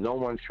 just no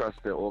one trusts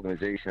the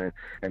organization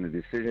and the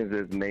decisions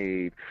that's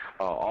made.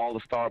 All the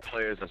star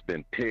players that's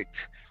been picked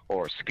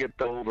or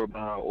skipped over by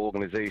our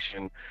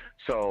organization.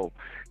 So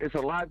it's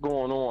a lot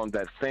going on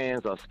that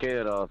fans are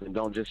scared of and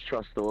don't just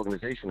trust the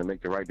organization to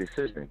make the right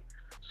decision.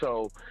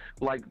 So,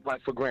 like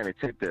for granted,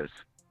 take this.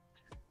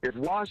 If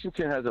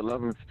Washington has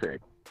 11th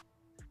pick,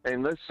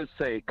 and let's just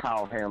say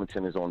Kyle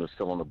Hamilton is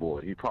still on the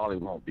board. He probably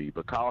won't be,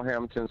 but Kyle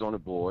Hamilton's on the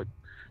board.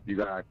 You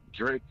got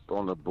Drake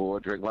on the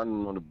board, Drake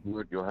London on the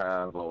board. You'll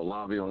have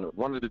Olave on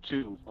one of the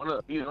two.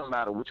 It doesn't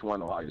matter which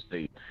one Ohio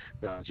State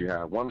guys you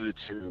have. One of the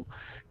two,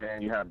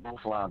 and you have both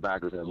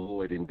linebackers at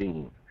Lloyd and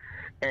Dean.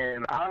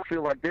 And I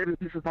feel like this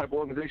is the type of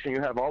organization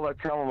you have all that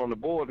talent on the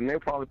board, and they'll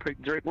probably pick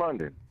Drake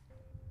London.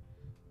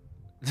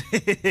 You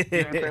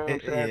know what I'm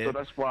saying? Yeah. So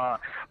that's why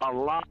a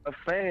lot of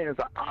fans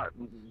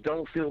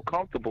don't feel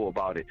comfortable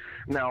about it.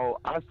 Now,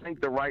 I think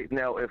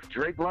if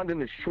Drake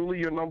London is truly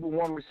your number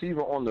one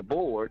receiver on the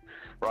board,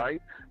 right?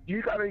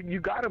 You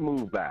gotta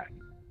move back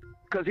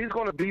because he's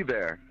going to be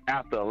there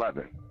after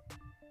 11.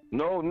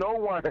 No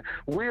one.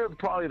 We're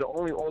probably the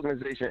only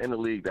organization in the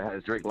league that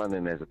has Drake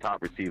London as a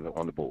top receiver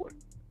on the board.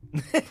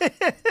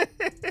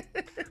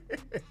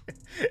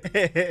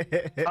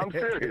 I'm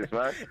serious,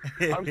 man.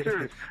 I'm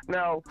serious.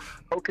 Now,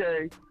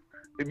 okay,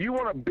 if you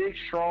want a big,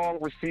 strong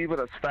receiver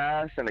that's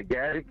fast and a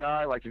gadget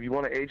guy, like if you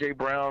want an A.J.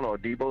 Brown or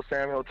Deebo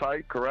Samuel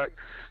type, correct?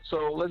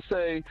 So let's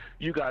say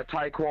you got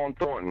Tyquan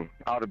Thornton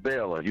out of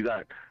Baylor. You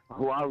got,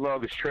 who I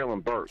love is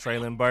Traylon Burks.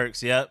 Traylon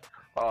Burks, yep.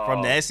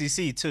 From the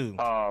SEC, too.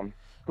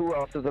 Who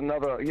else is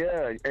another?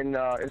 Yeah, and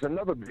is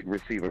another big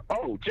receiver.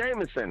 Oh,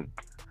 Jameson.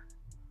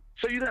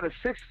 So you got a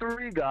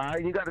 6'3" guy,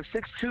 and you got a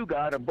 6'2"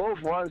 guy that both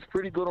runs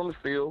pretty good on the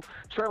field.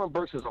 Traylon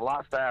Burks is a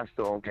lot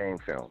faster on game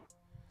film.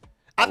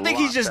 I think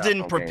he just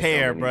didn't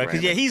prepare, bro.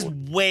 Because he's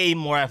way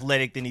more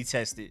athletic than he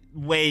tested.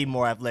 Way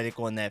more athletic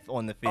on the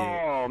field.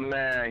 Oh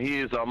man,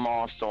 he is a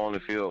monster on the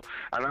field,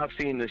 and I've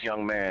seen this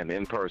young man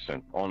in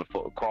person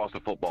across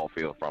the football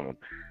field from him,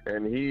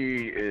 and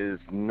he is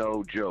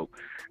no joke.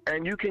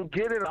 And you can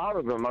get it out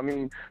of him. I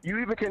mean, you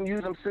even can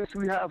use him since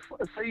we have.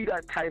 Say you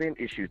got tight end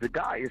issues. The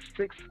guy is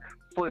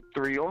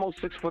 6'3", almost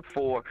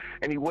 6'4",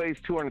 and he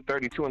weighs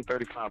 230,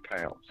 235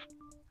 pounds.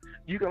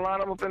 You can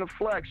line him up in a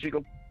flex. You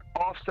can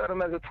offset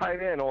him as a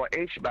tight end or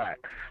H-back.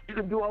 You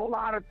can do a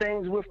lot of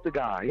things with the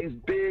guy. He's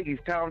big. He's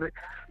talented.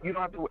 You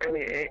don't have to,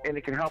 and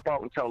it can help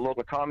out until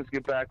Logan Thomas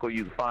get back, or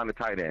you can find a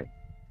tight end.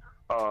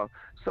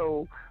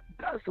 So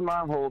that's my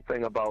whole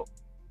thing about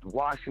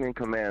Washington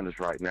Commanders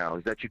right now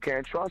is that you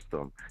can't trust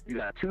them. You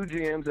got two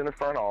GMs in the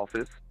front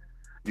office.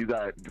 You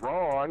got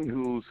Ron,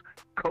 whose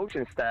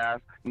coaching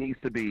staff needs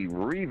to be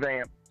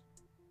revamped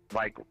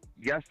like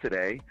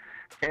yesterday,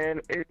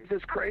 and it's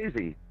just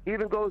crazy.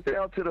 Even goes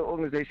down to the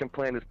organization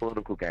playing this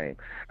political game.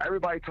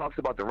 Everybody talks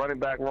about the running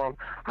back room.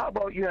 How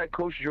about you had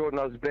Coach Jordan,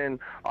 who's been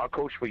our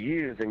coach for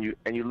years, and you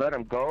let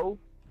him go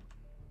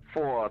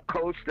for a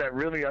coach that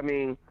really, I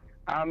mean,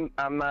 I'm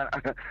not.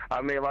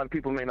 I mean, a lot of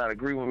people may not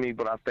agree with me,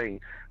 but I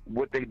think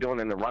what they're doing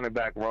in the running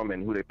back room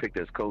and who they picked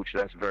as coach,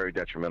 that's very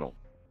detrimental.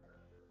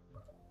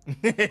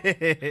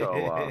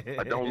 So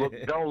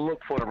don't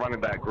look for the running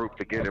back group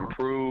to get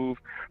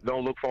improved.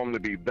 Don't look for them to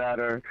be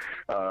better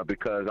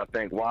because I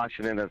think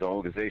Washington as an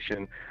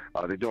organization,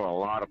 they're doing a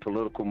lot of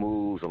political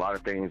moves, a lot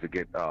of things to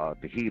get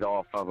the heat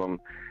off of them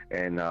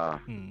and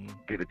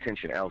get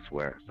attention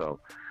elsewhere.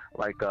 So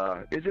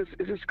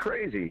it's just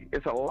crazy.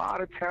 It's a lot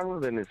of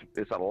talent in this.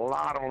 It's a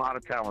lot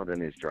of talent in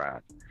this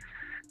draft,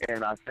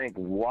 and I think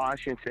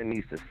Washington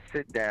needs to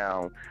sit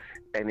down.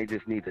 And they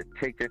just need to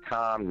take their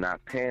time,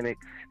 not panic,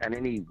 and they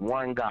need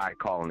one guy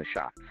calling the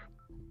shots.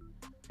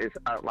 It's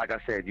like I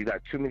said, you got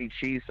too many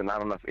Chiefs and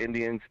not enough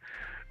Indians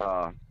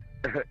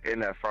in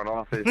that front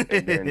office,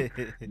 and then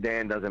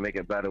Dan doesn't make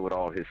it better with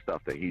all his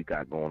stuff that he's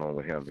got going on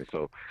with him. And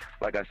so,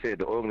 like I said,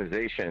 the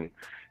organization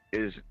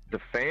the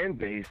fan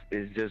base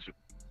is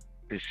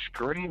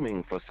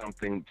screaming for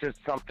something, just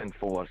something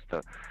for us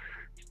to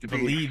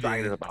be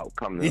excited about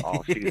coming the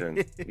off season.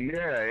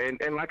 Yeah,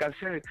 and like I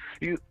said,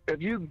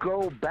 if you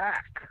go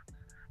back,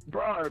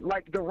 bro,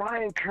 like the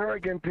Ryan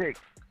Kerrigan pick,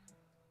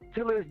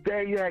 till this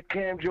day you had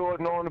Cam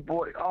Jordan on the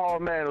board. Oh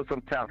man, it was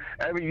some talent.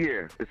 Every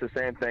year it's the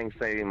same thing,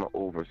 same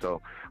over.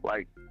 So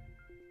like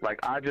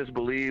I just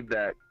believe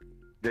that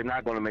they're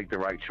not going to make the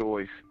right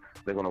choice.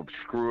 They're going to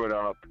screw it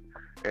up.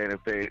 And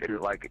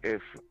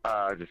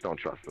I just don't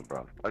trust them,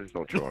 bro. I just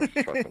don't trust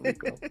them,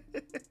 Rico.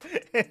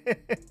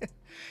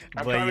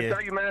 I'm trying to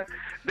tell you, man,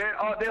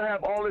 they'll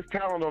have all this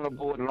talent on the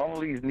board and all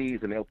these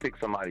needs, and they'll pick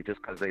somebody just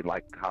because they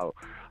like how,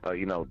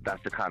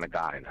 that's the kind of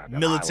guy.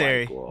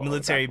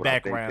 Military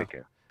background.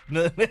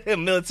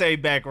 Military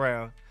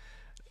background.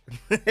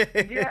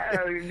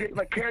 Yeah,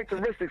 like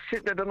characteristics,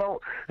 shit that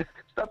don't,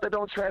 stuff that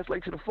don't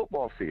translate to the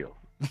football field.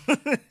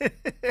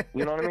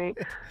 You know what I mean?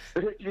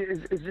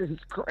 It's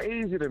just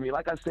crazy to me.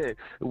 Like I said,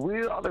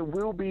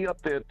 we'll be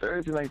up there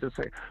Thursday night to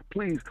say,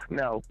 please.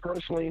 Now,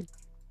 personally,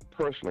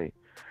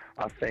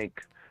 I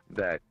think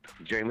that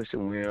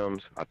Jamison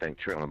Williams, I think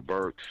Traylon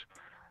Burks,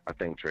 I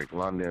think Drake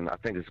London, I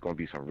think it's going to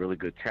be some really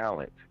good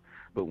talent.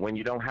 But when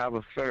you don't have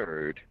a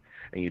third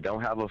and you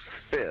don't have a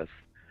fifth,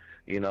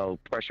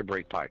 pressure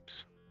break pipes.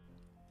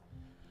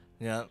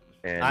 Yeah,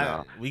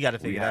 and we got to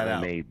figure that out. We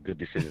haven't made good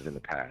decisions in the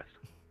past.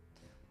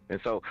 And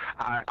so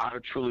I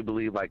truly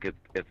believe, like,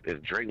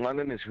 if Drake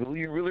London is who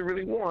you really,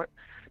 really want,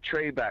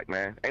 trade back,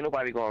 man. Ain't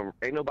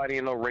nobody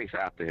in no race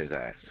after his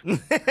ass.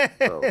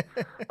 So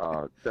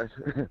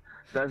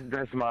that's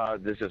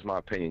just my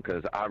opinion,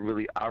 because I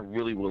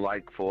really would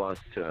like for us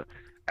to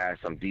add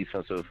some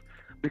defensive,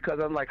 because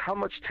I'm like, how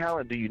much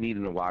talent do you need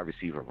in the wide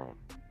receiver room?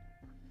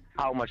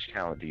 How much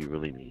talent do you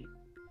really need?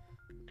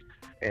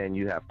 And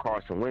you have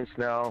Carson Wentz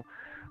now,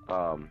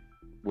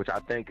 which I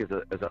think is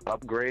an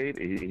upgrade.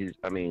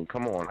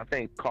 Come on. I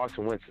think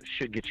Carson Wentz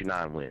should get you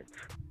 9 wins.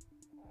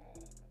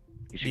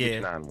 He should get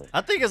you 9 wins.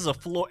 I think it's a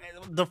floor.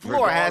 The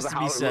floor has to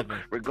be 7.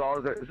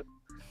 Regardless.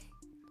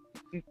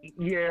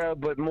 Yeah,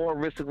 but more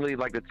realistically,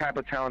 like the type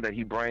of talent that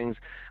he brings,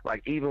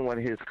 like even when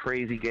his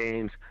crazy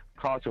games,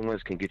 Carson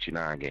Wentz can get you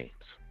 9 games.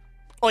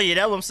 Oh yeah,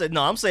 that's what I'm saying.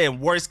 No, I'm saying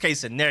worst case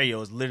scenario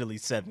is literally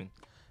 7.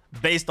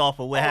 Based off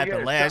of what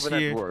happened last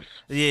 7 year. At worst.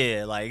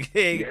 Yeah, like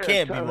it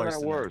can't be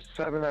worse.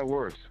 7 at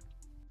worst.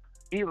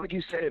 Even like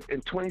you said,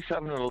 at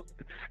 27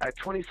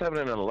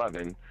 and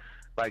 11,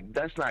 like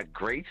that's not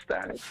great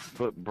stats,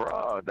 but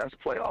bruh, that's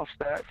playoff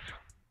stats.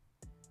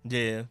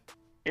 Yeah.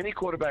 Any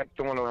quarterback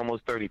throwing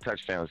almost 30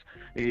 touchdowns,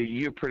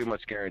 you're pretty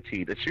much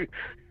guaranteed that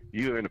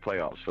you're in the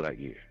playoffs for that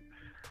year.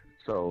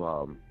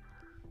 So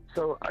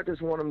I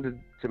just want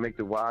them to make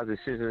the wise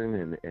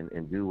decision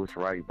and do what's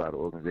right by the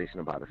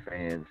organization, by the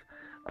fans.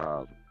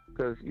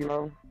 Because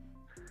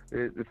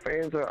the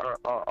fans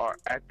are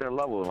at their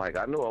level. Like,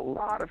 I know a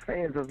lot of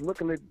fans are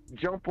looking to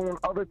jump on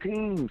other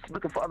teams,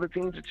 looking for other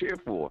teams to cheer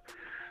for,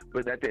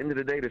 but at the end of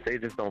the day, they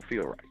just don't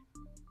feel right.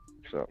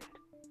 So,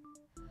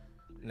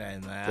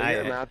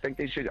 I think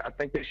they should.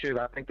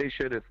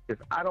 If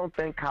I don't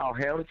think Kyle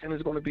Hamilton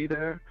is going to be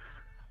there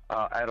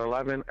at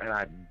 11, and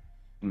I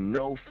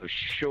know for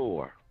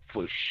sure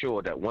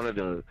that one of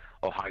the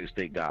Ohio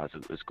State guys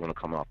is going to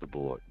come off the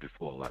board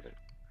before 11.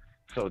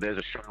 So there's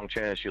a strong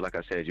chance, like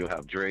I said, you'll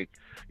have Drake,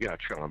 you have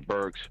Traylon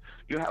Burks,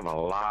 you have a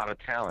lot of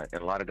talent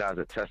and a lot of guys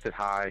that tested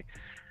high.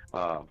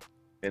 And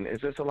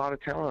it's just a lot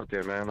of talent out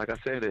there, man. Like I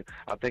said,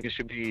 I think it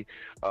should be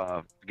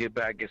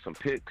get some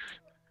picks,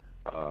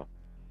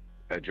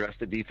 address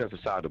the defensive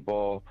side of the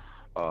ball.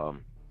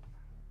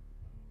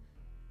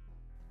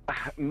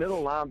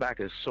 Middle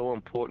linebacker is so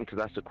important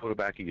because that's the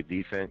quarterback of your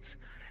defense.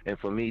 And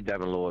for me,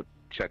 Devin Lloyd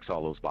checks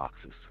all those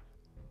boxes.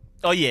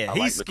 Oh yeah,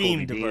 he's like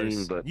scheme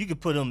diverse. But you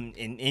could put him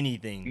in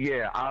anything.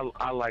 Yeah,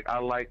 I like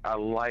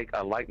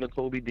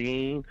Nakobe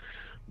Dean,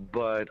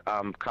 but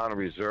I'm kind of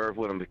reserved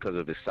with him because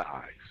of his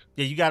size.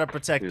 Yeah, you gotta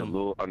protect him. He's a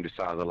little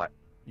undersized.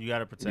 You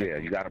gotta protect him. Yeah,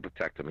 you gotta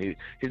protect him.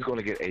 He's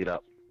gonna get ate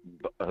up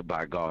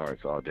by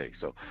guards all day.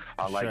 So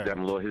I like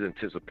Devin Lloyd. His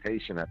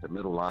anticipation at the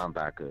middle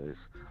linebacker is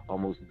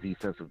almost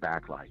defensive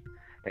back-like,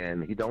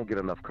 and he don't get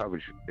enough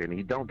coverage, and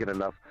he don't get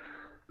enough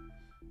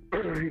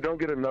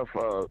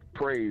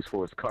praise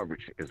for his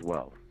coverage as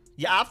well.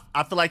 Yeah,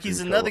 I feel like he's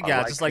another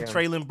guy, just like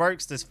Traylon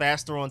Burks, that's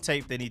faster on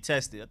tape than he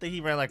tested. I think he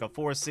ran like a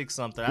 4.6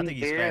 something. I think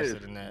he's faster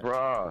than that.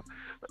 Bruh.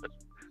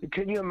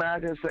 Can you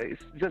imagine?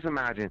 Just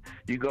imagine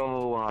you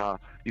go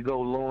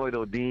Lloyd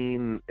or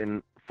Dean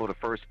for the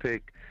first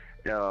pick,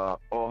 or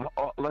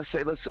let's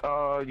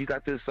you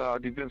got this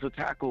defensive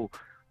tackle.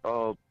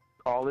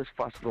 All this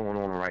fuss going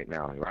on right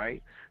now,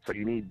 right? So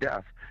you need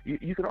depth.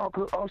 You can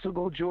also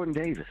go Jordan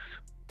Davis.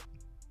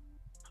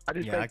 I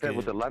just think that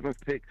with the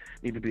 11th pick,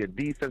 need to be a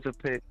defensive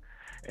pick.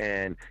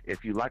 And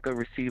if you like a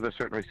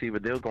certain receiver,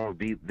 there's going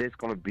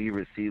to be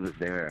receivers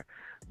there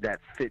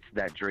that fits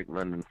that Drake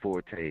London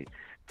forte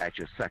at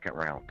your second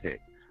round pick.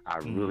 I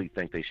really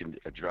think they should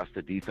address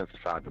the defensive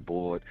side of the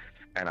board.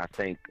 And I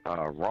think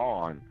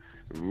Ron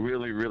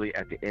really,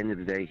 at the end of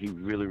the day, he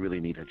really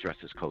need to address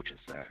his coaching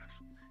staff.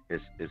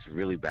 It's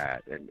really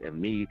bad.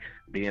 And me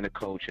being a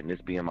coach and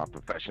this being my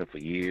profession for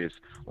years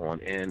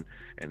on end,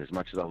 and as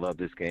much as I love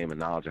this game and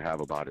knowledge I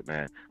have about it,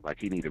 man, like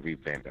he need to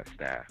revamp that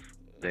staff.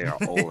 They are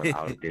old and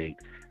out of date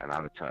and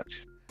out of touch.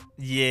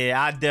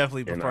 Yeah, I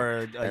definitely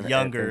prefer a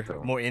younger,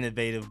 more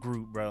innovative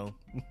group, bro.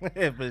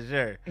 For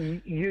sure.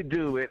 You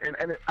do it,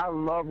 and I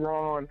love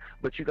Ron,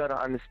 but you got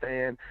to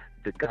understand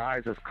the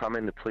guys that's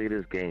coming to play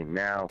this game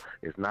now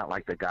is not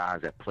like the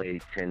guys that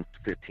played 10,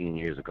 15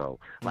 years ago,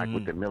 like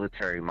with the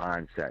military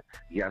mindset.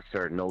 Yes,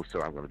 sir. No, sir.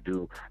 I'm going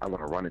to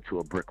run into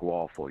a brick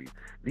wall for you.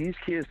 These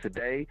kids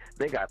today,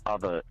 they got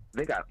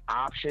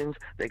options,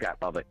 they got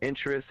other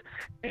interests,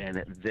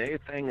 and their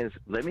thing is,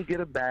 let me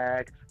get a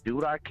bag, do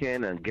what I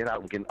can, and get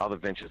out and get other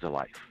ventures in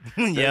life.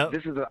 Yep.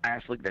 This is an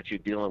athlete that you're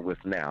dealing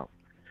with now.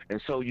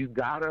 And so you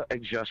gotta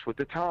adjust with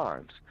the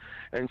times.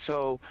 And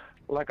so,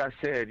 like I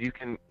said, you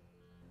can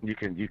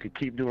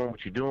keep doing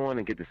what you're doing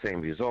and get the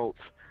same results,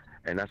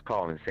 and that's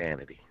called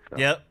insanity. So.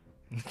 Yep.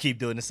 Keep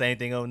doing the same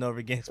thing over and over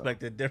again,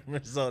 expect a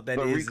different result. That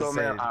but is Rico,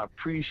 insanity. man, I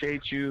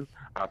appreciate you.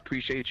 I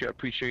appreciate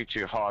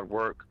your hard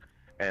work.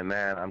 And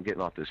man, I'm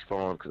getting off this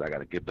phone because I got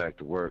to get back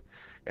to work.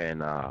 And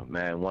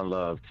man, one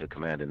love to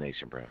Commander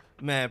Nation, bro.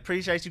 Man,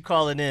 appreciate you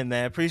calling in,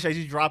 man. Appreciate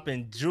you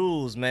dropping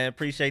jewels, man.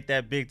 Appreciate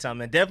that big time,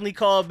 man. Definitely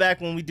call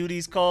back when we do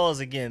these calls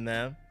again,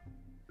 man.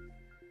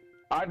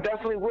 I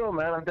definitely will,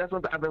 man.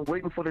 I've been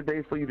waiting for the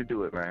day for you to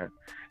do it, man.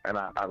 And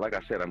I like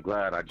I said, I'm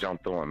glad I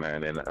jumped on,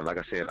 man. And like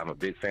I said, I'm a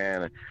big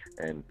fan,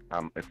 and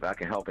if I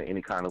can help in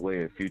any kind of way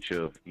in the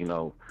future,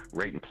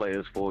 rating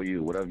players for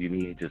you, whatever you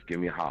need, just give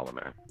me a holler,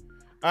 man.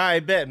 All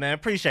right, bet, man.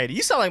 Appreciate it.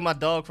 You sound like my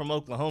dog from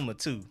Oklahoma,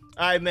 too.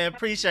 All right, man.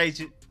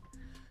 Appreciate you.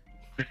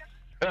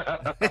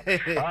 All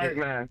right,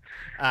 man.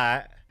 All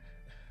right.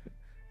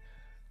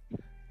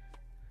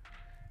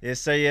 Yes,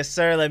 sir. Yes,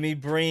 sir. Let me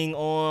bring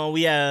on.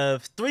 We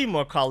have 3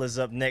 more callers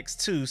up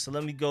next, too. So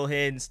let me go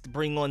ahead and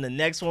bring on the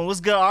next one.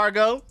 What's good,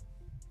 Argo?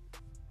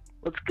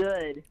 What's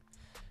good?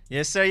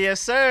 Yes, sir.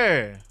 Yes,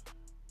 sir.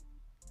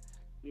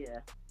 Yeah.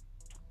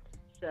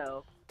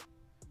 So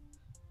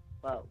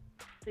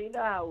you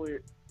know how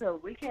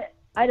we can't.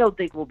 I don't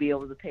think we'll be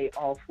able to pay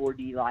all 4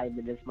 D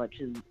linemen as much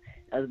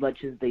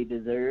as they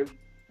deserve.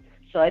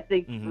 So I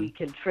think we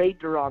can trade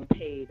Duran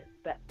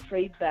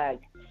trade back,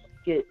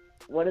 get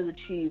one of the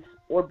Chiefs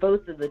or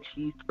both of the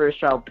Chiefs'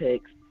 first-round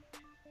picks,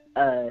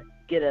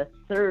 get a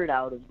third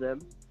out of them,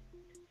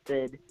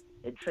 and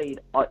trade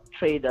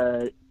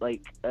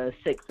like a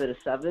 6th and a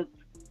 7th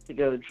to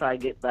go and try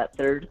and get that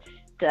third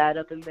to add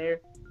up in there.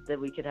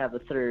 Then we can have a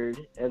third,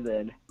 and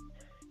then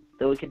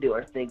we can do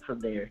our thing from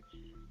there.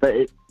 But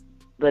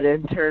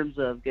in terms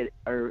of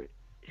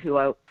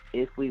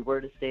if we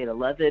were to stay at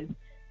 11,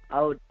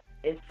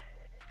 if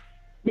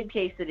in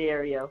case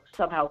scenario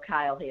somehow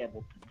Kyle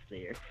Hamilton's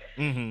there.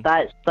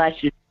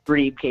 That's your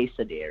dream case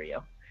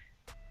scenario.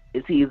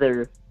 It's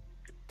either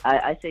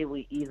I say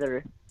we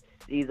either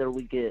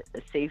we get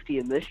a safety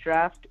in this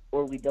draft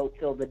or we don't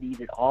feel the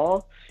need at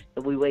all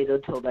and we wait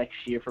until next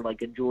year for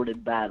like a Jordan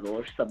Battle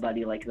or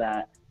somebody like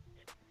that.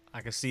 I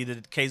can see the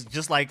case,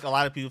 just like a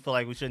lot of people feel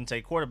like we shouldn't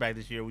take quarterback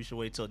this year. We should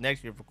wait till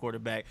next year for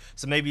quarterback.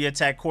 So maybe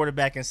attack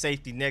quarterback and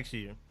safety next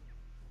year.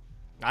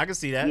 I can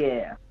see that.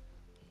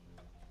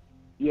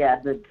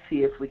 Yeah, then see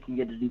if we can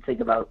get anything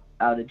out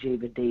of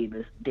Jamin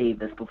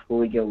Davis before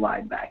we go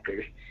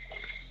linebacker.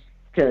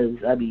 Because,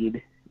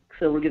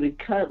 so we're going to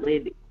cut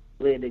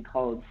Landon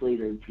Collins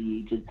later in free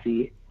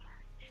agency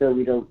so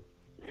he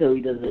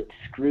doesn't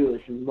screw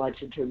us as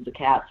much in terms of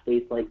cap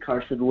space like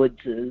Carson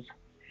Wentz is.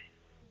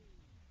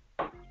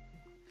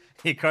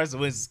 Hey, Carson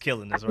Wentz is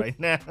killing us right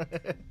now.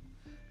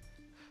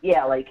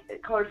 Yeah, like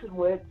Carson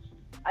Wentz,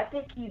 I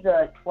think he's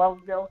a 12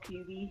 mil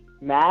QB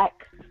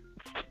max.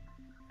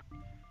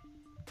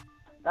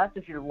 That's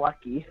if you're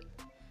lucky.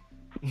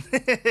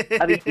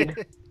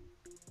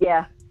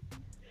 Yeah,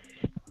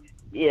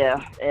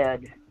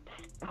 and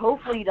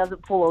hopefully he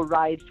doesn't pull a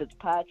Ryan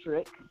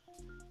Fitzpatrick.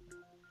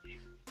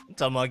 I'm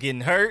talking about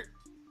getting hurt.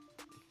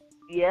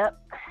 Yep.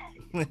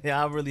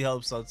 Yeah, I really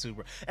hope so too,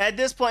 bro. At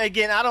this point,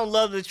 again, I don't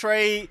love the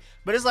trade,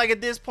 but it's like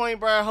at this point,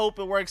 bro, I hope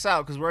it works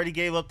out because we already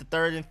gave up the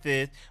 3rd and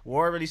 5th.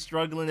 We're already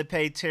struggling to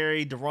pay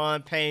Terry,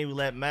 Deron Payne. We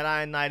let Matt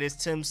Ioannidis,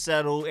 Tim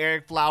Settle,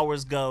 Eric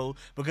Flowers go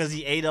because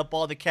he ate up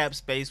all the cap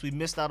space. We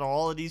missed out on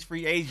all of these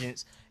free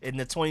agents in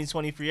the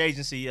 2020 free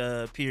agency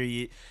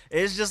period.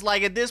 It's just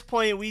like at this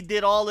point, we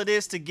did all of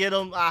this to get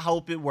him. I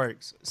hope it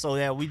works so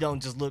that we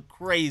don't just look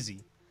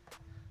crazy.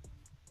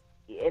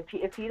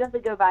 If he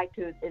doesn't go back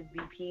to his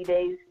MVP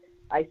days,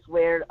 I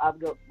swear I'm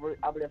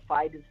gonna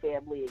find his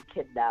family and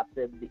kidnap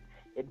them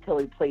until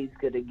he plays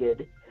good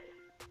again.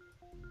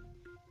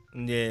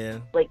 Yeah.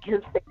 Like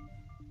his thing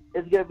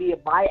is gonna be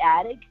in my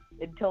attic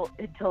until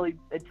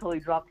he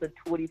drops a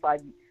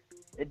 25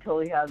 until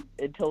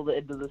the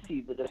end of the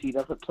season if he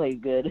doesn't play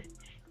good.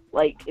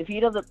 Like if he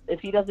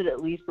doesn't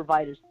at least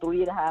provide us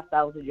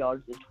 3,500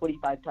 yards and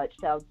 25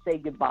 touchdowns, say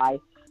goodbye.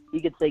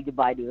 He can say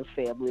goodbye to his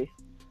family.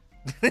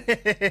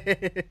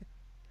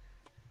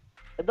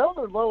 And those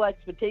are low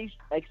expectations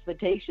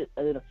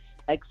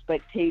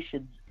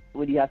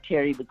when you have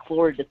Terry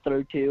McLaurin to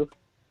throw to.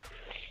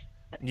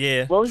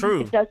 Yeah, what was true.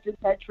 The contested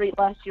catch rate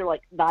last year?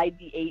 Like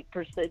 98%,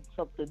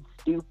 something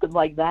stupid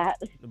like that.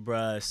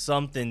 Bruh,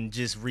 something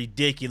just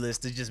ridiculous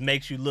that just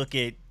makes you look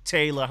at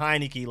Taylor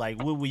Heinicke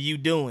like, what were you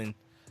doing?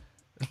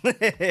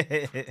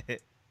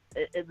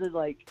 and then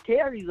like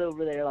Terry's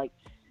over there like,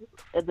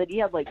 and then he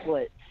had like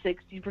what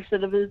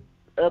 60% of his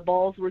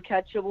balls were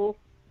catchable.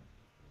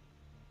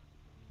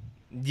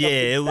 Yeah,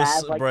 Something it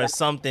was, bad like bro, that.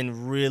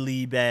 something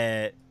really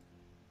bad.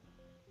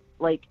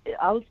 Like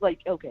I was like,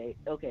 okay,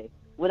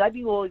 would I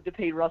be willing to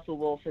pay Russell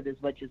Wilson as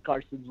much as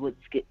Carson Wentz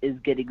is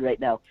getting right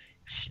now?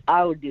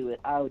 I would do it.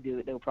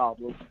 No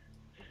problem.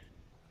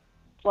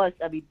 Plus,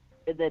 I mean,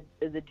 and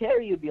then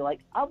Terry would be like,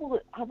 I'm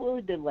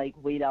willing to like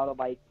wait out on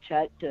my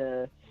check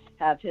to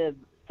have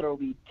him throw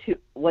me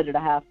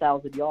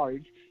 1,500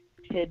 yards,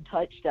 10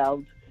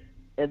 touchdowns,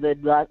 and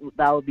then that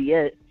would be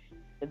it.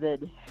 And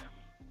then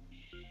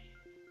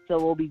so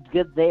we'll be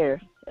good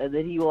there. And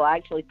then he will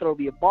actually throw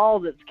me a ball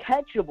that's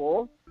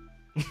catchable.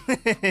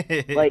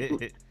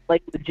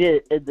 like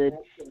legit, and then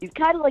he's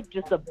kind of like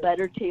just a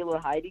better Taylor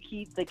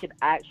Heinicke that can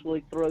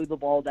actually throw the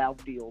ball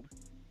downfield.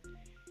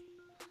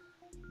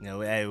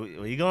 No, hey,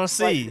 we gonna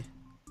see.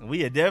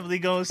 We are definitely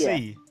gonna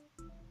see.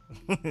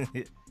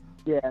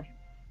 Yeah.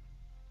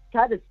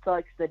 Kind of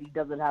sucks that he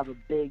doesn't have a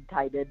big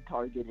tight end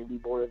target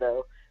anymore,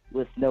 though,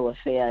 with Noah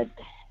Fant.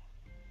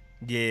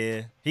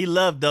 Yeah, he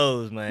loved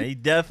those, man. He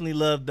definitely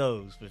loved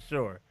those for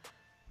sure.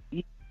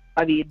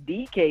 I mean,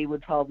 DK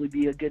would probably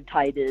be a good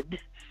tight end.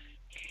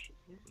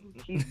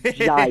 He's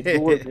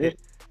ginormous.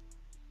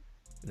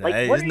 Like,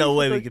 Hey, what there's are no you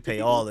way we supposed could to pay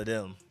do? all of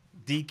them.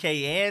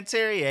 DK and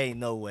Terry, ain't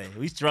no way.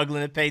 We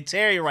struggling to pay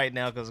Terry right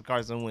now because of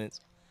Carson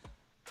Wentz.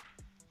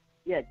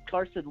 Yeah,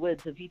 Carson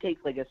Wentz, if he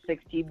takes like a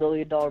 $16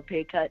 million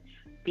pay cut,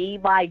 be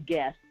my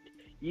guest.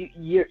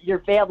 Your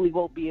family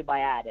won't be in my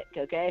attic,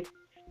 okay?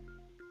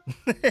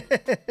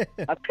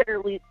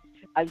 Apparently,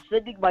 I'm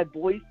sending my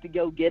boys to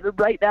go get him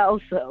right now,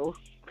 so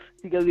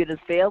to go get his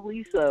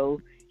family,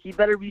 so he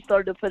better be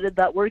starting to put in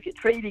that work at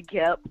training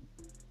camp.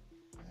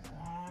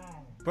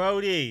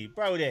 Brody,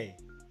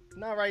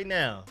 not right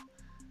now.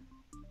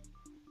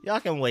 Y'all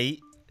can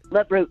wait.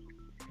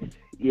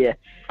 Yeah.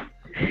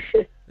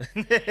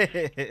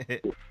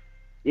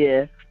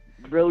 Yeah,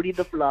 Brody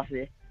the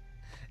Fluffy.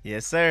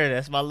 Yes, sir.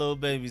 That's my little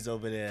babies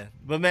over there.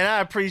 But, man,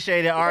 I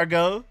appreciate it,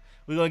 Argo.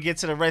 We're going to get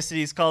to the rest of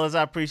these callers.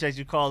 I appreciate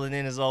you calling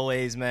in as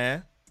always,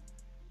 man.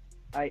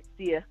 All right,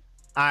 see ya.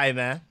 All right,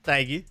 man.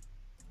 Thank you.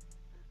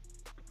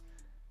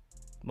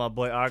 My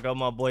boy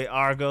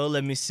Argo.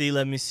 Let me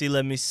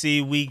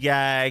see. We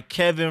got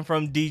Kevin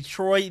from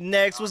Detroit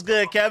next. What's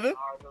good, Kevin?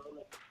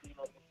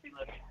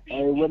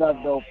 Hey, what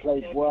up, though,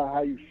 Playboy?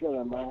 How you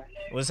feeling, man?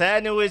 What's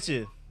happening with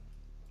you?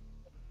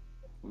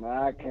 Man,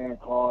 I can't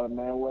call it,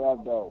 man. What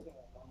up, though?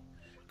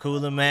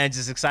 Cooler, man.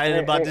 Just excited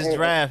about this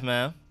draft,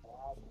 man.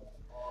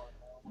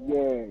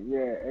 Yeah.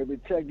 Hey,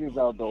 but check this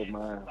out, though,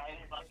 man.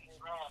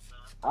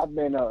 I've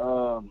been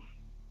a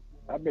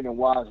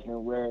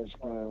Washington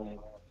Redskins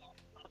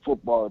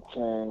football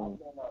team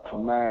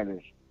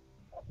Commanders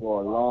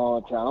for a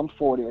long time. I'm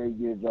 48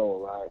 years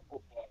old, right?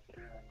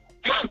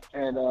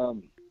 And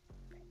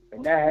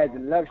I had the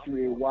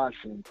luxury of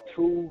watching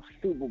 2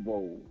 Super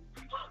Bowls.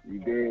 You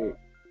did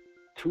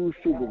 2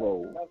 Super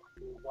Bowls,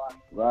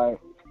 right?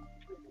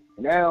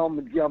 Now I'm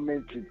gonna jump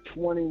into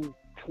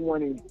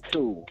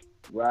 2022,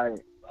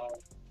 right?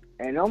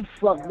 And I'm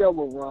fucked up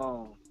with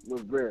Ron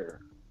Rivera.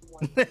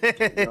 You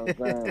know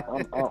what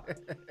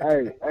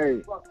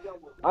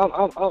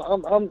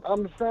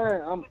I'm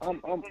saying?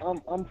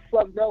 I'm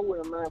fucked up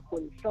with him, man. For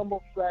the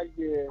simple fact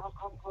is.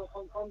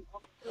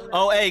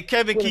 Oh, hey,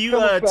 Kevin, can you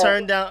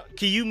turn down?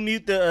 Can you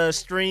mute the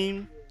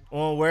stream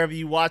on wherever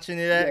you watching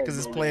it at? Because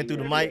it's playing through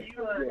the mic.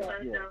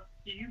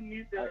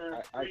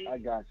 I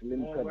got you. Let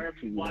me cut it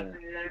to you, man.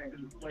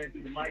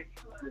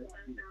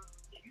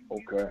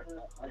 Okay.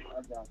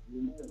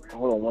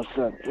 Hold on one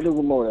second. Where the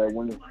remote at,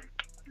 Whitney?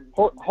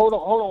 Hold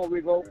on,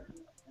 Rico.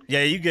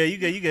 Yeah, you good.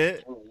 Can you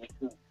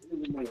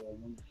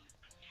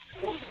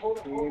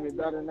hear me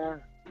better now?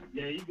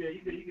 Yeah, you good.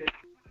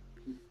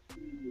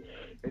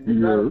 Is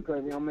it better?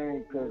 Because,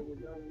 because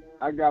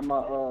I got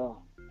my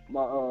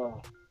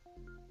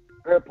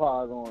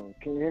AirPods on.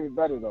 Can you hear me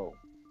better, though?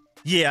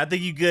 Yeah, I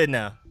think you good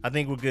now. I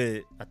think we're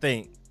good. I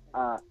think.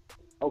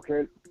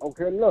 Okay,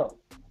 look.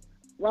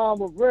 Ron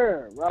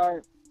Rivera,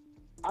 right?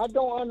 I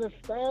don't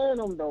understand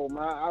him, though,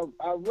 man.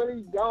 I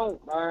really don't,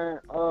 man.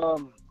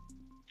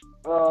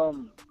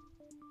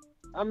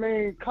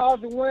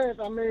 Carson Wentz,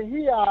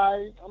 he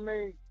alright.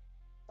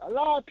 A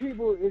lot of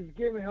people is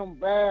giving him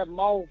bad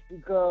mouth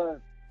because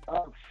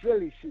of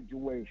Philly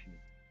situation,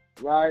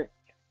 right?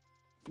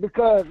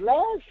 Because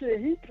last year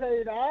he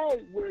played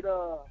alright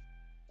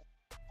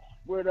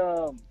with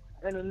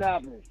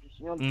Indianapolis.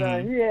 You know what I'm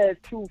saying? He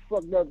had 2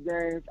 fucked up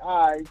games.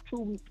 Alright,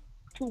 two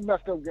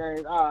messed up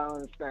games. I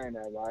understand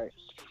that, right?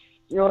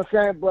 You know what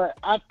I'm saying? But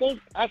I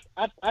think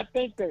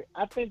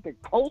the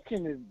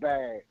coaching is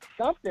bad.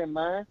 Something,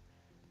 man.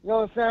 You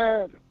know what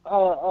I'm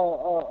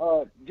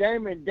saying?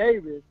 Jamin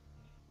Davis.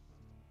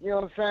 You know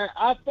what I'm saying?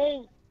 I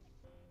think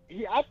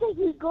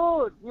he's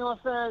good. You know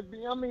what I'm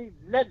saying?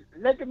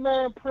 Let the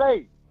man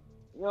play.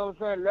 You know what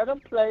I'm saying? Let him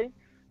play.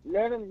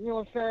 Let him, you know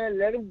what I'm saying?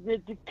 Let him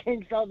get the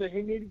kinks out that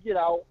he need to get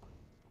out.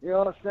 You know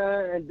what I'm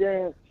saying? And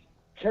then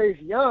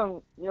Chase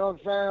Young, you know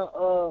what I'm saying?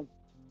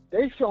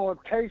 they showing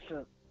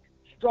Taysom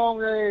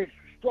strong as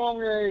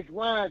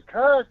Ryan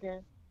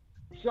Kirkin,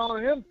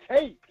 showing him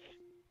tapes.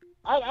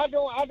 I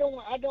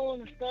don't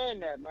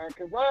understand that, man.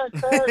 Cause Ryan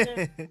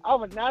Kirkin, I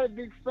was not a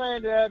big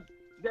fan of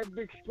that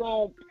big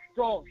strong.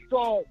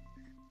 I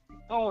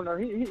don't know.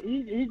 He's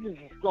just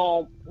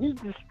strong. He's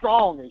just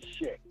strong as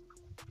shit.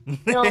 You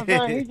know what I'm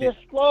saying? He's just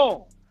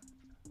strong,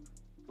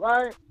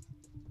 right?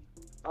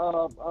 I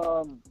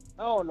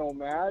don't know,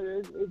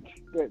 man.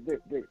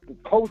 The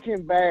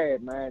coaching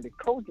bad, man. The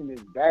coaching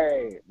is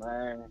bad,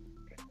 man.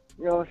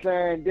 You know what I'm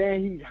saying?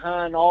 Then he's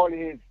hiring all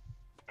his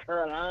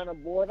Carolina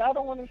boys. I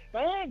don't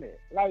understand it.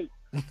 Like,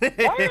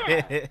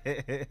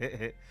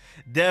 why?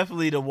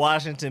 Definitely the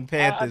Washington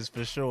Panthers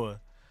for sure.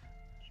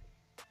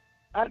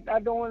 I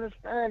don't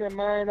understand it,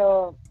 man. I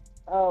don't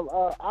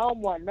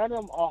want none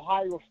of them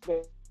Ohio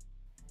State.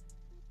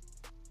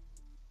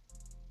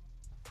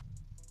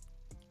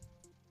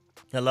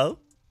 Hello?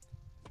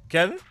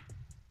 Kevin?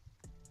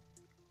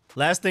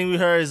 Last thing we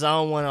heard is I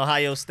don't want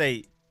Ohio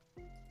State.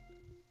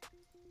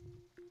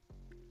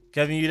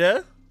 Kevin, you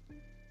there?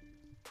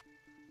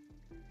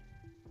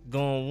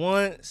 Going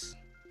once.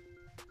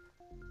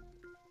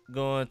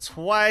 Going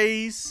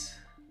twice.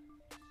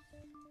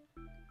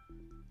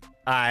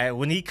 All right,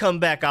 when he come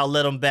back, I'll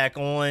let him back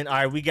on. All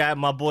right, we got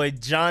my boy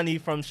Johnny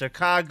from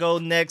Chicago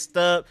next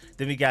up.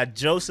 Then we got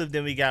Joseph.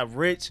 Then we got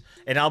Rich.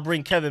 And I'll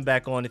bring Kevin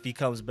back on if he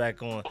comes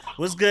back on.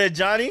 What's good,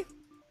 Johnny?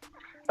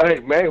 Hey,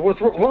 man, what's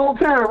long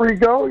time,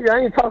 Rico? I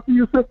ain't talked to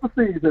you since the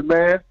season,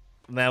 man.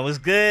 Man, what's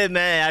good,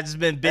 man? I just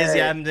been busy.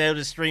 Hey. I haven't been able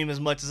to stream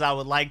as much as I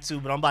would like to,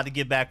 but I'm about to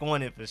get back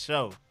on it for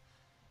sure.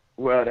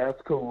 Well,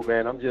 that's cool,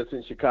 man. I'm just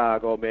in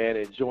Chicago, man,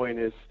 enjoying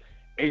this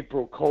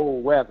April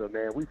cold weather,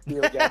 man. We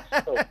still got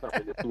snow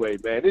coming this way,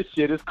 man. This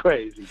shit is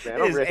crazy,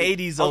 man. It's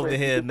 80s over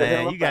here,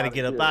 man. You got to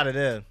get up out of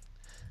there.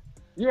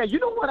 Yeah, you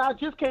know what? I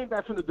just came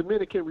back from the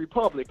Dominican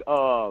Republic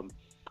a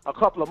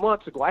couple of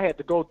months ago. I had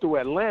to go through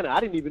Atlanta. I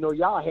didn't even know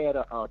y'all had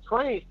a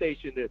train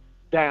station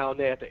down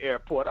there at the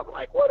airport. I'm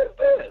like, what is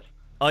this?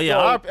 Oh, yeah,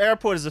 our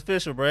airport is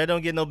official, bro. It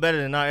don't get no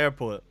better than our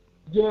airport.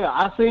 Yeah,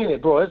 I seen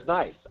it, bro. It's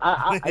nice.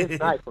 It's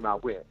nice when I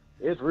went.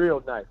 It's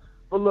real nice.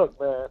 But look,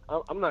 man,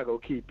 I'm not going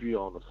to keep you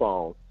on the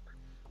phone.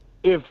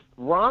 If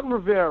Ron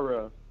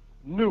Rivera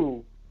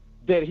knew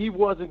that he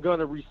wasn't going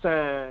to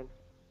resign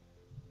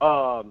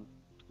Deron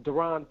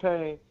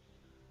Payne,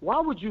 why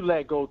would you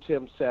let go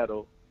Tim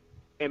Settle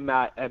and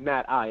Matt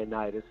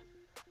Ioannidis?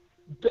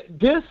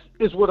 This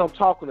is what I'm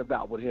talking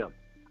about with him.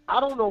 I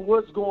don't know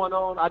what's going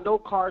on. I know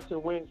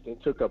Carson Winston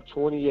took up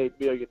 $28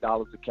 million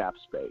of cap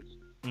space.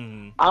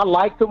 Mm-hmm. I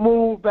like the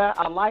move back.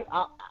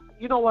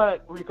 You know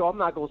what, Rico? I'm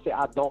not going to say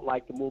I don't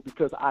like the move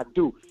because I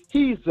do.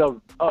 He's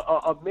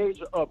a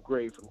major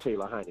upgrade from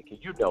Taylor Heinicke.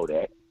 You know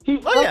that.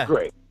 He's an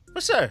upgrade.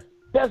 For sure.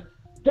 That's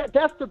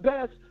the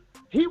best.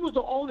 He was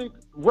the only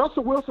 –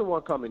 Russell Wilson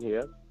want to come in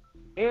here.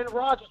 Aaron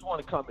Rodgers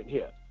want to come in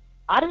here.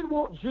 I didn't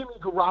want Jimmy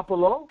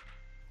Garoppolo.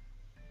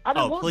 I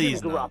didn't want Jimmy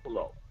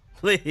Garoppolo.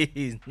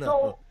 Please,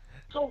 no.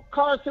 So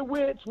Carson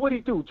Wentz, what'd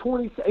he do?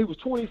 He was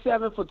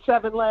 27 for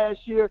 7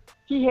 last year.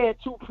 He had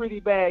 2 pretty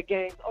bad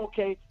games.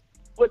 Okay,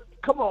 but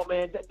come on,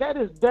 man, that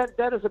is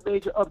a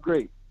major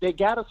upgrade. They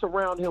got to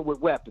surround him with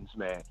weapons,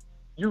 man.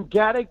 You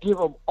got to give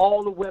him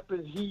all the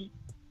weapons he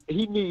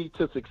needs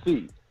to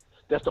succeed.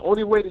 That's the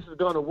only way this is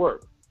going to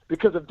work.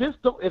 Because if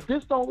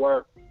this don't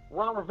work,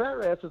 Ron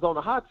Rivera is on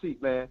the hot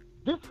seat, man.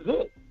 This is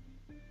it.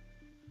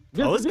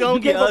 It's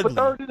going to get ugly. A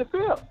third and a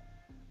fifth.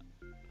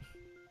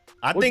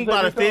 I think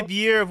by the 5th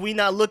year, if we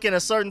not looking a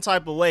certain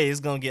type of way, it's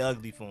going to get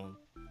ugly for him.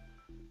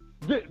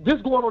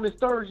 This going on his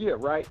 3rd year,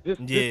 right? This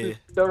is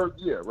 3rd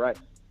year, right?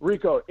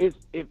 Rico, if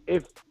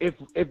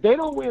they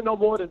don't win no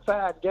more than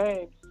 5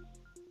 games,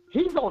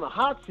 he's on a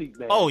hot seat,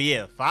 man. Oh,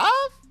 yeah. 5?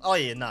 Oh,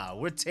 yeah, nah.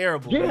 We're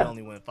terrible. Yeah. We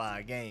only win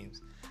 5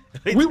 games.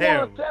 We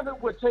won 7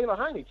 with Taylor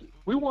Heinicke.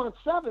 We won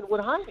 7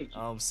 with Heinicke.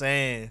 I'm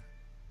saying.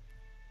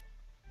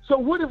 So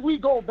what if we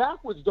go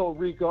backwards, though,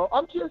 Rico?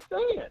 I'm just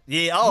saying.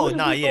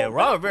 Yeah,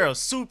 Ron Rivera's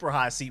super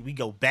hot seat. We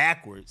go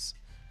backwards.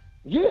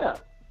 Yeah.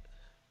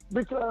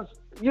 Because,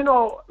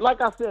 like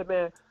I said,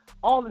 man,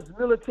 all this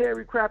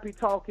military crap he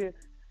talking,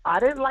 I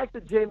didn't like the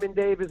Jamin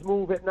Davis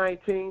move at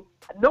 19.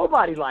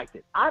 Nobody liked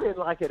it. I didn't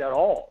like it at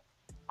all.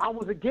 I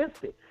was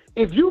against it.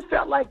 If you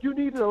felt like you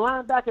needed a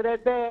linebacker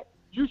that bad,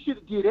 you should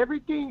have did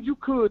everything you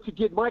could to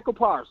get Michael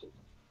Parsons.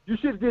 You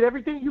should have did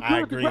everything you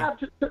could to grab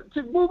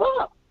to move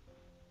up.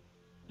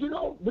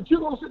 But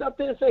you're going to sit up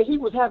there and say he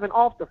was having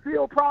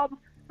off-the-field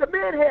problems? The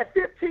man had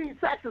 15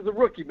 sacks as a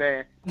rookie,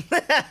 man.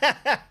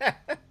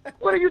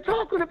 What are you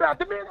talking about?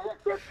 The man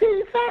had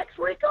 15 sacks,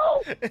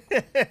 Rico.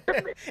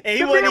 And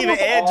he wasn't even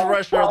edge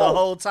rusher the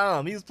whole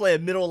time. He was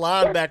playing middle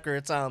linebacker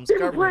at times. He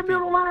was playing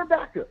middle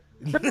linebacker.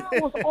 The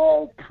man was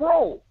all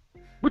pro.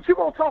 But you're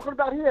going to talking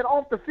about he had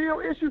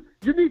off-the-field issues?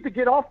 You need to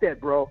get off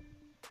that, bro.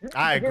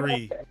 I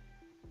agree.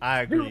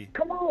 Dude,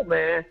 come on,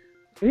 man.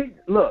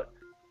 Look,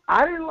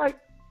 I didn't like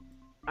 –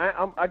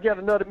 I got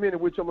another minute,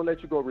 which I'm gonna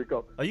let you go,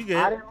 Rico. Are you good?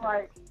 I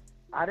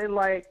didn't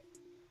like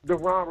the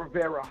Ron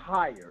Rivera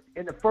hire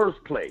in the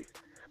first place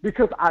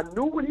because I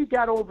knew when he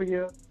got over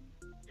here,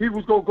 he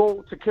was going to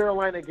go to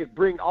Carolina and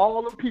bring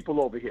all them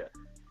people over here.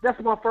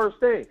 That's my first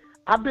thing.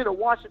 I've been a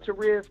Washington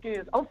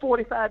Redskins. I'm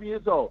 45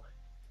 years old.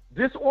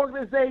 This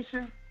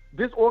organization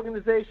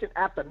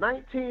after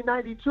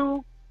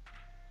 1992,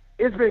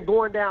 it's been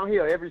going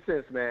downhill ever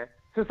since, man.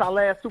 Since our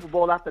last Super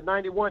Bowl after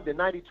 91, then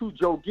 92,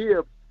 Joe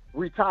Gibbs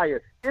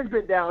retired. It's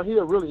been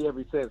downhill really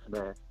ever since,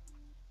 man.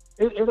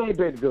 It ain't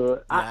been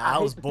good. Yeah, I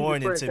was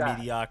born into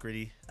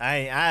mediocrity.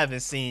 I haven't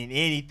seen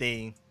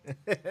anything.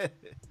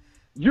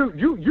 You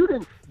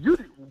didn't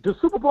the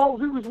Super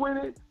Bowls we was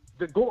winning,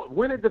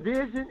 winning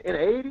division in the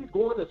 80s,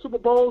 going to Super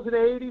Bowls in the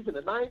 80s and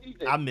the 90s.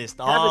 I missed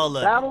all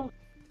of it.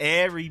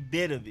 Every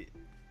bit of it.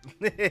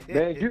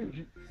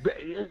 Man,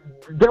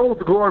 that was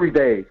the glory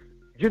days.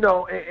 You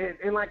know,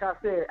 and like I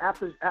said,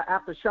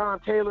 after Sean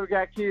Taylor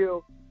got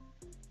killed,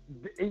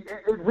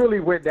 it really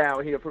went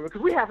down here for me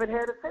because we haven't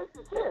had a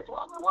safety since. Well,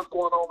 I mean, what's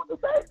going on with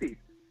the safeties?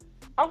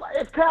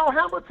 It's Kyle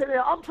Hamilton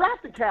there. I'm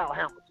drafting Kyle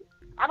Hamilton.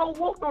 I don't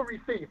want no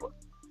receiver.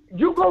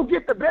 You go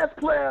get the best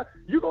player.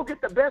 You go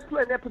get the best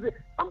player in that position.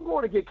 I'm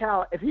going to get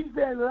Kyle. If he's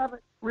there at 11,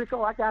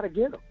 Rico, I got to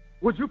get him.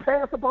 Would you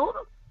pass upon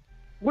him?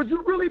 Would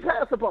you really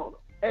pass upon him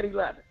at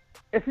 11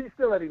 if he's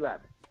still at 11?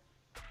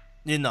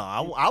 You know,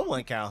 I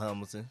want Kyle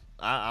Hamilton.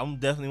 I'm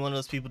definitely one of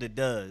those people that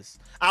does.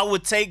 I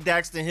would take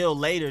Daxton Hill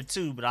later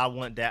too, but I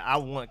want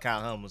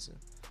Kyle Hamilton.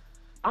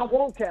 I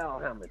want Kyle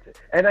Hamilton.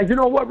 And you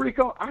know what,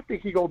 Rico? I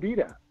think he gonna be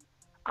there.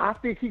 I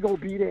think he gonna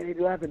be there at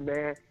 11,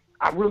 man.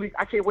 I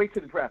can't wait to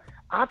the draft.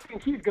 I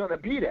think he's gonna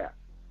be there.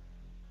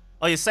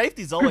 Oh, your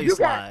safeties always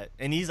slide.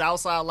 And these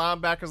outside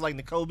linebackers like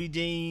N'Kobe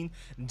Dean,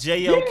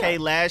 JOK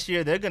last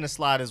year, they're gonna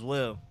slide as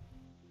well.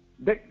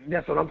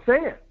 That's what I'm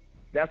saying.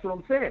 That's what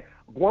I'm saying.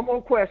 One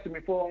more question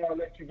before I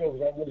let you go,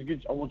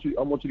 because I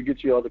want you to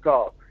get your other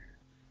call.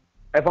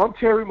 If I'm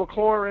Terry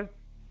McLaurin,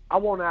 I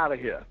want out of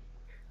here.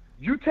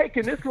 You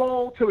taking this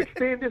long to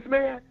extend this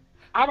man?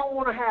 I don't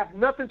want to have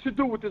nothing to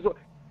do with this.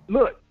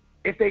 Look,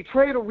 if they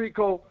trade him,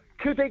 Rico,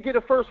 could they get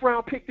a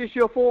first-round pick this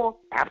year for him?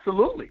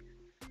 Absolutely.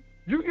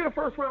 You get a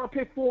first-round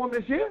pick for him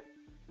this year?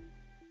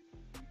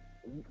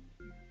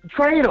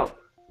 Trade him.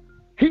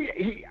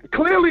 He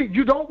clearly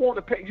you don't want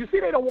to pay. You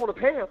see they don't want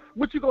to pay him.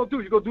 What you gonna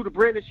do? You gonna do the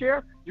Brandon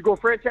Sheriff? You gonna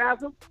franchise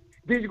him?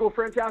 Then you gonna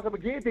franchise him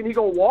again? Then he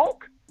gonna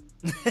walk?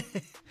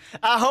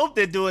 I hope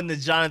they're doing the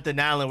Jonathan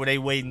Allen where they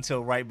wait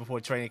until right before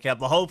training camp,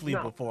 but hopefully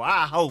before.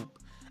 I hope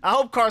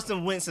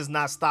Carson Wentz is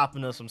not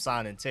stopping us from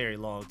signing Terry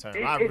long term.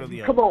 I really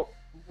hope. Come on,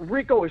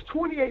 Rico, it's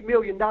 $28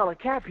 million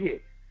cap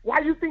hit.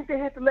 Why do you think they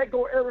had to let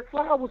go of Eric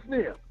Flowers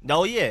now?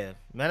 Oh yeah,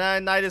 man, I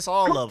ignited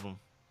all of them.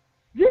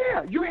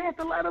 Yeah, you had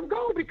to let him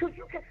go because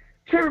you can't.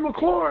 Terry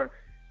McLaurin,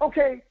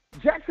 okay,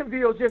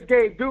 Jacksonville just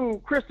gave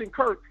dude Christian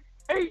Kirk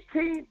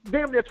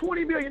damn near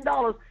 $20 million,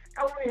 only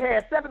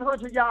had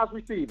 700 yards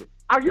receiving.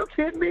 Are you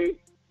kidding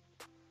me?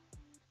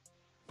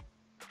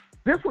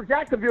 This what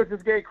Jacksonville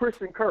just gave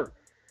Christian Kirk.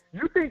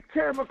 You think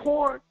Terry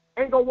McLaurin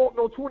ain't gonna want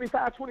no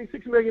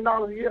 $26 million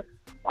a year?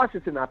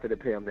 Washington not gonna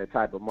pay him that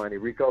type of money,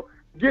 Rico.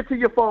 Get to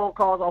your phone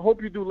calls. I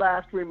hope you do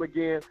live stream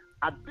again.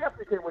 I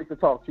definitely can't wait to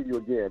talk to you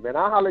again, man.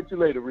 I'll holler at you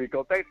later,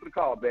 Rico. Thanks for the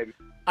call, baby.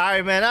 All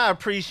right, man. I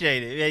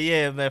appreciate it.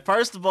 Yeah, man.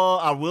 First of all,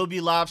 I will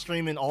be live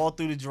streaming all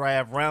through the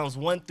draft, rounds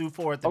 1 through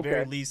 4 at the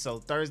very least. So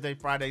Thursday,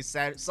 Friday,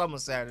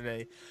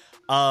 Saturday.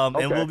 And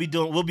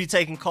we'll be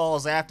taking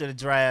calls after the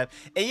draft.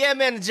 And yeah,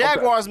 man, the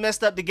Jaguars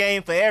messed up the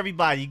game for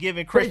everybody,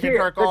 giving Christian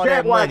Kirk all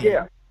that money.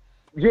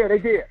 Yeah, they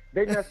did.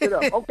 They messed it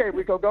up. Okay,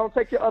 Rico, go and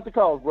take your other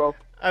calls, bro.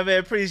 I mean,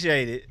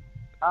 appreciate it.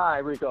 All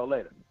right, Rico,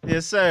 later.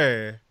 Yes,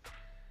 sir.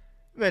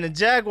 Man, the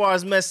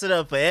Jaguars messed it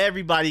up for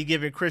everybody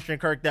giving Christian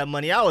Kirk that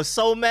money. I was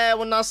so mad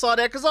when I saw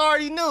that because I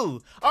already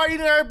knew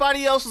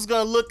everybody else was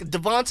going to look at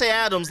Devontae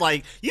Adams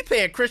like, you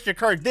paying Christian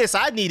Kirk this,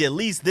 I need at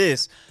least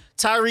this.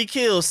 Tyreek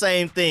Hill,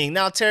 same thing.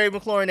 Now Terry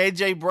McLaurin,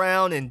 A.J.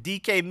 Brown, and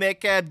DK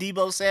Metcalf,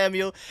 Deebo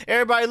Samuel,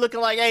 everybody looking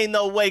like ain't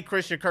no way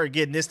Christian Kirk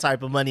getting this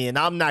type of money, and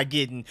I'm not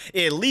getting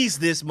at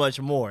least this much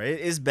more.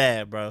 It's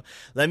bad, bro.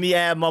 Let me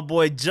add my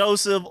boy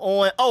Joseph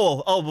on.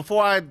 Oh,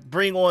 before I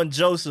bring on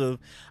Joseph,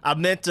 I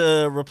meant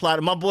to reply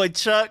to my boy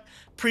Chuck.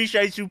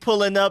 Appreciate you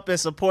pulling up and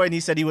supporting. He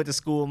said he went to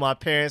school with my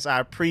parents. I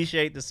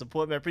appreciate the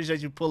support, man. Appreciate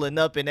you pulling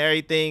up and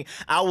everything.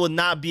 I will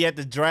not be at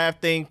the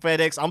draft thing,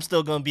 FedEx. I'm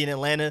still going to be in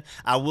Atlanta.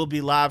 I will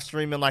be live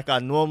streaming like I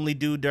normally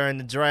do during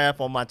the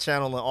draft on my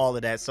channel and all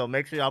of that. So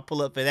make sure y'all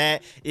pull up for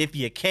that if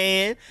you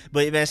can.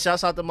 But, man,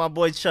 shouts out to my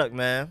boy Chuck,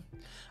 man.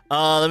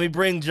 Let me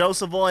bring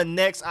Joseph on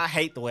next. I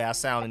hate the way I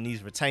sound in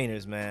these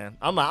retainers, man.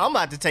 I'm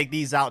about to take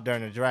these out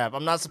during the draft.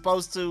 I'm not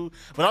supposed to,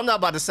 but I'm not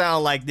about to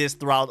sound like this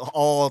throughout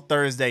all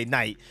Thursday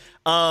night.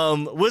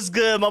 What's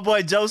good, my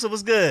boy Joseph?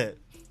 What's good?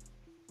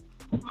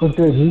 What's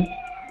good, G?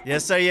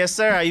 Yes, sir. Yes,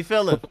 sir. How you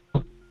feeling?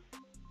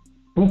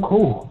 I'm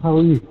cool. How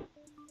are you?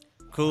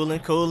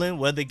 Cooling.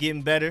 Weather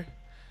getting better?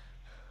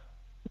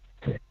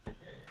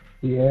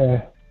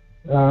 Yeah.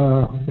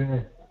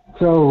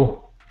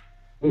 So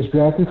this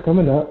draft is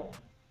coming up.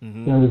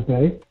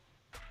 Thursday.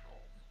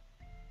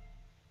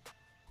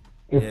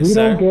 If we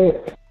don't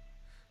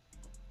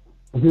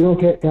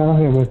get Kyle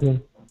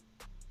Hamilton,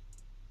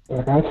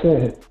 like I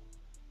said,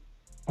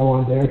 I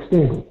want Derek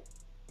Stingley.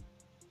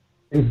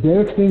 If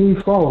Derek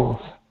Stingley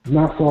falls,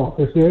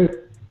 if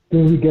Derek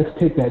Stingley gets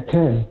picked at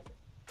 10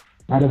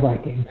 by the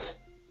Vikings,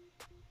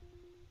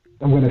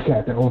 I'm going to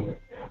sack the owner.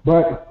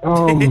 But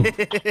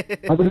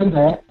other than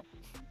that,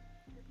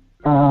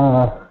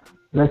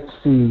 let's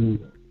see.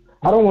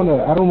 I don't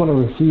want a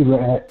receiver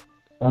at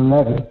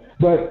 11.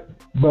 But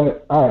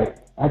all right,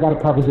 I got a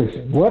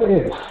proposition. What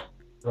if,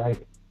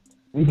 right?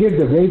 We give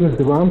the Ravens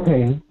Deron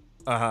Payne.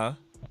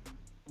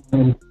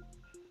 And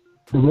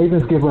the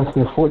Ravens give us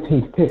their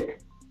 14th pick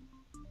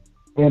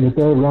and the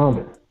third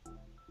rounder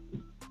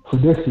for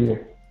this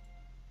year.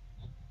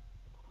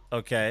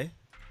 Okay.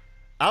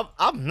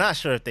 I'm not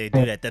sure if they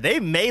do that. They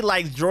may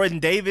like Jordan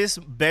Davis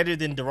better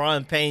than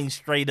Deron Payne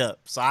straight up.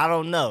 So I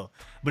don't know.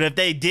 But if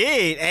they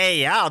did,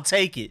 hey, I'll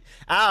take it.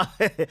 I'll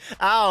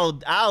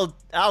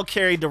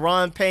carry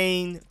Deron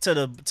Payne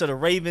to the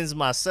Ravens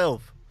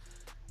myself.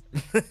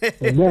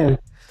 And then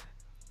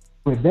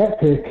with that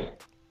pick,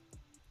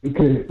 we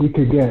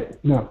could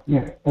get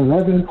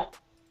 11th.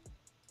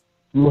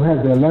 We'll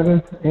have the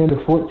 11th and the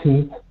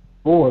 14th,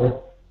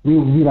 or we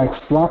will be like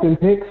flopping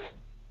picks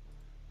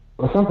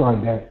or something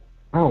like that.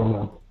 I don't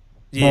know.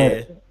 Yeah.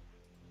 But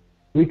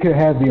we could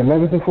have the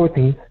 11th and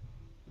 14th,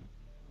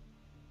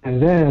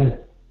 and then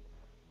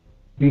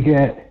we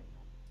get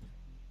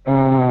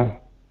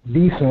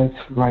defense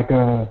like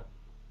a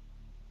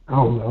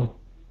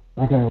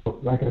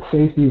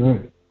safety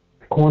or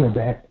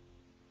cornerback,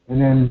 and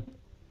then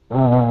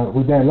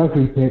with that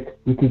luxury pick,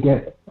 we could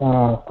get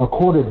a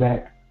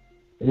quarterback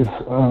if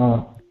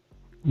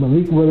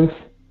Malik Willis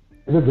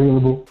is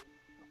available,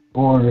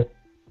 or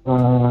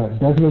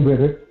Desmond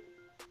Ridder.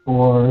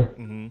 Or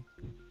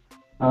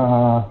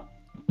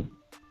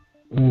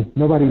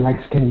nobody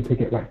likes Kenny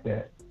Pickett like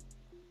that.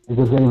 If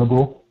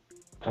available,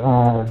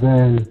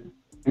 then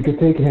we could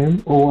take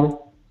him,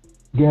 or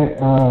get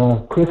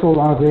Chris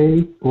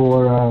Olave,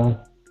 or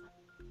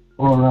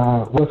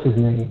what's his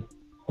name?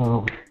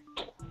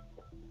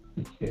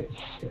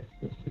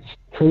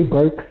 Trey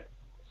Burke.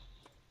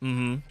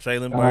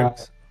 Traylon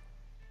Burks.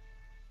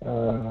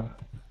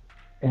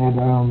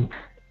 And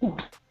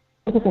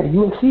what is that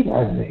USC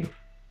guy's name?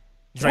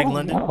 Drake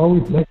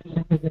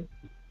London?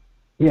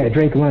 Yeah,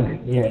 Drake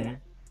London. Yeah.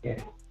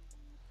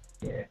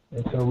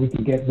 And so we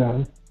can get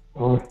them.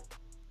 Or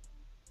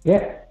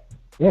that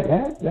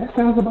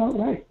sounds about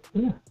right.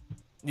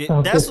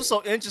 Yeah, that's what's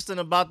so interesting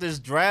about this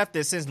draft,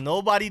 that since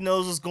nobody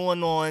knows what's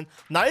going on,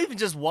 not even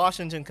just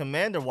Washington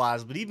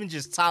Commander-wise, but even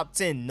just top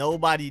 10,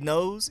 nobody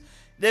knows.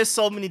 There's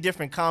so many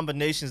different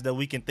combinations that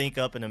we can think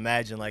up and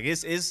imagine. Like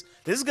this is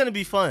going to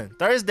be fun.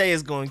 Thursday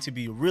is going to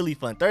be really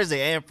fun.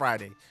 Thursday and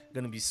Friday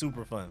going to be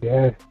super fun.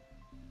 Yeah.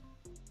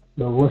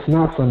 But what's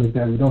not fun is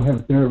that we don't have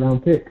a third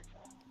round pick.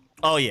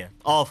 Oh yeah,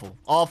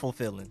 awful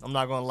feeling. I'm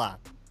not gonna lie.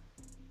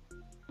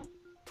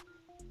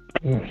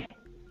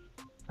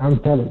 I'm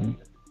telling you,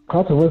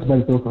 Carson Wentz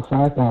better throw for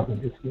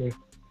 5,000 this year.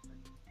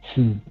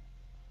 Shoot.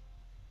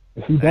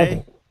 If he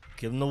doesn't,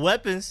 give him the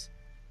weapons.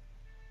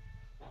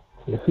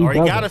 Already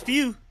got a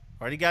few.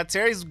 Already got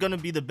Terry's gonna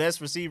be the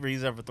best receiver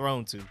he's ever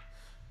thrown to.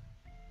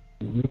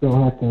 We're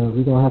gonna have to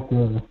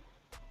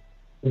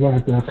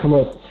come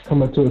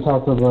up to his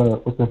house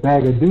with a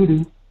bag of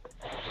doo-doo,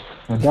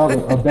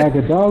 a bag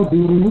of dog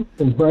doo-doo,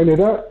 and burn it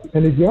up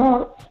in his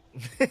yard.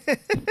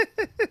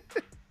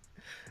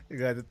 You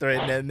got to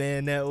threaten that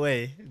man that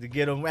way to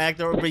get him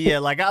acting. But yeah,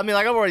 like I've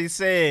already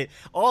said,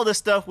 all the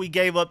stuff we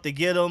gave up to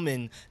get him,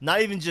 and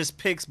not even just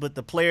picks, but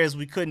the players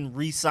we couldn't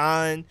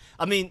re-sign.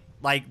 I mean,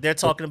 like they're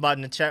talking about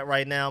in the chat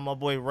right now, my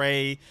boy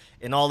Ray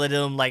and all of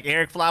them. Like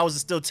Eric Flowers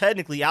is still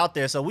technically out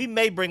there, so we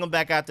may bring him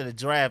back after the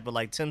draft. But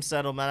like Tim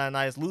Settle, Matt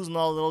Nice, losing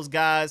all of those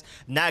guys,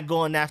 not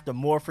going after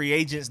more free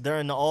agents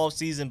during the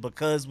offseason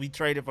because we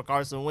traded for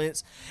Carson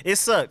Wentz, it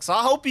sucks. So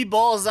I hope he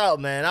balls out,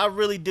 man. I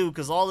really do,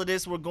 because all of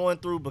this we're going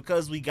through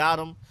because we got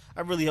him.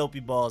 I really hope he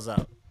balls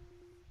out.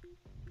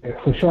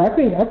 Yeah, for sure. I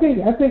think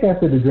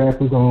after the draft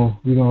we're gonna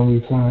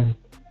re-sign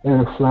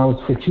Eric Flowers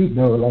for cheap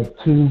though, like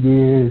 2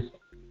 years.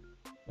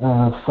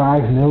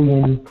 $5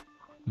 million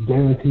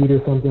guaranteed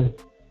or something,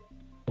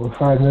 or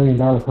 $5 million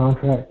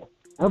contract.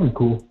 That'd be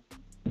cool.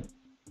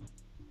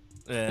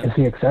 Yeah. If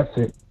he accepts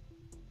it.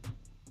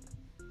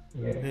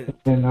 Yeah.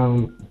 And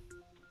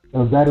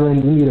a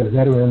veteran. We need a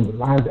veteran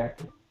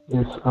linebacker.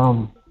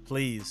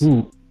 Please.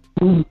 Who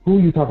are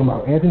you talking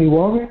about? Anthony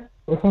Walker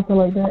or something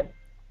like that?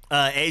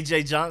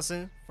 AJ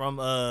Johnson from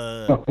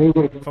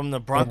the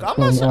Broncos. Yeah, I'm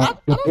not sure. I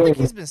don't think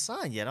he's been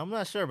signed yet. I'm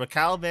not sure, but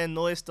Kyle Van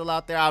Noy is still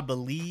out there, I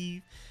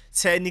believe.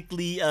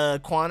 Technically,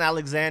 Quan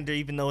Alexander,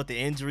 even though with the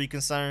injury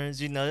concerns,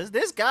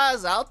 there's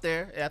guys out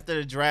there after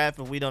the draft,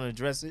 and we don't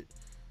address it.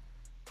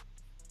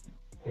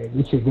 Yeah,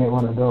 we should get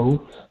one of those,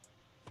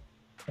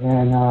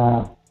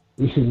 and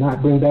we should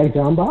not bring back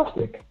John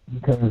Bostic,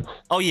 because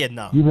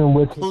even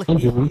with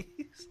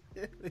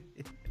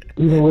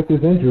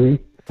his injury,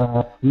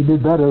 we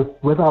did better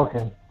without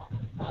him.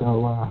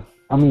 So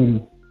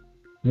no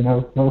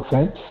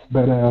offense,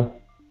 but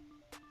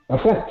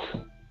offense.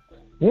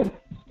 Yeah.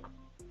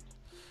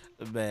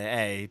 Man,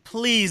 hey,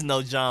 please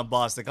no John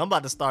Bostic. I'm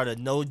about to start a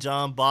no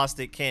John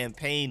Bostic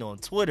campaign on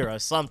Twitter or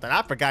something.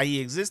 I forgot he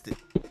existed.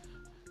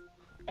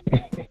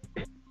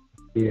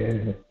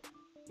 Yeah.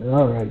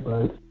 All right,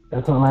 bud.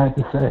 That's all I have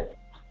to say.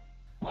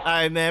 All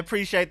right, man.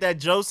 Appreciate that,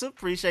 Joseph.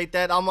 Appreciate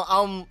that.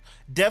 I'm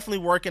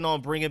definitely working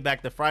on bringing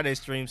back the Friday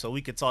stream so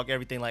we could talk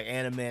everything like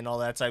anime and all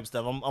that type of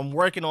stuff. I'm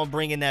working on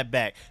bringing that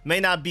back.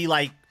 May not be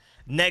like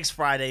next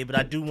Friday, but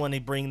I do want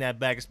to bring that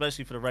back,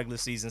 especially for the regular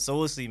season. So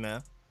we'll see,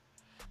 man.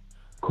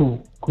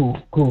 Cool.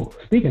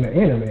 Speaking of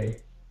anime,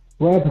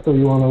 what episode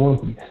you on One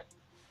Piece?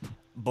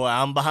 Boy,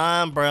 I'm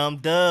behind, bro. I'm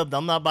dubbed.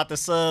 I'm not about to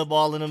sub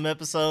all of them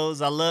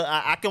episodes.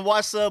 I can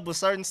watch sub with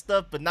certain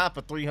stuff, but not for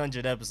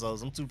 300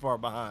 episodes. I'm too far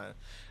behind.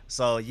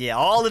 So yeah,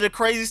 all of the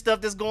crazy stuff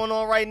that's going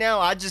on right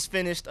now. I just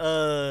finished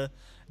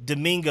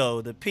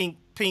Domingo, the pink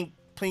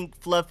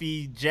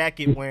fluffy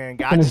jacket wearing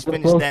guy. I just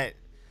finished that.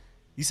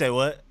 You say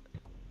what?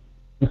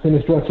 You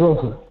finished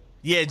Dressrosa?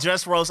 Yeah,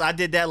 Dressrosa. I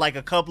did that like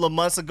a couple of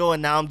months ago,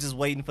 and now I'm just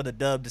waiting for the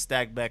dub to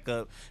stack back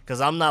up. Cause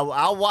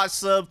I'll watch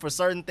sub for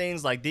certain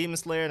things like Demon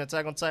Slayer and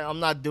Attack on Titan. I'm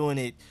not doing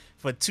it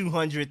for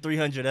 200,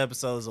 300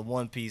 episodes of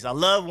One Piece. I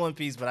love One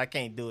Piece, but I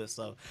can't do it.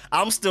 So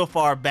I'm still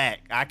far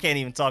back. I can't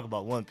even talk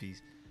about One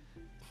Piece.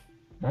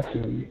 I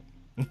feel you.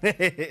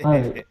 All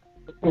right.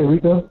 Hey,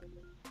 Rico.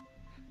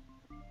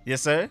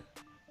 Yes, sir.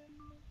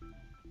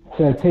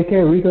 Said, take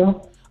care,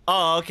 Rico.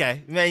 Oh,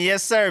 okay, man.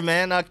 Yes, sir,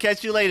 man. I'll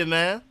catch you later,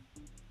 man.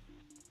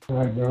 All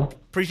right, bro.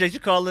 Appreciate you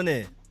calling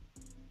in.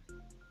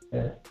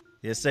 Yeah.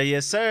 Yes, sir.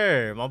 Yes,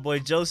 sir. My boy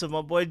Joseph.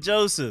 All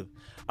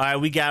right,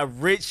 we got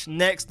Rich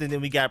next, and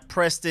then we got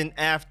Preston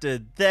after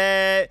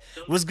that.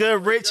 What's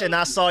good, Rich? And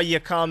I saw your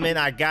comment.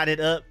 I got it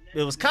up.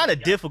 It was kind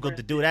of difficult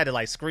to do it. I had to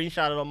like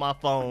screenshot it on my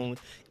phone,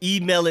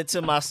 email it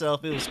to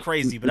myself. It was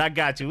crazy, but I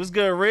got you. What's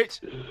good,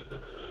 Rich?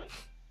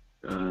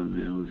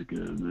 Man, what's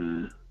good,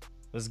 man?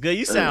 What's good?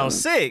 You sound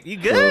sick. You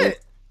good?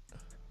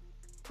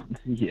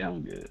 Yeah,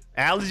 I'm good.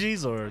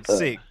 Allergies or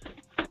sick?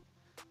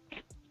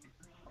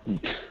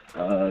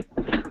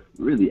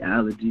 Really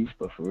allergies,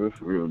 but for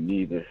real,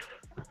 neither.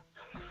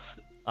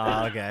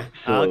 Oh, okay.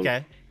 So,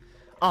 okay.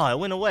 Oh, it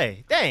went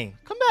away. Dang,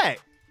 come back.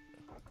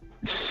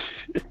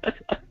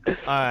 All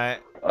right.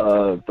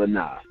 But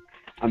nah.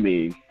 I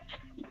mean,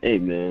 hey,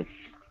 man.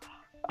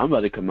 I'm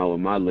about to come out with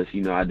my list.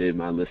 You know, I did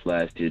my list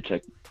last year.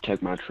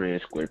 Check my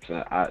transcripts.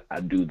 I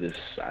do this.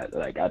 I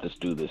just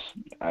do this.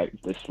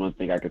 This is one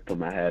thing I could put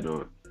my hat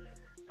on.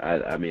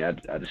 I mean,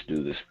 I just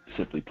do this.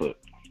 Simply put,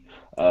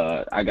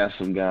 I got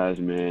some guys,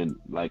 man.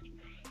 Like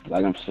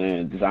I'm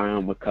saying,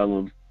 Zion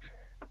McCollum.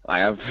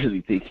 Like, I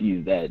really think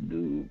he's that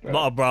dude,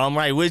 bro. Bro, I'm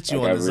right with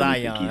you on the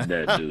Zion. Think he's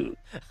that dude.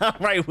 I'm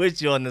right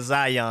with you on the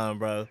Zion,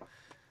 bro.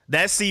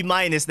 That C-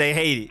 they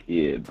hate it.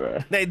 Yeah, bro.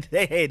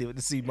 They hate it with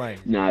the C-.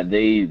 Nah,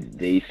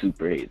 they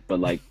super hate. But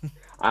like,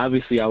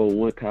 obviously, I would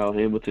want Kyle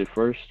Hamilton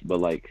first. But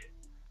like,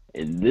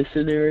 in this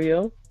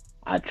scenario,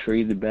 I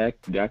traded back,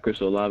 got Chris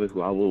Olave,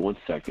 who I would want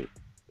second.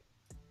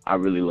 I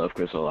really love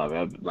Chris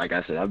Olave. Like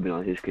I said, I've been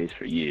on his case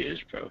for years,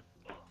 bro.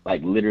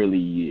 Like, literally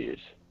years.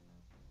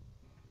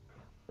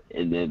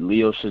 And then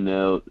Leo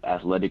Chanel,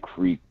 athletic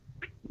freak.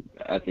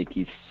 I think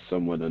he's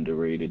somewhat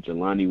underrated.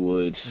 Jelani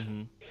Woods.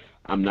 Mm-hmm.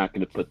 I'm not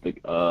gonna put the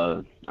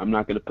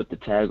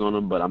tag on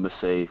him, but I'm gonna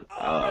say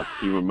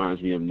he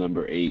reminds me of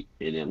number 8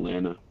 in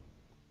Atlanta.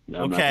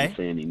 I'm not gonna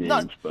say any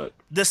names, but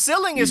the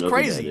ceiling is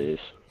crazy.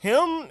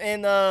 Him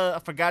and I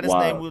forgot his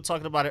name. We were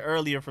talking about it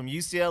earlier from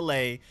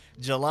UCLA.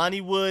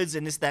 Jelani Woods,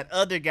 and it's that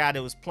other guy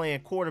that was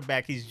playing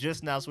quarterback. He's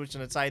just now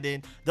switching to tight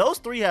end. Those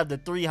three have the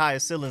 3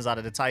 highest ceilings out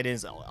of the tight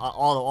ends.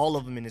 All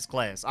of them in this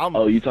class.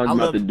 You talking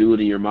about the dude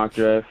in your mock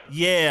draft?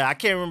 Yeah, I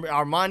can't remember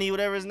Armani,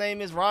 whatever his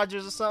name is,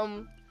 Rogers or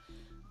something.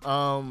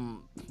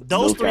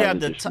 Those 3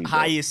 have the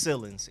highest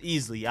ceilings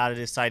easily out of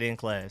this tight end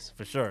class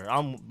for sure.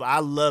 I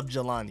love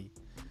Jelani.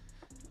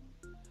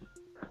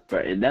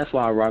 Right, and that's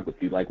why I rock with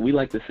you. Like, we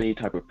like the same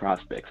type of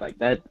prospects. Like,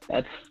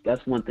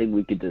 that's one thing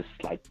we could just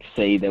like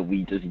say that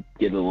we just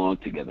get along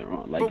together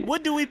on. Like, but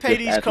what do we pay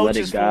these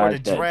coaches for to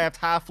draft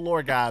high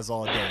floor guys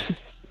all day?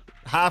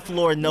 High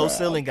floor, no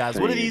ceiling guys.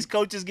 What are these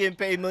coaches getting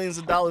paid millions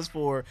of dollars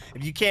for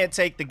if you can't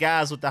take the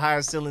guys with the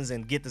higher ceilings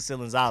and get the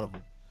ceilings out of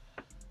them?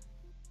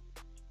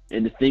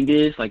 And the thing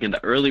is, like, in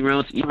the early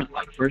rounds, even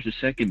like first or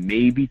second,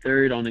 maybe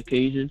third on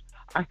occasion,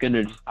 I can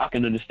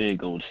understand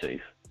going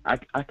safe.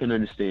 I can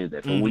understand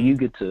that. But when you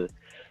get to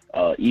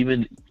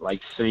even like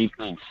same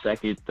thing,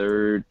 second,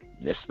 third,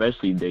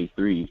 especially day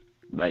 3,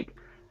 like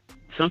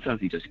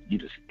sometimes you just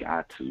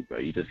got to, bro.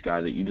 You just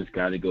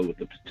gotta go with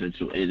the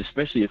potential, and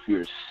especially if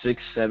you're 6th,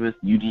 7th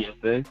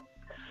UDFA,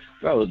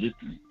 bro, just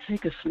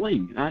take a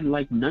swing.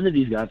 None of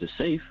these guys are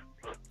safe.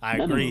 I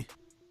agree.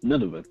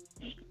 None of them.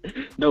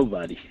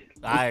 Nobody.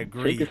 I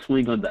agree. Take a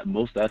swing on that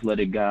most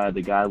athletic guy,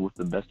 the guy with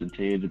the best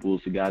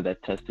intangibles, the guy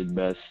that tested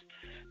best,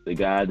 the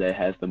guy that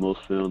has the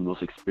most film,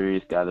 most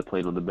experienced guy that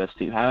played on the best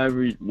team.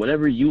 However,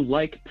 whatever you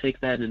like, take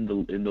that in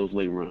those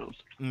late rounds.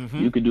 Mm-hmm.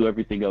 You can do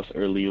everything else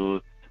early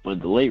on, but in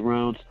the late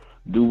rounds,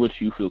 do what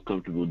you feel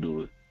comfortable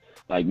doing.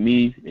 like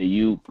me and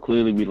you,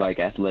 clearly we like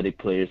athletic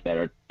players that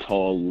are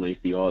tall,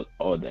 lengthy, all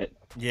that.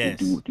 Yes.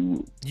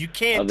 You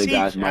can't other teach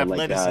guys might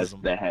like guys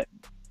athleticism. that have.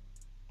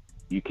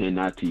 You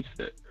cannot teach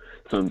that.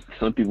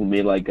 Some people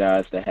may like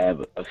guys that have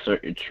a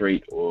certain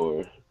trait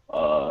or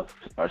are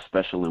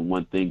special in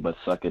one thing but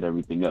suck at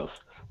everything else,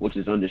 which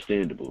is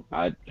understandable.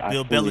 I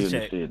Bill fully Belichick.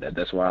 understand that.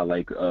 That's why I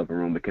like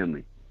Verone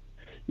McKinley.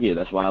 Yeah,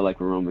 that's why I like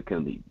Verone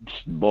McKinley.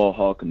 Ball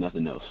hawk and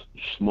nothing else.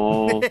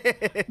 Small,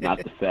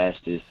 not the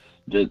fastest.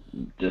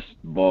 Just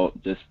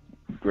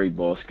great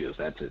ball skills.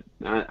 That's it.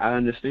 I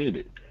understand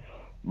it.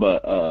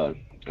 But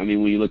I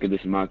mean, when you look at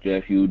this mock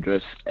draft, you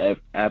address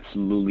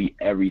absolutely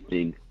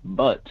everything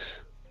but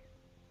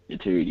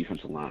interior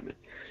defensive lineman,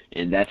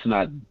 and that's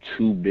not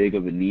too big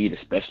of a need,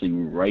 especially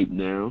right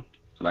now.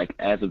 Like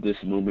as of this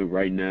moment,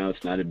 right now,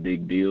 it's not a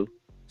big deal.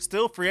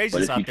 Still free agents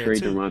But if out you there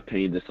trade too. Deron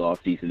Payne this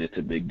offseason, it's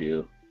a big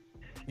deal.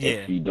 Yeah.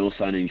 If you don't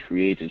sign any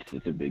free agents,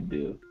 it's a big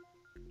deal.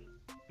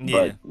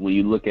 Yeah. But when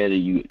you look at it,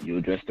 you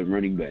address the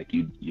running back.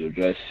 You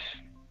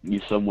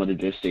somewhat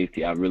address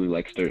safety. I really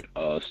like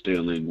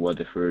Sterling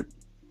Weatherford.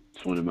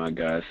 It's one of my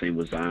guys. Same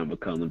with Zion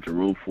McCollum.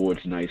 Jerome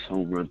Ford's nice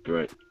home run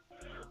threat.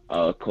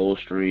 Cole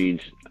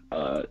Strange,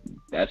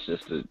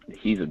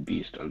 he's a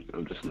beast.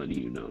 I'm just letting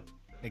you know.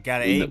 They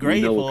got an A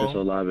grade we know for what Chris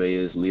him. Olave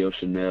is. Leo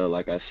Chanel,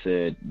 like I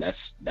said,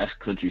 that's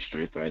country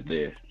strength right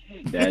there.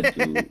 That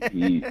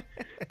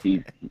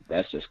dude,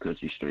 that's just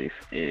country strength.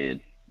 And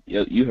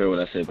you heard what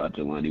I said about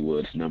Jelani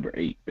Woods, number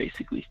 8,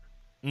 basically.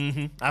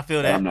 I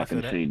feel that. I'm not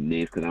going to say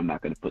names because I'm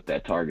not going to put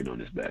that target on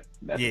his back.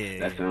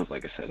 That sounds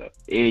like a setup.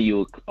 And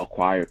you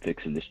acquire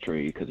picks in this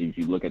trade because if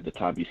you look at the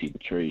top, you see the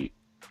trade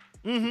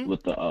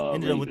with the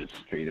Ravens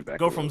traded back.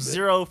 Go from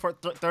 0 for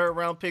third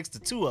round picks to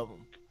 2 of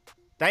them.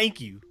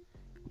 Thank you.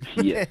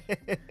 Yes.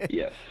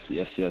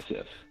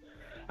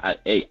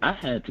 I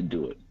had to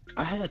do it.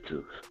 I had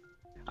to.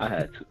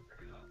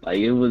 Like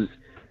it was.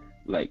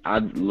 Like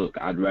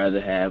I'd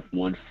rather have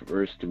 1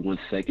 first and 1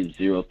 second,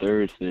 0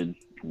 thirds than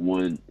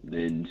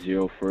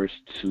 0 first,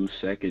 2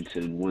 seconds,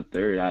 and 1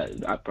 third.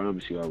 I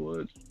promise you I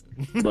would.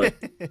 But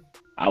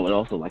I would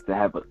also like to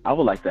have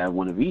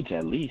one of each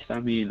at least. I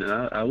mean,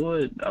 I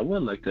would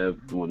like to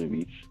have one of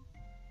each.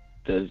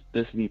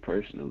 That's me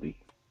personally.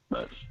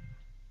 But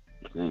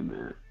hey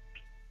man,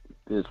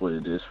 this is what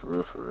it is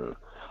for real.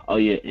 Oh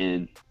yeah,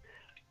 and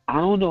I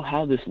don't know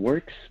how this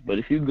works, but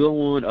if you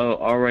go on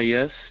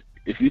RIS.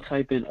 If you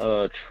type in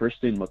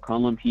Tristan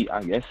McCullum,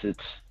 I guess it's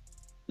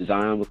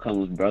Zion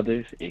McCullum's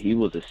brother, and he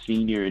was a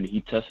senior and he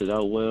tested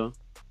out well.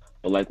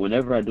 But like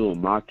whenever I do a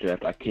mock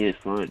draft, I can't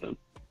find him,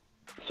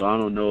 so I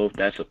don't know if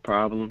that's a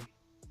problem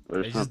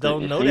or something. Just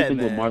don't know same that thing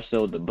man. with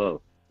Marcel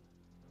DeBeau.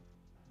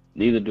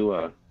 Neither do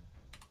I.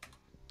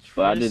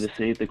 But I did the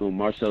same thing with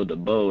Marcel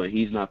DeBeau, and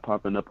he's not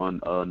popping up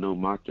on no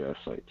mock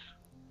draft sites.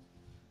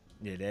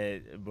 Yeah,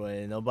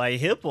 but nobody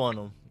hip on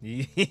him.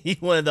 He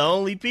one of the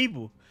only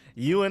people.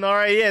 You and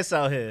RAS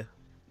out here.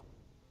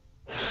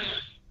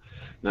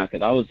 Nah,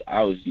 cause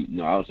I was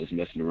just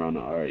messing around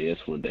on RAS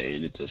one day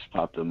and it just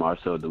popped up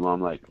Marcel DeBeau.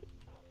 I'm like,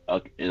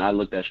 and I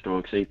looked at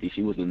strong safety.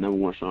 She was the number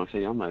 1 strong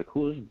safety. I'm like,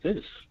 who is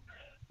this?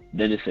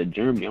 Then it said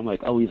Germany. I'm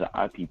like, oh, he's an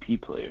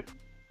IPP player.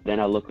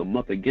 Then I look him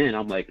up again.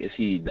 I'm like, is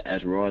he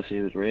as raw as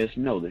him as Reyes?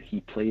 No, that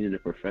he played in the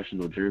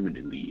professional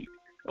German league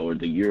or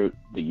the Europe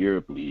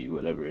league,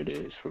 whatever it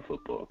is for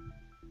football.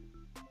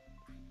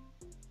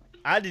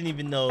 I didn't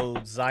even know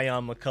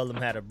Zion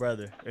McCullum had a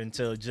brother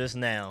until just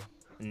now,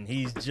 and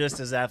he's just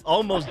as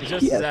almost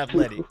just as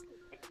athletic. Too.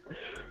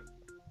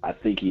 I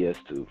think he has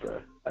too,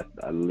 bro.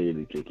 I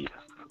literally think he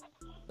has.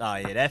 Oh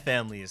yeah, that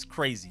family is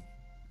crazy.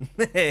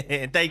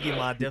 And thank you,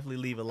 Ma. Definitely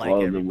leave a like,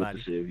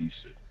 everybody.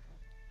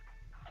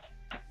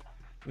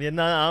 Yeah,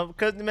 no,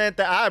 because man,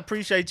 I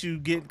appreciate you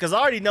because I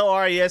already know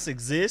RES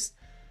exists,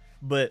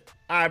 but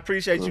I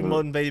appreciate you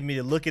motivating me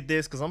to look at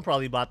this because I'm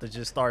probably about to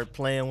just start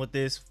playing with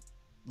this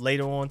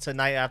later on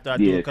tonight after I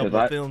do a couple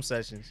of film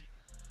sessions.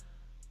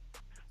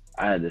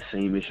 I had the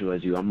same issue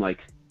as you. I'm like,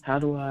 how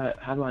do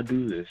I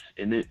do this?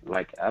 And it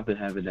like I've been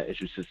having that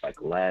issue since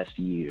like last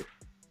year.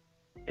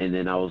 And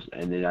then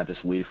I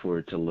just waited for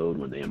it to load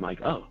one day. I'm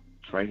like, oh,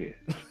 it's right here.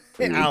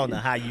 I don't know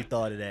how you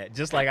thought of that.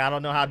 Just like I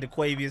don't know how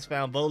DeQuavius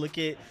found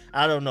Volakit.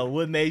 I don't know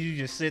what made you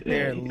just sit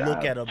there and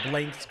look at a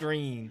blank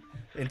screen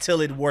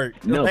until it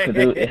worked. No,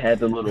 because it had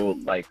the little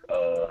like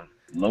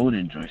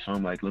loading joint. So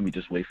I'm like, let me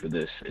just wait for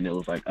this. And it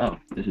was like, oh,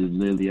 this is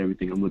literally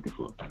everything I'm looking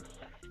for.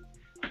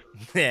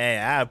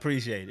 Yeah, I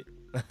appreciate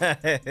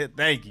it.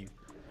 Thank you.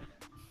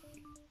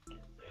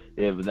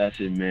 Yeah, but that's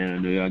it, man. I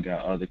know y'all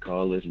got other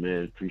callers,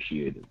 man.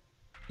 Appreciate it.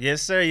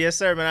 Yes, sir. Yes,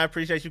 sir, man. I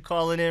appreciate you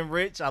calling in,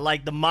 Rich. I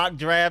like the mock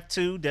draft,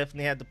 too.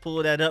 Definitely had to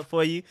pull that up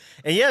for you.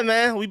 And, yeah,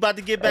 man, we about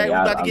to get back. Hey, we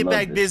about to get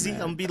back this, busy.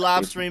 man. I'm going to be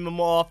live streaming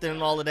more often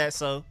and all of that,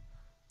 so.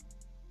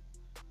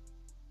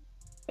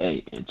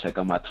 Hey, and check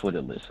out my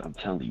Twitter list. I'm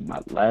telling you,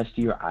 my last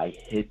year I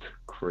hit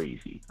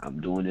crazy. I'm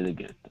doing it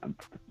again. I'm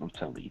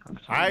telling you.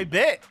 All right,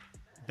 bet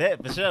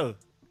for sure.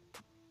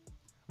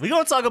 We're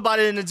going to talk about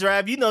it in the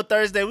draft. You know,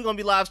 Thursday, we're going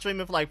to be live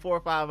streaming for like 4 or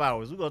 5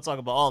 hours. We're going to talk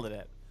about all of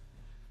that.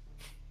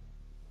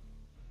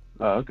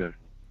 Oh, okay.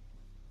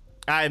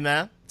 All right,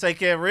 man. Take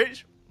care,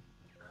 Rich.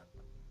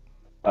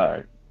 All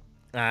right.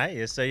 All right,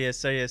 yes sir, yes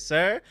sir, yes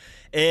sir.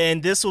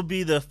 And this will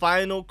be the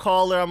final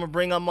caller. I'm gonna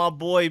bring up my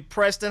boy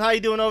Preston. How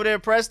you doing over there,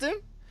 Preston?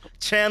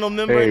 Channel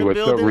member in the What's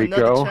building. up, Rico?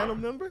 Another channel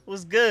member.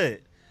 What's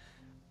good?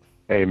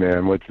 Hey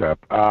man, what's up?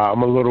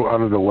 I'm a little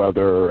under the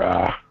weather,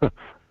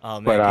 Oh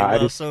man, but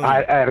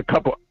I had a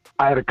couple.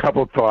 I had a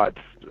couple thoughts.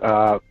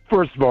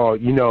 First of all,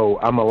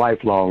 I'm a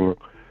lifelong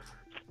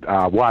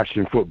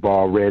Washington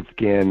football,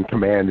 Redskin,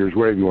 Commanders,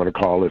 whatever you want to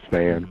call this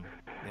fan.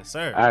 Yes,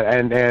 sir.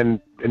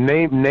 And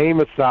name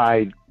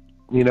aside,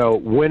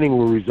 winning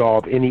will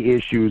resolve any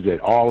issues that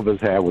all of us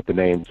have with the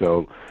name.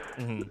 So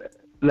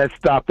let's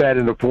stop that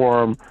in the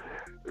forum.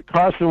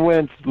 Carson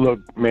Wentz, look,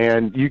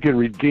 man, you can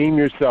redeem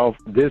yourself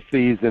this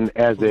season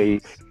as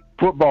a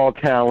football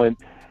talent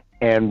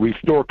and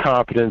restore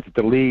confidence that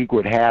the league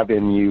would have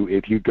in you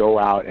if you go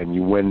out and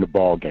you win the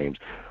ball games.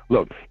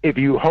 Look, if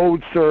you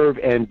hold serve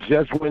and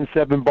just win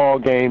 7 ball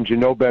games, you're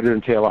no better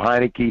than Taylor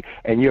Heinicke,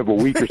 and you have a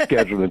weaker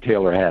schedule than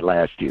Taylor had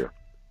last year.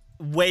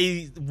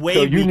 Way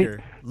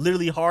weaker.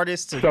 Literally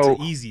hardest to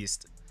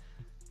easiest.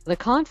 The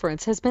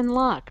conference has been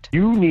locked.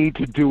 You need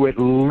to do at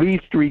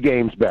least 3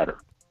 games better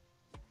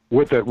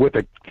with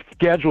the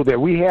schedule that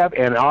we have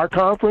in our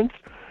conference.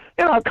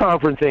 And our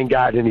conference ain't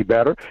got any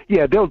better.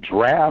 Yeah, they'll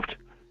draft,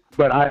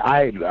 but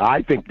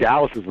I think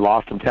Dallas has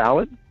lost some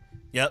talent.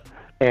 Yep.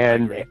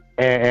 And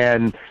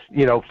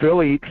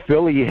Philly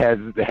has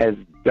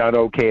done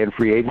okay in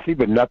free agency,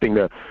 but nothing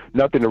to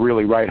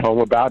really write home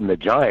about. And the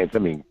Giants, I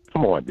mean,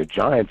 come on, the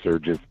Giants are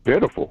just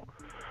pitiful.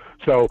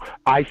 So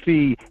I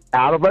see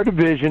out of our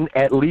division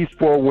at least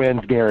 4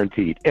 wins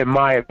guaranteed, in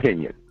my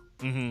opinion.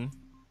 Mm-hmm.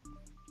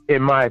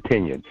 In my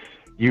opinion,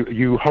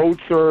 you hold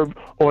serve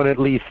on at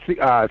least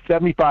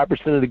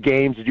 75% of the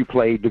games that you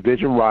play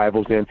division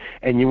rivals in,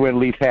 and you win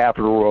at least half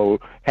on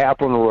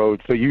the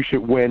road. So you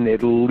should win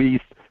at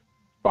least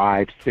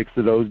 5, 6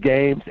 of those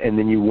games, and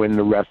then you win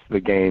the rest of the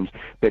games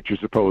that you're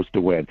supposed to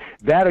win.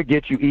 That'll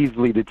get you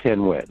easily to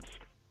 10 wins.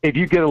 If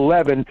you get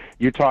 11,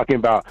 you're talking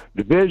about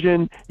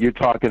division. You're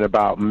talking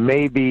about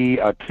maybe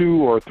a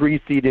 2 or 3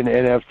 seed in the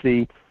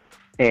NFC.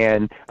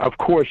 And of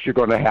course, you're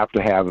going to have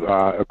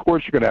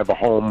a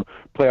home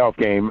playoff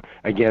game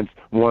against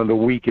one of the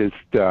weakest,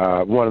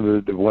 one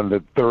of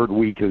the third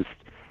weakest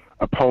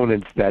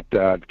opponents that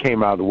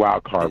came out of the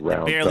wild card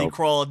round. Barely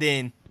crawled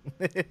in.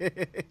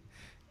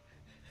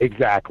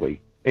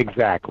 Exactly.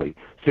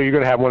 So you're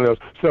going to have one of those.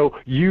 So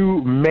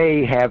you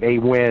may have a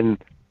win,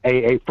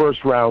 a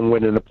first round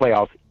win in the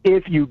playoffs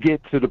if you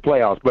get to the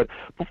playoffs. But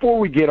before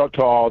we get up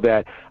to all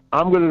that,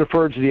 I'm going to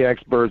defer to the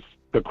experts,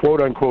 the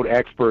quote-unquote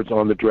experts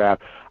on the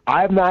draft.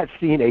 I have not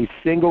seen a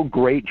single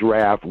great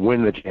draft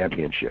win the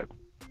championship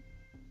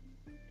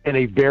in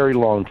a very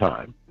long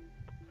time.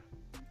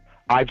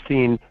 I've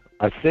seen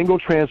a single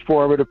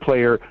transformative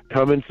player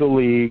come into the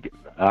league,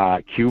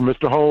 cue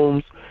Mr.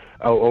 Holmes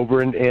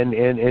over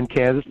in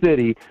Kansas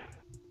City,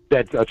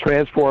 that's a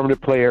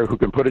transformative player who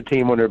can put a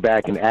team on their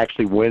back and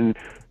actually win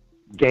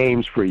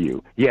games for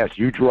you. Yes,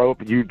 you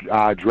drafted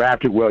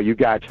well. You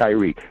got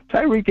Tyreek.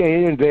 Tyreek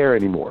ain't there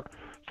anymore.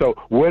 So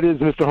what is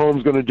Mr.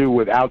 Holmes going to do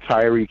without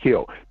Tyreek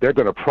Hill? They're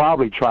going to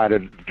probably try to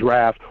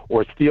draft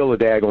or steal a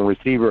daggone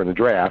receiver in the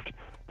draft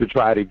to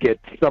try to get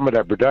some of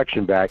that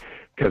production back,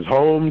 because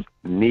Mahomes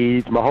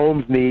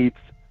needs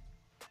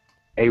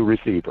a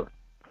receiver.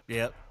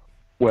 Yep.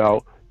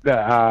 Well,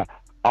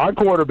 our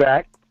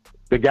quarterback,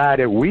 the guy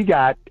that we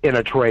got in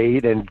a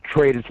trade and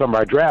traded some of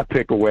our draft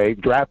picks away,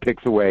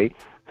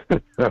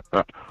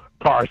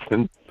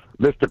 Carson,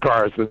 Mr.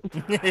 Carson,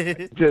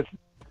 just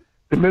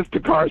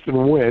Mr.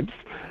 Carson Wentz.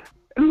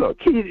 Look,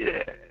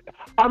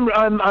 I'm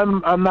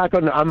not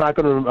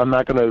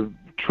gonna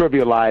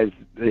trivialize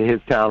his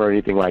talent or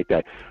anything like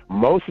that.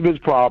 Most of his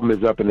problem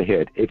is up in the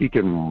head. If he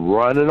can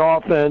run an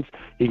offense,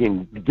 he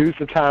can do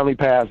some timely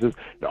passes.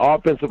 The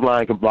offensive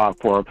line can block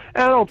for him.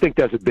 And I don't think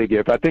that's a big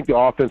if. I think the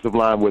offensive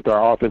line with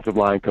our offensive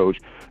line coach,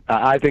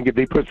 I think if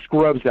they put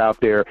scrubs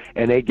out there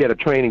and they get a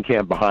training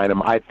camp behind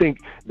them, I think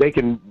they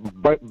can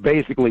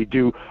basically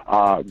do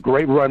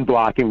great run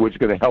blocking, which is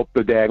going to help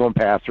the daggone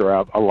passer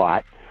out a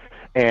lot.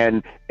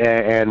 And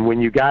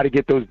when you got to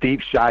get those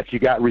deep shots, you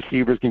got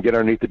receivers can get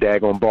underneath the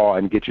daggone ball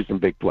and get you some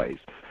big plays.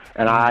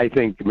 And I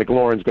think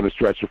McLaurin's going to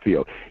stretch the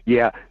field.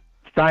 Yeah,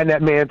 sign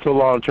that man to a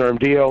long-term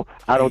deal.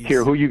 I don't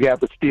care who you have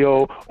to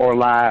steal or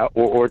lie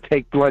or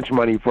take lunch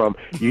money from.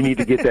 You need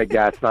to get that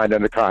guy signed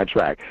under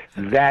contract.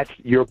 That's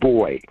your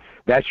boy.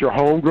 That's your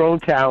homegrown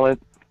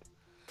talent.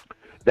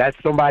 That's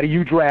somebody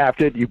you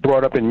drafted, you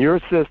brought up in your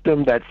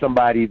system. That's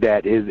somebody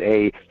that is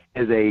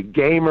a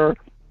gamer.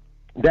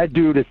 That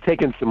dude is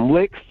taking some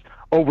licks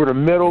over the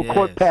middle,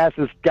 quick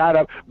passes, got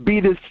up,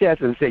 beat his chest,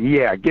 and said,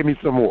 yeah, give me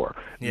some more.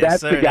 Yes, that's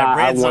sir, the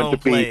guy I want to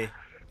play.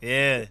 be.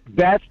 Yeah.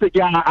 That's the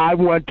guy I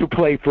want to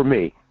play for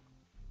me.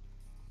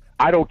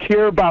 I don't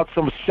care about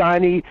some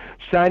shiny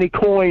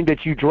coin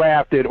that you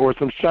drafted or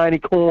some shiny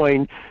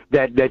coin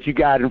that you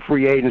got in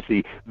free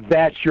agency,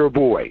 that's your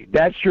boy.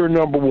 That's your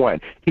number one.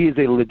 He is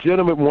a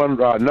legitimate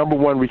number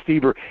one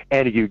receiver,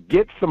 and if you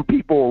get some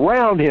people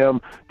around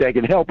him that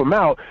can help him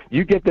out,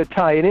 you get the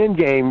tight end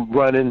game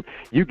running.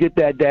 You get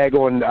that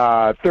daggone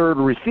third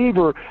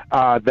receiver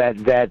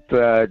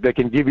that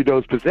can give you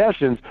those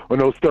possessions on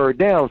those third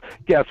downs.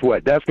 Guess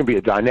what? That's going to be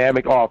a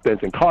dynamic offense,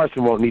 and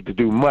Carson won't need to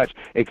do much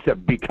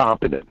except be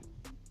competent.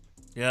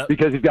 Yep.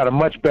 Because he's got a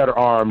much better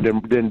arm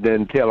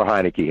than Taylor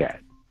Heinicke had.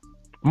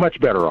 Much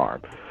better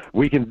arm.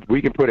 We can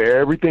put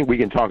everything. We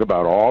can talk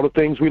about all the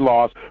things we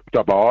lost. We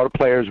talk about all the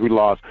players we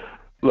lost.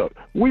 Look,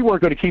 we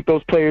weren't going to keep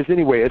those players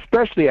anyway,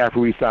 especially after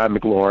we signed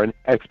McLaurin,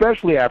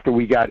 especially after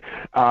we got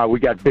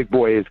Big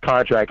Boy his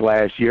contract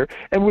last year,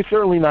 and we're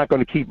certainly not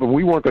going to keep them.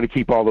 We weren't going to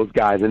keep all those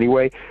guys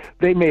anyway.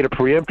 They made a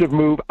preemptive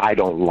move. I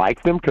don't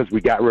like them because we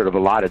got rid of a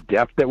lot of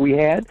depth that we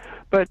had,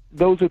 but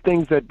those are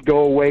things that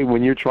go away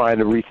when you're trying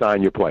to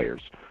re-sign your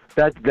players.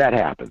 That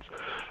happens.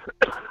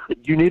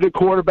 You need a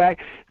quarterback.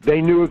 They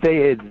knew if they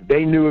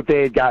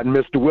had gotten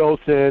Mr.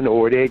 Wilson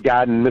or they had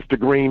gotten Mr.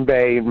 Green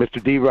Bay and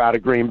Mr. Diva out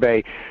of Green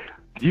Bay,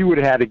 you would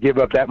have had to give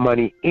up that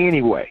money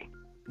anyway.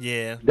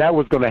 Yeah. That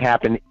was going to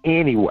happen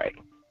anyway.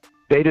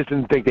 They just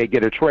didn't think they'd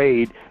get a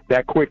trade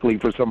that quickly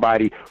for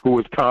somebody who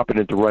was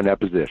competent to run that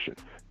position.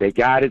 They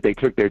got it. They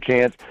took their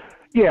chance.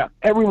 Yeah,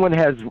 everyone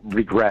has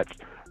regrets,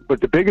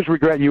 but the biggest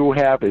regret you will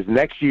have is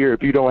next year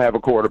if you don't have a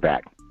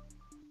quarterback.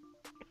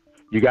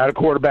 You got a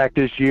quarterback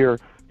this year.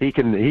 He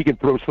can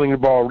sling the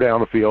ball down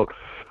the field.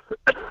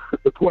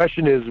 The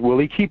question is, will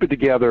he keep it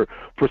together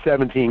for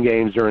 17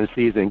 games during the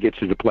season and get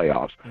to the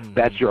playoffs? Mm-hmm.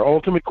 That's your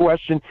ultimate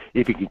question.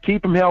 If you can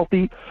keep him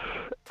healthy,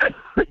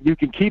 you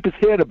can keep his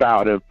head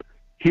about him,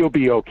 he'll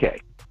be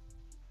okay.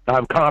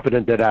 I'm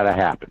confident that'll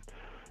happen.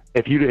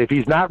 If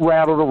he's not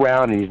rattled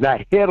around and he's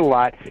not hit a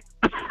lot,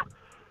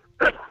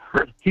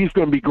 he's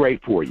going to be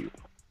great for you.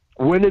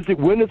 When does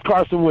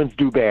Carson Wentz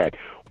do bad?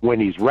 When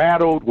he's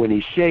rattled, when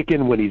he's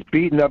shaken, when he's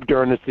beaten up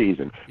during the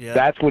season. Yeah.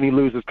 That's when he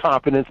loses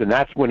confidence, and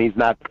that's when he's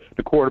not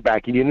the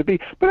quarterback he needs to be.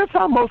 But that's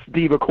how most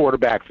diva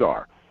quarterbacks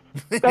are.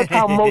 That's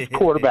how most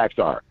quarterbacks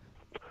are.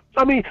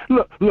 I mean,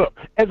 look,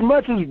 as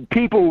much as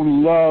people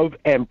love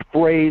and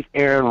praise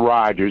Aaron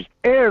Rodgers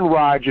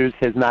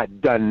has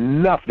not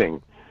done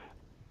nothing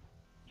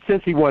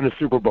since he won the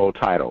Super Bowl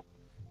title.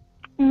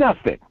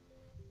 Nothing.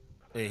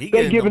 Yeah,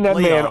 they're giving that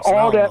man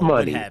all that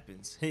money.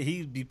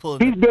 He'd be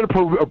pulling. He's been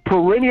a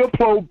perennial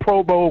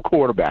Pro Bowl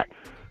quarterback.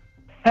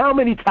 How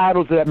many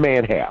titles does that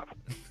man have?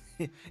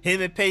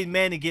 Him and Peyton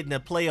Manning get in the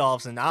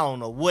playoffs, and I don't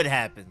know what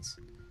happens.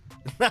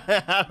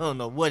 I don't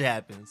know what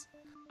happens.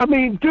 I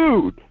mean,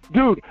 dude.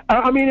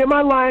 I mean, am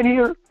I lying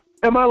here?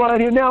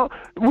 Now,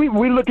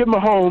 we look at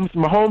Mahomes.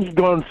 Mahomes has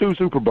gone 2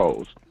 Super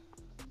Bowls.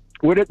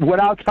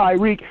 Without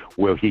Tyreek,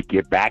 will he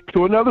get back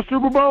to another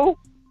Super Bowl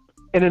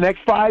in the next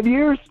 5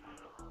 years?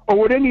 Or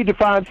would they need to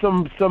find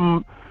some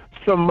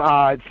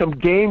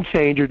game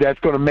changer that's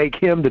going to make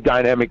him the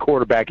dynamic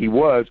quarterback he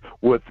was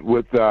with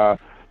Tyreek?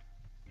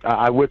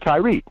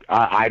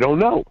 I don't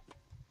know.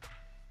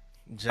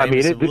 I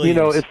mean,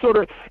 it's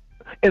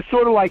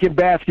sort of like in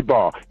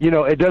basketball.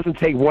 It doesn't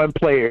take one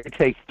player; it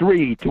takes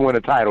 3 to win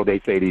a title. They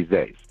say these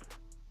days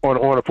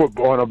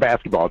on a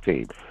basketball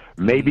team.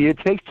 Maybe it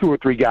takes 2 or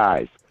 3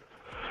 guys.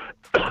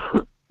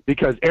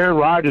 Because Aaron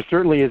Rodgers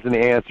certainly isn't the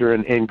answer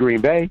in Green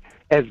Bay.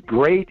 As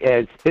great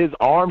as his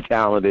arm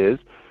talent is,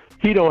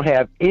 he don't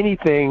have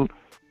anything,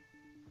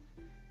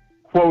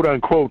 quote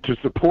unquote, to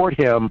support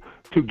him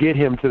to get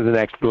him to the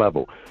next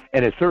level.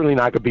 And it's certainly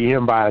not going to be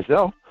him by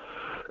himself.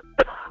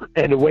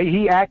 And the way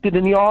he acted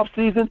in the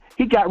offseason,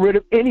 he got rid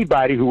of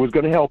anybody who was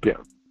going to help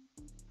him.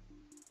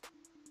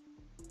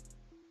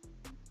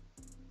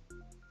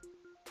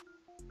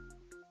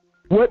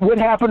 What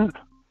happened?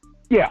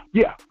 Yeah.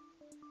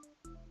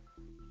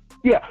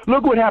 Yeah,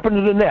 look what happened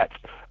to the Nets.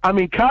 I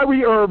mean,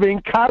 Kyrie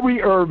Irving,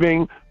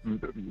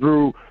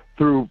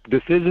 through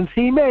decisions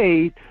he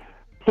made,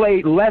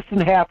 played less than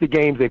half the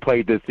games they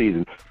played this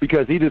season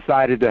because he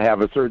decided to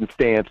have a certain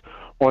stance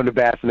on the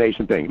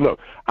vaccination thing. Look,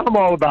 I'm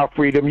all about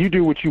freedom. You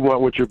do what you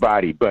want with your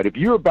body. But if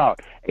you're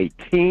about a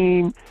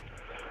team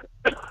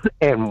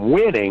and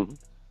winning,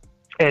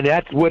 and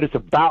that's what it's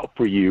about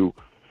for you,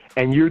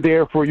 and you're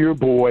there for your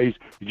boys,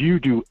 you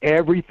do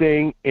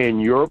everything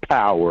in your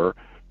power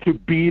to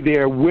be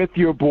there with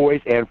your boys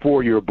and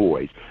for your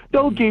boys.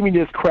 Don't give me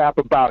this crap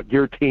about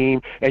your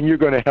team and you're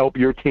going to help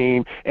your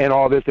team and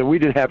all this, and we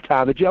didn't have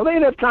time to gel. They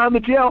didn't have time to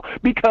gel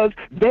because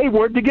they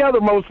weren't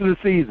together most of the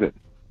season.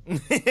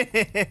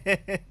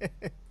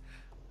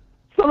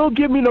 So don't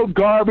give me no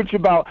garbage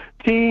about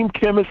team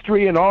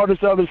chemistry and all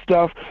this other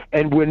stuff.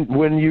 And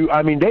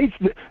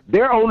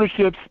their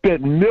ownership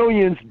spent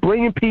millions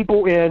bringing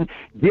people in,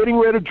 getting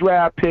rid of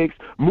draft picks,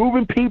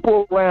 moving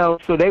people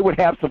around so they would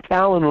have some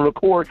talent on the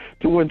court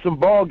to win some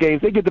ball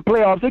games. They get the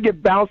playoffs, they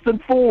get bounced in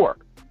 4.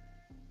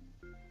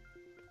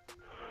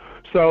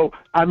 So,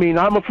 I mean,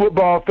 I'm a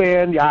football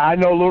fan. I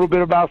know a little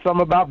bit about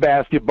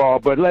basketball,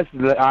 but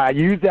I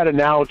use that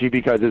analogy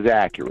because it's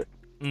accurate.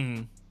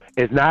 Mm-hmm.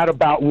 It's not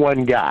about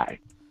one guy.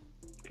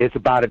 It's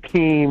about a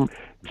team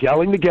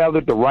gelling together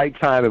at the right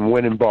time and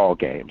winning ball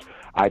games.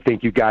 I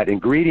think you got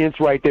ingredients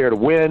right there to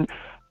win.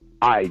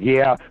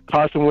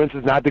 Carson Wentz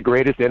is not the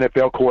greatest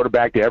NFL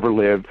quarterback to ever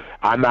live.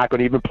 I'm not going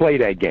to even play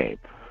that game.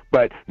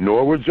 But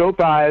nor was Joe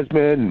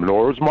Theismann,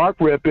 nor was Mark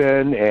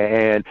Rippon,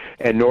 and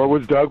nor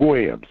was Doug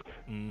Williams.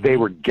 They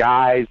were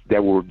guys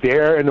that were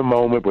there in the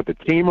moment with the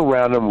team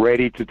around them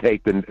ready to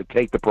take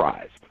the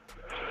prize.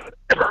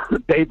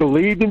 They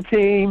believed in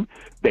team.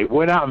 They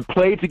went out and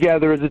played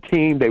together as a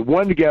team. They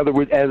won together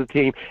as a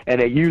team,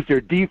 and they used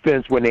their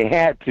defense when they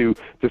had to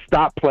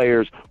stop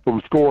players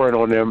from scoring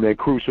on them in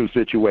crucial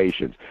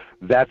situations.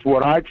 That's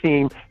what our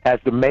team has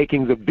the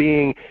makings of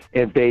being.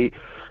 If they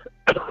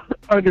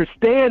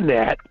understand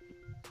that,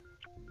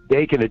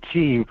 they can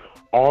achieve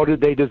all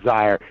that they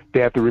desire.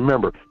 They have to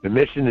remember the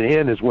mission in the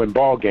end is win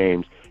ball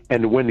games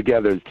and to win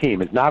together as a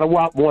team. It's not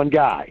about one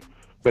guy,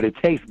 but it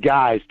takes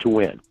guys to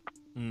win.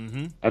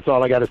 Mm-hmm. That's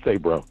all I got to say,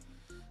 bro. All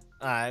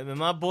right, man.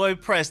 My boy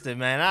Preston,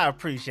 man. I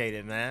appreciate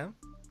it, man.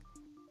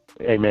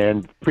 Hey,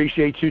 man.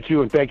 Appreciate you,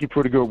 too, and thank you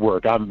for the good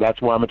work.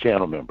 That's why I'm a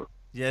channel member.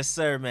 Yes,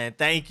 sir, man.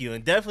 Thank you.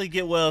 And definitely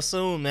get well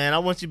soon, man. I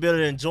want you to be able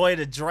to enjoy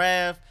the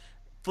draft.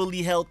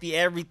 Fully healthy,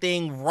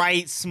 everything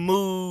right,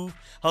 smooth.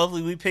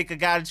 Hopefully we pick a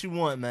guy that you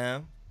want,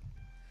 man.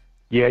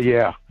 Yes,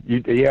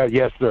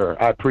 sir.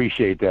 I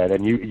appreciate that.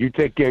 And you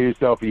take care of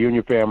yourself, you and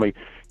your family.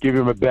 Give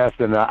him the best,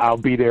 and I'll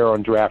be there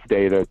on draft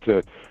day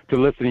to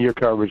listen to your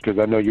coverage because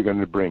I know you're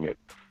going to bring it.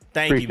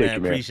 Thank you, man.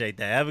 Appreciate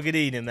that. Have a good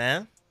evening,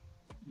 man.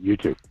 You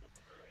too.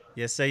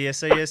 Yes, sir. Yes,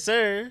 sir. Yes,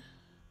 sir.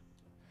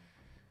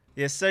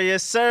 Yes, sir.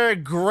 Yes, sir.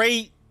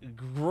 Great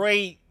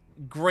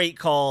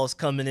calls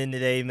coming in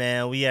today,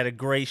 man. We had a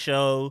great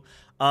show.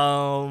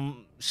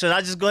 Should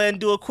I just go ahead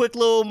and do a quick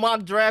little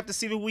mock draft to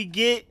see what we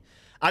get?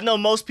 I know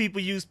most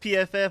people use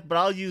PFF, but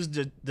I'll use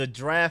the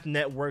Draft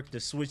Network to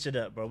switch it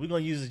up, bro. We're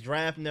going to use the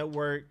Draft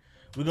Network.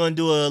 We're going to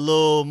do a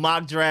little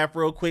mock draft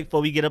real quick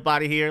before we get up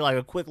out of here. Like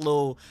a quick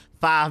little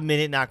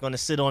 5-minute, not going to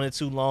sit on it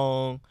too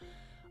long.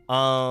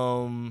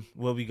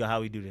 Where we go? How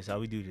we do this?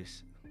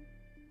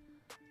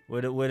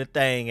 Where the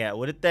thing at?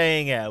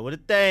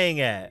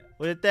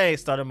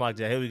 Start a mock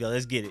draft. Here we go.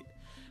 Let's get it.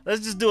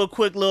 Let's just do a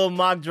quick little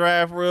mock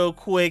draft real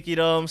quick. You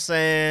know what I'm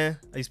saying?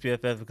 I use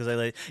PFF because I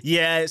like.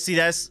 Yeah, see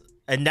that's.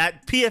 And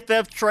that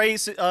PFF trade,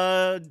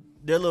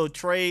 their little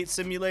trade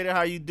simulator,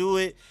 how you do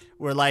it,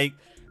 where like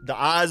the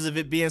odds of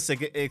it being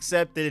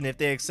accepted and if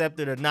they accept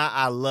it or not,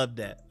 I love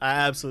that. I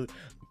absolutely.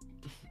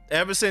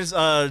 Ever since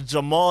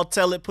Jamal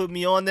Tellett put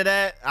me on to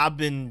that, I've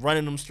been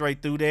running them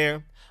straight through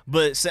there.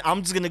 But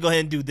I'm just gonna go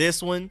ahead and do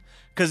this one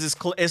because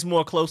it's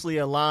more closely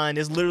aligned.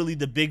 It's literally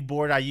the big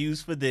board I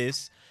use for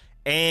this,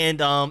 and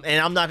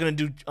I'm not gonna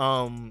do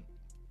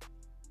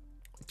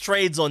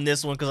trades on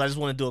this one because I just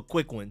want to do a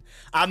quick one.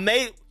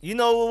 You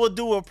know what we'll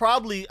do? I'll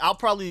probably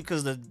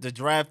because the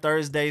draft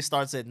Thursday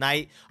starts at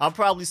night. I'll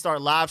probably start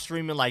live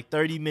streaming like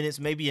 30 minutes,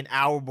 maybe an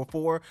hour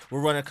before.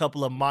 We'll run a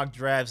couple of mock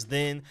drafts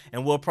then,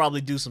 and we'll probably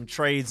do some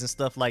trades and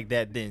stuff like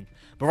that then.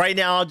 But right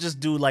now I'll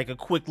just do like a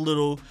quick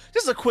little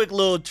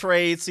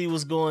trade, see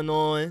what's going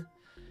on.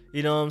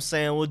 You know what I'm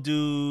saying? We'll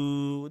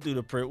do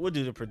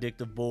the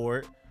predictive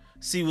board,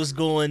 see what's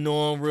going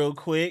on real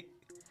quick.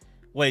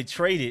 Wait,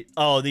 traded.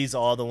 Oh, these are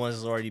all the ones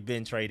that's already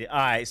been traded. All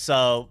right,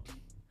 so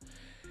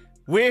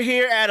we're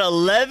here at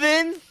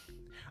 11.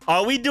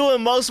 Are we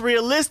doing most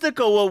realistic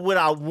or what would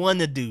I want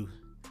to do?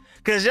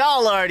 Because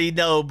y'all already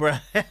know, bro.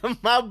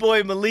 My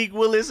boy Malik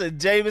Willis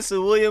and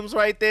Jameson Williams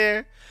right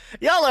there.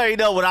 Y'all already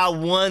know what I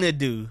want to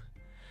do.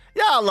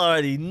 Y'all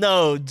already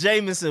know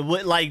Jameson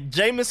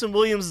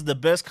Williams is the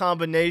best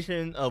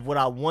combination of what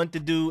I want to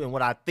do and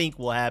what I think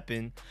will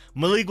happen.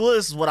 Malik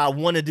Willis is what I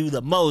want to do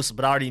the most,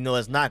 but I already know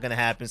it's not going to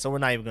happen, so we're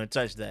not even going to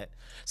touch that.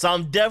 So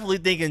I'm definitely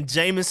thinking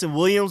Jameson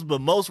Williams, but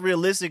most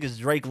realistic is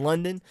Drake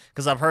London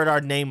because I've heard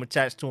our name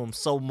attached to him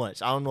so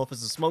much. I don't know if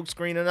it's a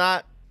smokescreen or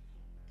not.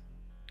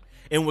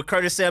 And with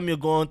Curtis Samuel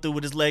going through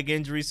with his leg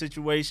injury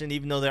situation,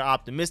 even though they're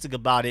optimistic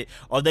about it,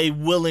 are they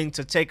willing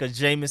to take a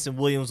Jameson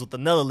Williams with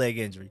another leg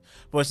injury?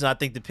 Fortunately, I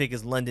think the pick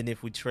is London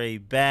if we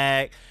trade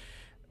back.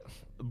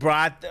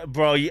 Bro,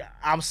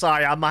 I'm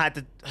sorry. I might have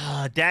to...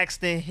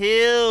 Daxton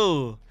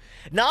Hill.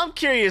 Now, I'm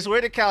curious, where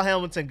did Kyle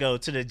Hamilton go?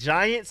 To the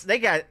Giants?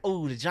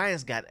 The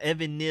Giants got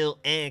Evan Neal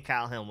and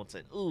Kyle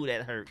Hamilton. Ooh,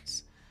 that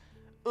hurts.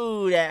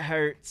 Ooh, that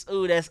hurts.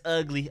 Ooh, that's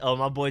ugly. Oh,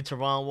 my boy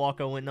Teron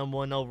Walker went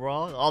 #1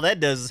 overall. All that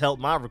does is help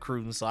my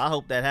recruiting, so I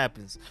hope that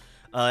happens.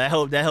 That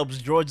helps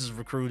Georgia's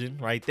recruiting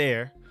right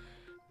there.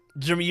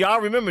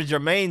 Y'all remember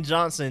Jermaine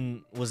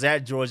Johnson was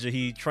at Georgia.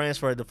 He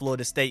transferred to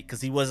Florida State because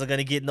he wasn't going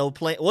to get no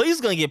play. Well, he was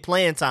going to get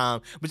playing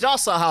time, but y'all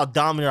saw how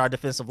dominant our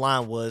defensive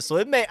line was. So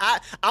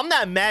I'm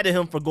not mad at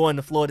him for going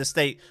to Florida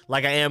State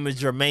like I am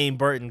with Jermaine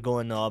Burton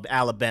going to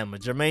Alabama.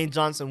 Jermaine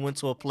Johnson went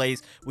to a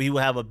place where he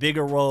would have a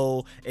bigger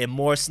role and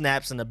more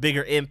snaps and a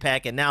bigger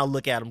impact, and now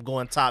look at him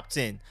going top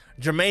 10.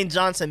 Jermaine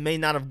Johnson may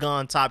not have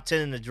gone top 10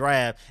 in the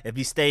draft if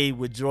he stayed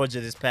with Georgia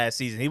this past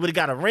season. He would have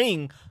got a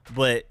ring,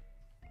 but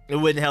It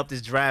wouldn't help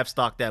this draft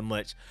stock that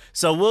much.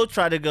 So we'll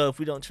try to go if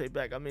we don't trade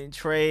back. I mean,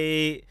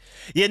 trade.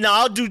 Yeah, no,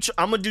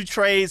 I'm gonna do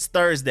trades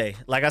Thursday.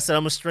 Like I said,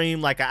 I'm gonna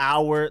stream like an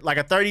hour, like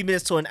a 30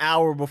 minutes to an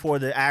hour before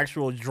the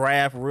actual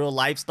draft real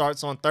life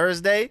starts on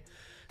Thursday.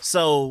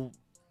 So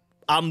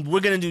we're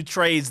gonna do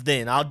trades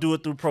then. I'll do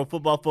it through Pro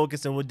Football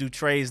Focus and we'll do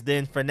trades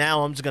then. For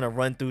now, I'm just gonna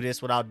run through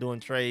this without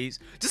doing trades.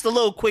 Just a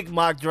little quick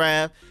mock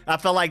draft. I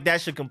felt like that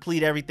should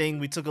complete everything.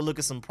 We took a look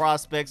at some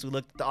prospects. We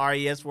looked at the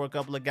RES for a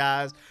couple of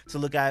guys to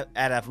look at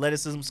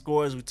athleticism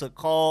scores. We took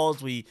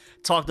calls. We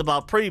talked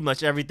about pretty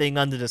much everything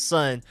under the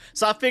sun.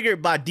 So I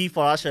figured by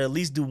default I should at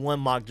least do one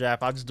mock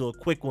draft. I'll just do a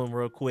quick one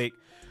real quick.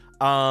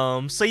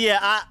 So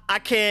yeah, I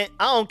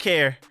don't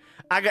care.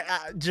 I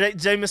got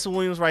Jamison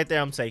Williams right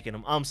there. I'm taking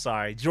him. I'm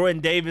sorry. Jordan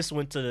Davis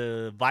went to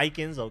the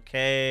Vikings.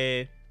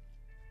 Okay.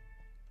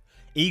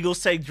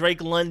 Eagles take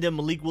Drake London.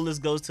 Malik Willis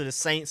goes to the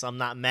Saints. I'm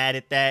not mad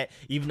at that,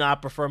 even though I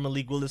prefer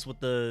Malik Willis with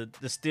the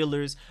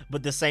Steelers.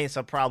 But the Saints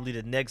are probably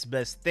the next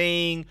best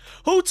thing.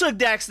 Who took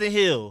Daxton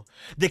Hill?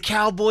 The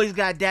Cowboys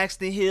got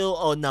Daxton Hill.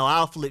 Oh, no.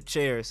 I'll flip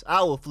chairs.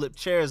 I will flip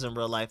chairs in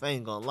real life. I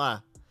ain't going to lie.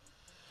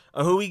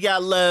 Who we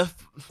got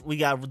left? We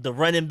got the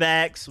running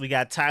backs. We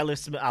got Tyler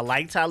Smith. I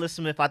like Tyler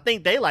Smith. I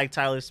think they like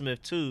Tyler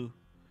Smith too.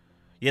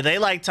 Yeah, they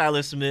like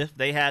Tyler Smith.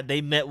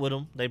 They met with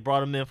him. They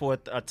brought him in for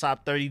a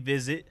top 30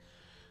 visit.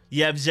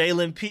 You have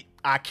Jalen P.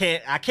 I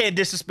can't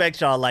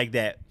disrespect y'all like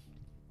that.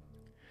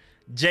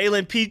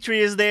 Jalen Petrie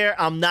is there.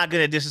 I'm not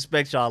gonna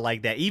disrespect y'all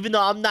like that, even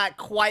though I'm not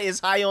quite as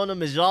high on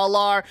him as y'all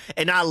are.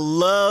 And I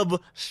love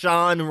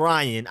Sean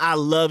Ryan. I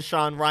love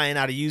Sean Ryan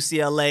out of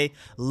UCLA.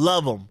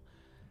 Love him.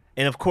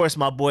 And, of course,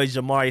 my boy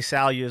Jamari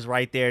Salyer is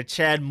right there.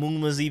 Chad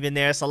Muma's even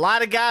there. It's a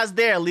lot of guys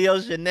there.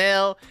 Leo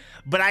Chanel.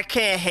 But I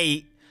can't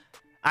hate.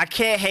 I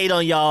can't hate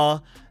on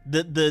y'all.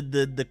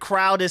 The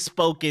crowd has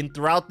spoken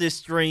throughout this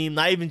stream.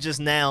 Not even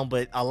just now,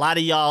 but a lot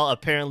of y'all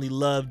apparently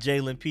love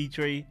Jalen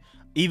Petrie.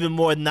 Even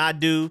more than I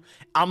do.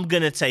 I'm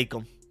going to take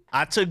him.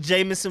 I took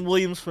Jamison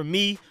Williams for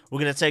me. We're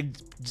going to take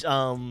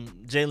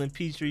Jalen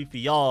Petrie for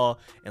y'all.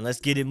 And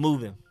let's get it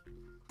moving.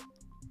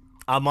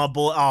 My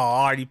boy,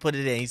 I already put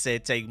it in. He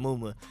said take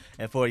Muma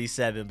at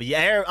 47. But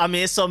yeah, I mean,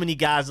 there's so many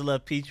guys that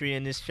love Petrie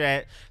in this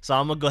chat. So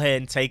I'm going to go ahead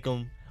and take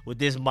him with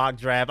this mock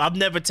draft. I've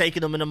never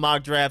taken him in a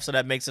mock draft, so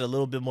that makes it a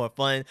little bit more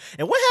fun.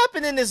 And what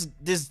happened in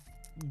this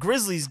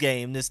Grizzlies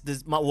game,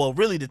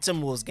 really the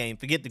Timberwolves game.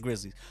 Forget the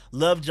Grizzlies.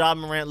 Love Ja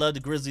Morant, love the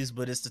Grizzlies,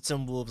 but it's the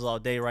Timberwolves all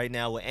day right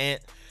now with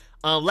Ant.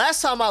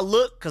 Last time I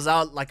looked, because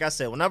like I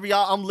said, whenever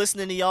I'm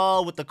listening to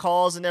y'all with the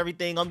calls and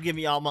everything, I'm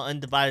giving y'all my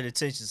undivided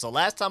attention. So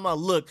last time I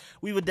looked,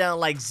 we were down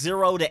like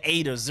 0-8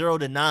 or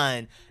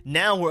 0-9.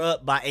 Now we're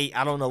up by 8.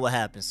 I don't know what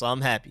happened, so I'm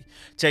happy.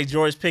 Take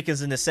George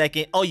Pickens in the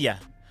second. Oh, yeah.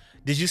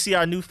 Did you see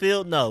our new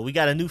field? No, we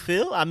got a new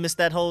field? I missed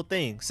that whole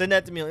thing. Send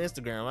that to me on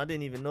Instagram. I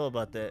didn't even know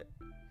about that.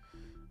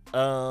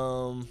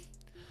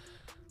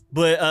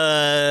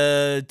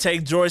 But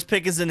take George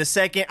Pickens in the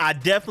second. I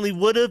definitely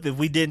would have if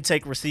we didn't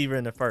take receiver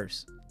in the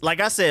first. Like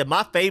I said,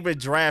 my favorite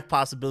draft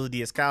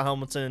possibility is Kyle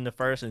Hamilton in the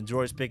first and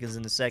George Pickens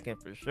in the second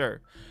for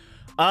sure.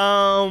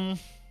 Dang,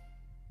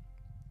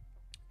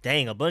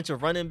 a bunch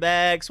of running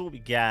backs. What we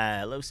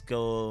got? Let's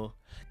go.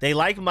 They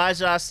like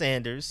Majah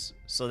Sanders,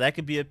 so that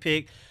could be a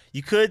pick.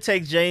 You could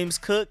take James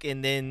Cook,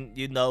 and then,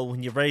 you know,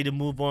 when you're ready to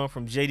move on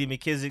from J.D.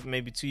 McKissick,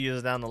 maybe 2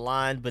 years down the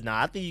line. But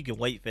nah, I think you can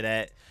wait for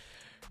that.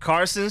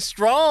 Carson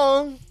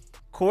Strong,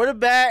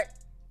 quarterback.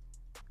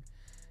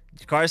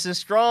 Carson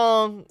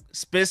Strong,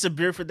 Spencer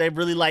Burford, they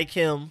really like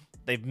him.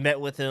 They've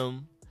met with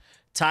him.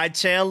 Ty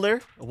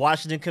Chandler,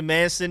 Washington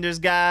Command Centers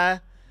guy.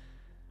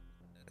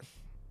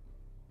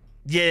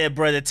 Yeah,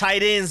 bro, the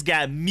tight ends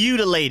got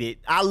mutilated.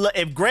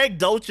 If Greg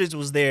Dolchich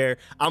was there,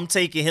 I'm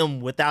taking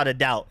him without a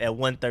doubt at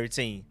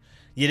 113.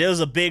 Yeah, there was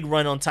a big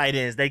run on tight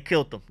ends. They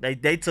killed them.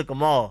 They took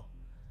them all.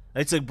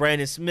 They took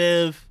Brandon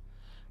Smith.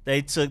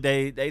 They took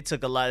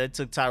a lot. They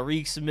took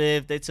Tyreek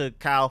Smith. They took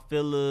Kyle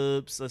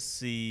Phillips. Let's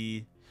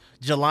see.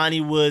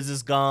 Jelani Woods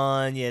is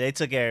gone. Yeah, they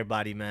took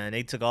everybody, man.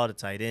 They took all the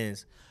tight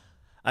ends.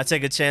 I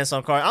take a chance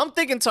on Carson. I'm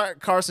thinking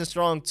Carson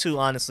Strong too,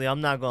 honestly.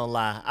 I'm not going to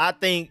lie. I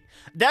think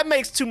that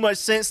makes too much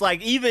sense.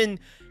 Like, even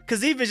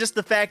just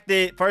the fact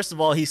that, first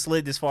of all, he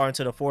slid this far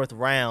into the 4th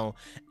round.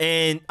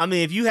 And, I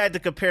mean, if you had to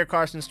compare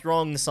Carson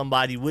Strong to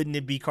somebody, wouldn't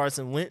it be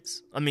Carson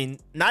Wentz? I mean,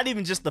 not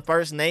even just the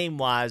first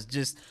name-wise,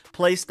 just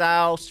play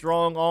style,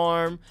 strong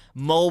arm,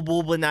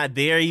 mobile, but not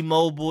very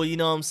mobile. You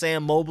know what I'm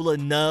saying? Mobile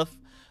enough.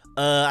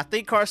 I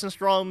think Carson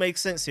Strong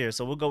makes sense here,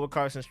 so we'll go with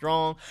Carson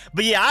Strong.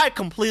 But yeah, I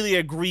completely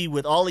agree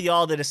with all of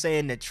y'all that are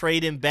saying that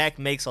trading back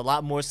makes a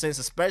lot more sense,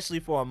 especially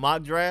for a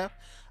mock draft.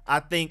 I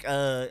think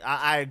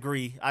I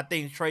agree. I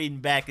think trading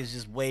back is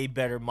just way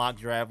better mock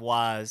draft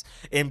wise,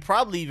 and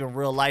probably even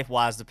real life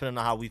wise, depending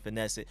on how we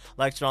finesse it.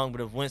 Like Strong, but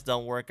if Wentz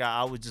don't work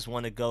out, I would just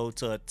want to go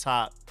to the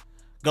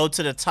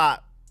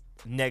top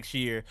next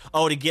year.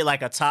 Oh, to get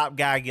like a top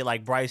guy, get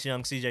like Bryce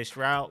Young, CJ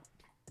Stroud.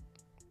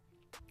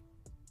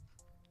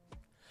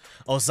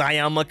 Oh,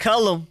 Zion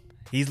McCollum.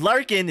 He's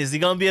lurking. Is he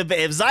going to be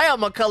if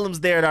Zion McCollum's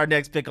there at our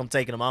next pick, I'm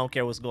taking him. I don't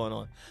care what's going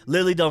on.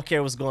 Literally don't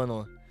care what's going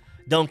on.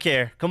 Don't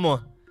care. Come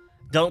on.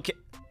 Don't care.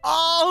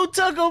 Oh, who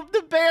took him?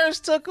 The Bears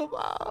took him.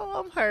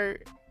 Oh, I'm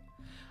hurt.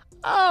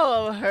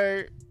 Oh, I'm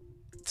hurt.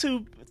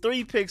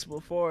 3 picks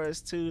before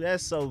us, too.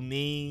 That's so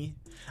mean.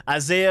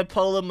 Isaiah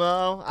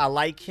Polamalu, I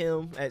like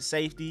him at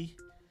safety.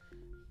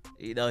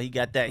 You know, he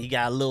got that. He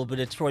got a little bit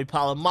of Troy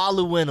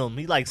Polamalu in him.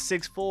 He like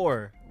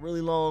 6'4",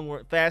 really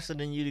long, faster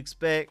than you'd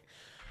expect.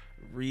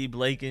 Reed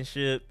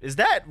Blankenship. Is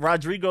that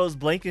Rodrigo's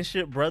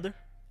Blankenship brother?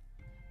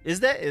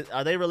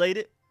 Are they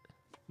related?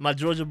 My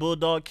Georgia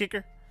Bulldog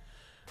kicker.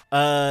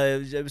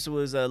 Jameson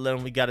was let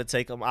him. We got to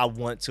take him. I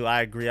want to.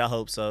 I agree. I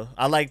hope so.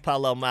 I like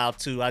Polamalu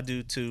too. I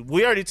do too.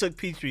 We already took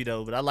Petrie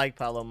though, but I like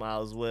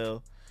Polamalu as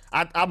well.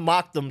 I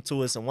mocked them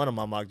to us in one of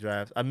my mock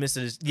drafts. I missed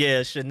it.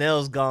 Yeah,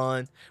 Chanel's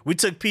gone. We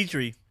took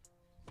Petrie.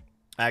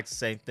 I asked the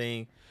same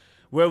thing.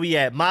 Where we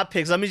at? My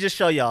picks. Let me just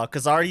show y'all,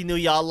 because I already knew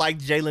y'all liked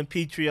Jalen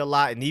Petrie a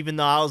lot, and even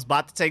though I was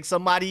about to take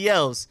somebody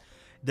else,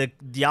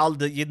 y'all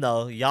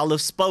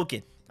have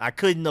spoken. I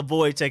couldn't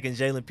avoid taking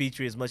Jalen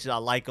Petrie as much as I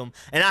like him,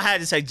 and I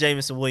had to take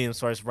Jameson Williams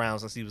first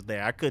round since he was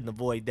there. I couldn't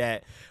avoid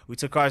that. We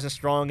took Carson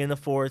Strong in the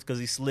 4th because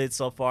he slid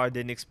so far.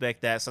 Didn't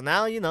expect that. So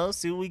now,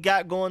 see what we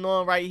got going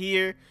on right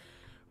here.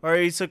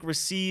 Already took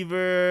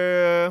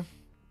receiver.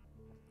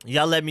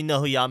 Y'all let me know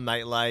who y'all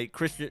might like.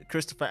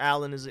 Christopher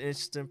Allen is an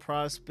interesting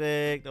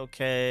prospect.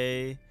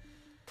 Okay.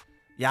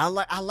 Yeah,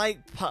 I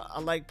like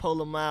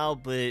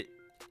Polamalu, but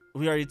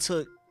we already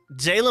took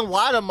Jalen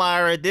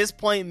Watermeyer at this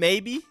point,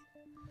 maybe.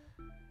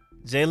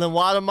 Jalen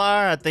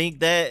Watermeyer, I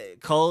think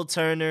that Cole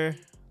Turner.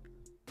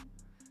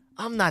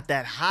 I'm not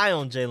that high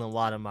on Jalen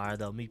Watermeyer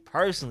though, me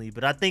personally,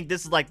 but I think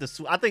this is like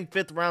I think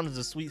 5th round is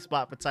a sweet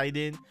spot for tight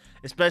end,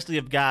 especially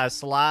if guys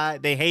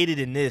slide. They hated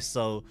in this,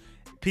 so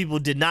people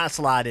did not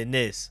slide in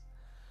this.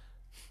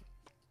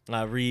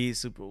 Reed,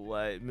 Super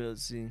White,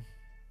 Milton.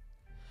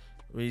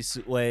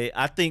 Wait,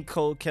 I think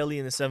Cole Kelly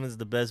in the 7th is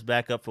the best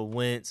backup for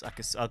Wentz.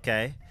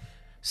 Okay.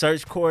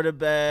 Search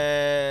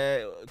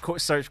quarterback.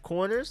 Search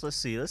corners. Let's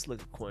see. Let's look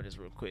at corners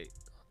real quick.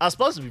 I was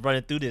supposed to be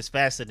running through this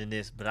faster than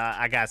this, but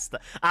I got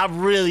stuck. I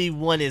really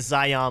wanted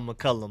Zion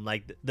McCollum.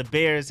 Like, the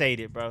Bears hate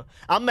it, bro.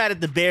 I'm mad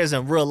at the Bears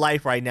in real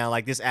life right now.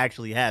 Like, this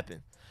actually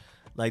happened.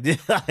 Like, this,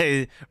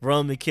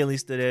 Verone McKinley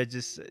stood there.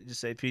 Just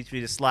say Petrie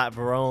to slot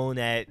Verone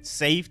at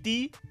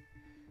safety.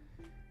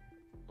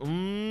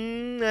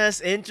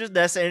 That's interesting.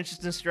 That's an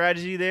interesting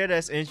strategy there.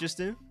 That's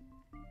interesting.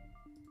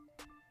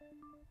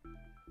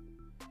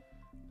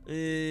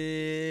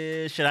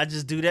 Should I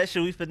just do that?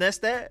 Should we finesse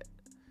that?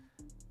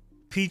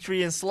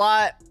 Petrie and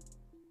slot.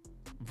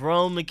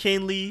 Verone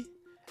McKinley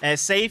at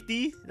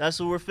safety.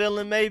 That's what we're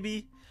feeling,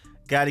 maybe.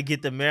 Got to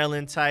get the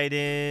Maryland tight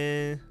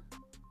end.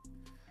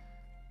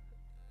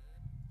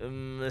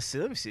 Let's see.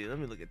 Let me see. Let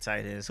me look at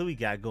tight ends. Who we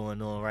got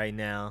going on right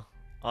now?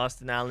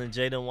 Austin Allen,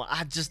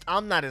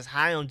 I'm not as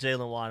high on Jalen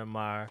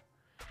Watermeyer.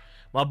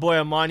 My boy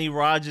Amani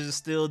Rogers is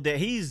still there.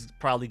 He's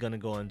probably going to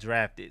go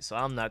undrafted, so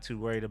I'm not too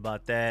worried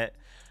about that.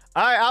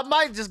 All right, I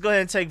might just go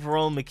ahead and take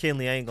Verone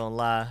McKinley. I ain't going to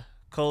lie.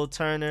 Cole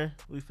Turner.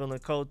 We feeling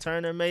Cole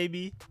Turner,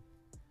 maybe?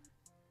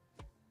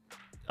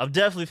 I'm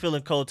definitely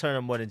feeling Cole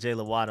Turner more than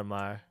Jalen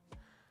Watermeyer.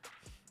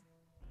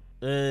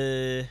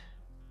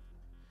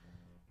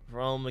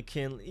 Verone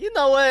McKinley. You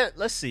know what?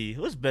 Let's see.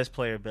 Who's best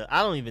player? But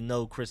I don't even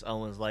know Chris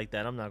Owens like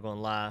that. I'm not going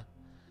to lie.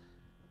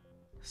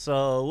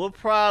 So we'll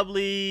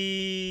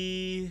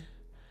probably,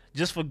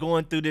 just for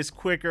going through this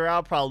quicker,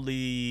 I'll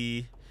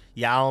probably,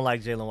 I don't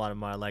like Jalen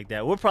Watermeyer like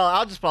that.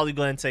 I'll just probably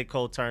go ahead and take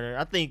Cole Turner.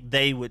 I think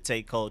they would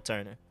take Cole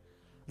Turner.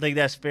 I think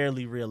that's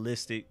fairly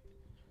realistic.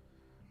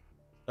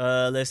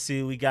 Let's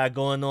see what we got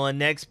going on.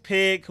 Next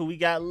pick. Who we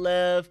got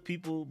left?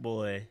 People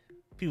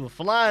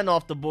flying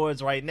off the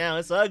boards right now.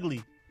 It's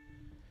ugly.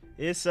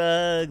 It's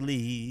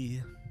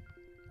ugly.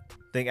 I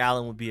think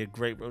Allen would be a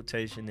great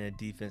rotation at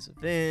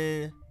defensive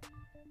end.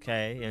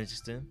 Okay,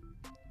 interesting.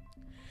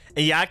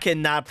 And yeah, I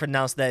cannot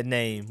pronounce that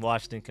name,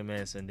 Washington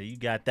Command Center. You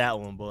got that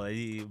one,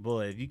 boy.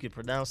 Boy, if you could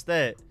pronounce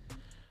that.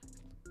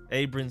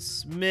 Abram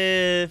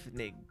Smith,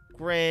 Nick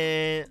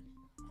Grant.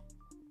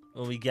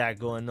 What we got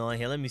going on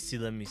here? Let me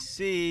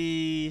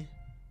see.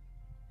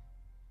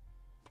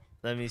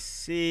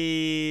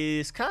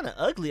 It's kind of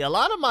ugly. A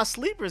lot of my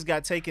sleepers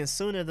got taken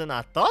sooner than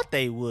I thought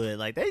they would.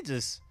 Like, they hate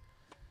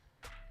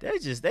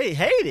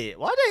it.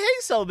 Why they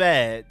hate so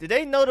bad? Did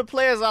they know the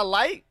players I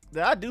like?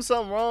 Did I do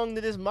something wrong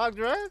to this mock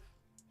draft?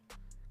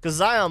 Because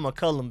Zion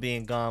McCollum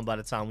being gone by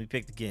the time we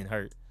picked again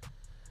hurt.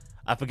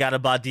 I forgot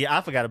about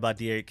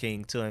De'Aaron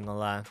King too, ain't gonna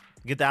lie.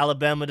 Get the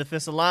Alabama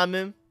defensive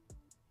lineman.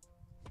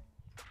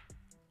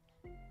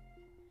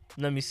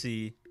 Let me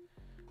see.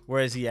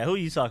 Where is he at? Who are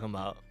you talking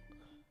about?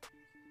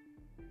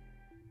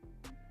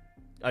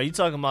 Are you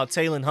talking about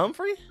Taylon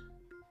Humphrey?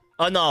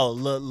 Oh no,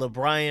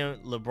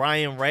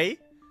 LeBrian Ray.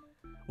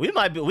 We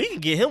can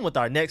get him with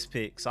our next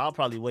pick, so I'll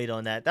probably wait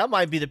on that. That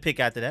might be the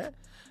pick after that.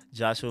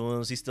 Joshua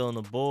Williams, he's still on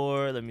the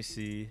board. Let me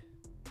see.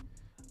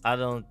 I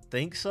don't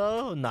think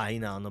so. Nah,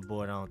 he's not on the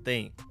board, I don't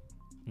think.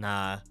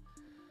 Nah.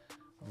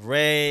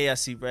 Ray, I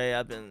see Ray.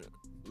 I've been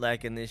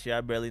lacking this year.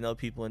 I barely know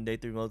people in day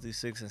 3, mostly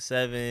 6 and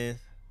 7.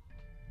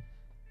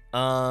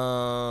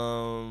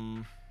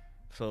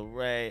 For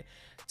Correct.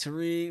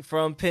 Tariq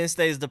from Penn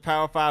State is the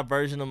Power 5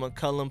 version of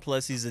McCullum,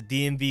 plus he's a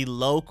DMV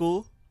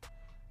local.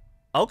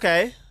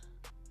 Okay.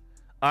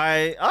 All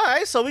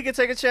right. So we can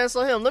take a chance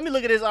on him. Let me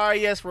look at his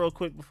RES real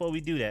quick before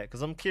we do that,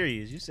 because I'm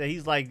curious. You said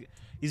he's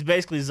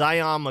basically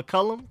Zion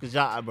McCullum? Because,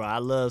 bro, I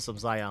love some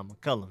Zion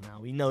McCullum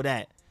now. We know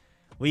that.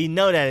 We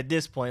know that at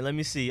this point. Let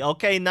me see.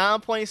 Okay,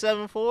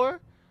 9.74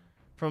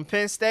 from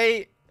Penn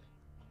State.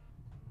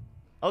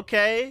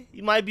 Okay,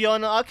 you might be on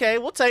the. Okay,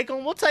 we'll take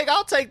him. I'll take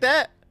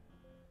that.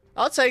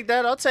 I'll take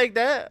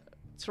that.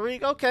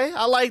 Tariq, okay.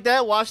 I like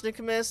that. Washington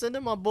Command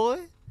Center, my boy.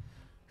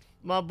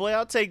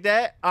 I'll take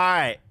that. All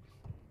right.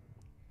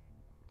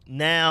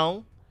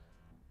 Now,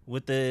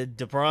 with the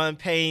DeBron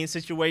Payne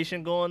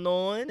situation going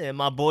on, and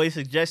my boy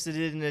suggested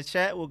it in the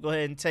chat, we'll go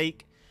ahead and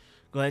take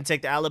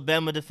the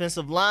Alabama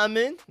defensive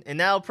lineman, and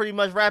that'll pretty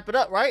much wrap it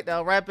up, right?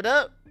 That'll wrap it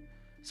up.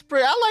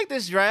 I like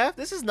this draft.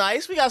 This is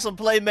nice. We got some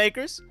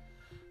playmakers.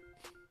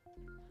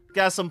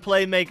 Got some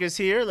playmakers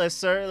here.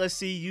 Let's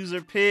see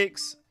user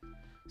picks.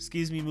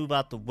 Excuse me, move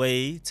out the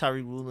way.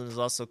 Tyree Woolen is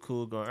also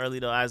cool. Going early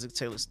though. Isaac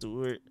Taylor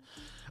Stewart.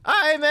 All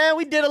right, man.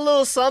 We did a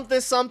little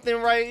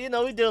something, right? You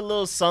know, we did a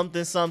little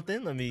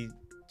something. Let me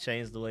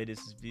change the way this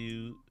is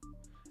viewed.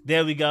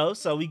 There we go.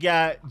 So we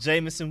got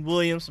Jamison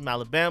Williams from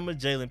Alabama,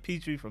 Jalen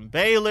Petrie from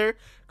Baylor,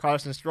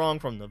 Carson Strong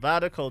from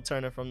Nevada, Cole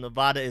Turner from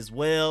Nevada as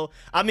well.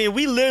 I mean,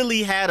 we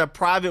literally had a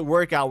private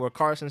workout where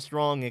Carson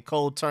Strong and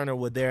Cole Turner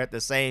were there at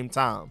the same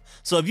time.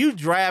 So if you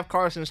draft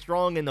Carson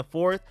Strong in the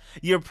 4th,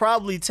 you're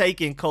probably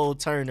taking Cole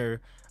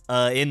Turner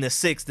in the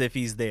 6th if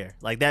he's there.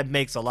 Like, that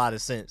makes a lot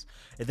of sense.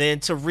 And then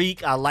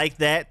Tariq, I like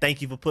that.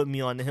 Thank you for putting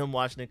me on to him,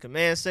 Washington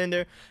Command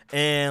Center.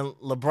 And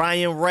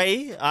LeBron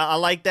Ray, I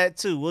like that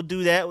too. We'll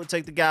do that. We'll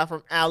take the guy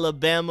from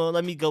Alabama.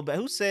 Let me go back.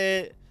 Who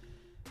said?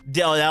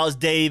 Oh, that was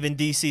Dave in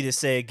DC that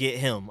said get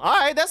him. All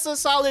right, that's a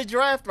solid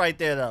draft right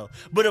there, though.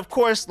 But, of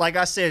course, like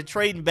I said,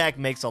 trading back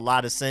makes a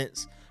lot of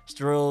sense.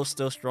 Still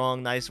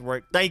strong. Nice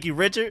work. Thank you,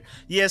 Richard.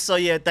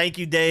 Thank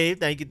you, Dave.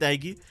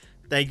 Thank you.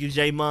 Thank you,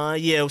 J-Mon.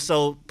 Yeah,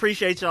 so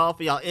appreciate y'all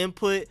for y'all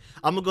input.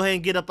 I'm going to go ahead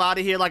and get up out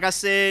of here. Like I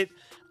said,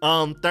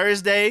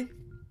 Thursday,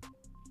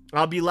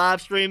 I'll be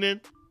live streaming.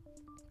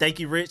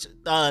 Thank you, Rich.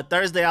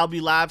 Thursday, I'll be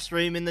live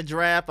streaming the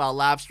draft. I'll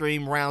live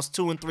stream rounds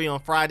 2 and 3 on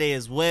Friday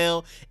as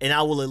well. And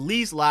I will at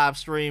least live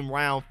stream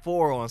round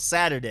 4 on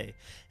Saturday.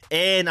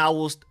 And I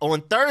will,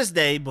 on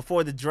Thursday,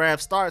 before the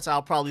draft starts,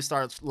 I'll probably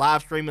start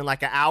live streaming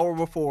like an hour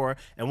before,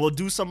 and we'll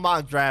do some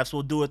mock drafts.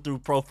 We'll do it through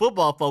Pro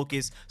Football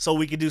Focus so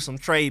we can do some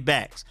trade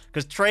backs,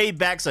 because trade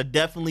backs are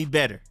definitely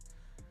better.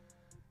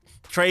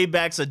 Trade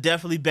backs are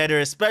definitely better,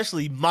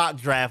 especially mock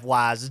draft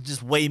wise. It's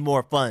just way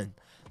more fun.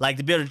 Like,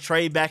 to be able to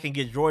trade back and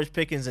get George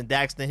Pickens and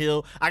Daxton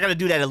Hill, I got to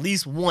do that at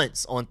least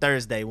once on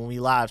Thursday when we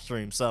live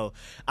stream. So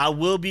I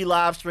will be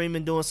live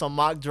streaming, doing some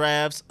mock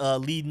drafts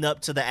leading up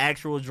to the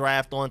actual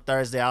draft on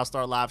Thursday. I'll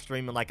start live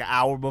streaming like an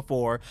hour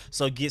before,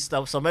 so get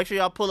stuff. So make sure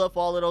y'all pull up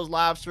all of those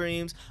live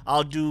streams.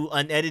 I'll do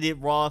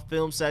unedited raw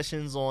film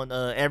sessions on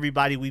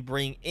everybody we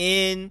bring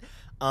in.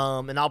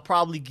 And I'll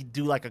probably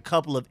do like a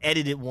couple of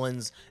edited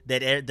ones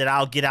that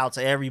I'll get out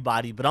to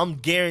everybody. But I'm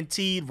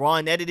guaranteed raw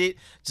and edited.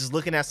 Just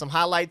looking at some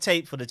highlight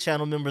tape for the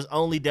channel members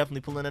only.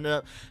 Definitely pulling it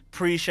up.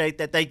 Appreciate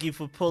that. Thank you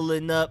for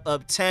pulling up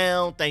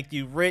Uptown. Thank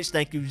you, Rich.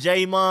 Thank you,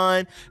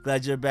 J-Mon.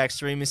 Glad you're back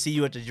streaming. See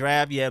you at the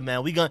draft. Yeah,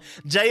 man.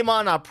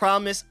 J-Mon, I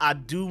promise I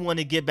do want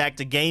to get back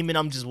to gaming.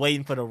 I'm just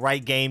waiting for the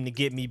right game to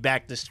get me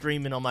back to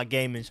streaming on my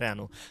gaming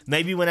channel.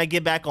 Maybe when I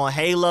get back on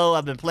Halo.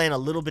 I've been playing a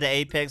little bit of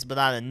Apex, but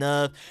not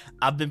enough.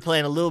 I've been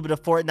playing a little bit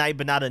of Fortnite,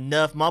 but not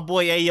enough. My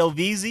boy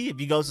AOVZ, if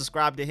you go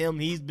subscribe to him,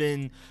 he's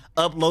been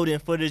uploading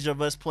footage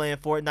of us playing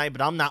Fortnite,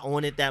 but I'm not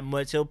on it that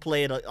much. He'll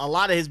play it. A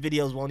lot of his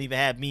videos won't even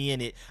have me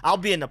in it. I'll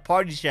be in the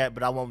party chat,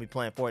 but I won't be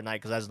playing Fortnite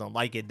because I just don't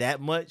like it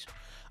that much.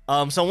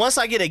 So once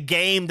I get a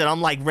game that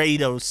I'm like ready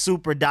to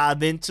super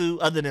dive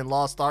into, other than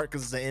Lost Ark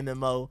because it's an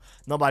MMO,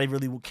 nobody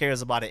really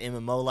cares about an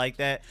MMO like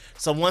that.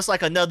 So once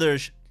like another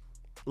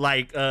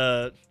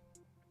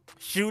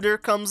shooter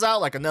comes out,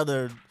 like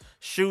another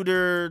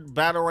shooter,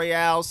 battle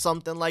royale,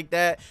 something like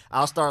that,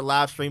 I'll start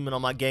live streaming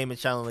on my gaming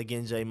channel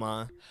again,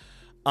 J-Mon.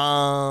 Who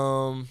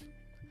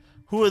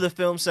are the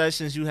film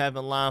sessions you have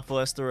in line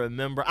for us to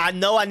remember? I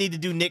know I need to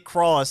do Nick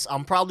Cross.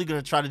 I'm probably going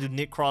to try to do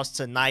Nick Cross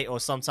tonight or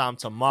sometime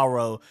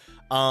tomorrow,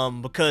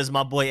 because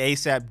my boy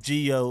ASAP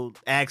Gio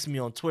asked me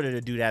on Twitter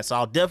to do that, so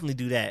I'll definitely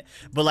do that.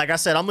 But like I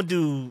said, I'm going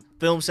to do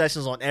film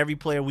sessions on every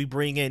player we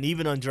bring in,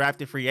 even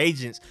undrafted free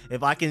agents.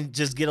 If I can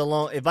just get a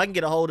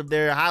hold of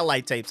their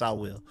highlight tapes, I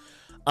will.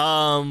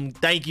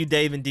 Thank you,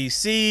 Dave in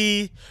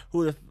DC.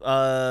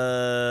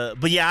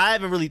 But yeah, I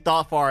haven't really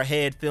thought far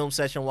ahead film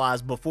session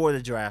wise before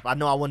the draft. I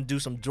know I want to do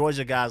some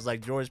Georgia guys like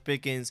George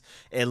Pickens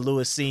and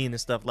Lewis Cine and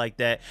stuff like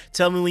that.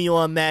 Tell me when you're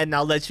on Madden,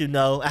 I'll let you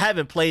know. I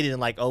haven't played it in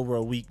like over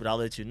a week, but I'll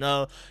let you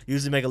know.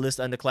 Usually make a list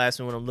of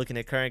underclassmen when I'm looking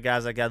at current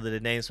guys. I gather the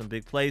names from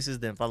big places,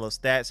 then follow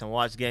stats and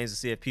watch games to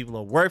see if people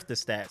are worth the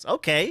stats.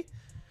 Okay,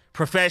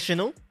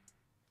 professional.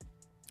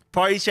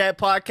 Party Chat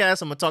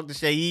podcast. I'm gonna talk to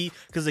Shay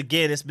because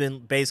again, it's been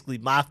basically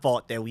my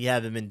fault that we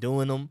haven't been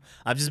doing them.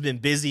 I've just been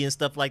busy and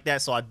stuff like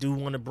that, so I do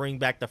want to bring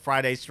back the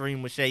Friday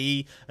stream with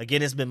Shay.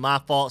 Again, it's been my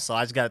fault, so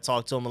I just gotta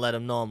talk to him and let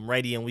him know I'm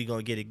ready and we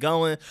gonna get it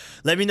going.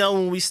 Let me know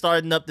when we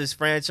starting up this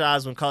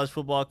franchise when college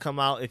football come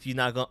out. If you're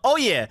not going, oh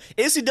yeah,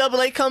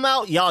 NCAA come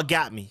out, y'all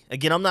got me.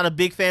 Again, I'm not a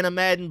big fan of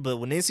Madden, but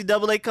when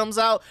NCAA comes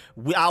out,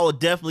 I will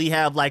definitely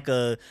have like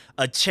a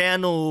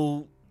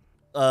channel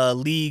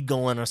league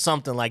going or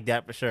something like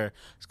that for sure.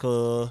 It's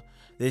cool.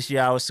 This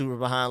year I was super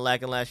behind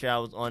lacking. Last year I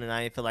was on it.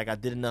 I didn't feel like I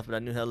did enough, but I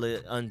knew hella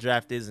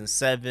undrafteds and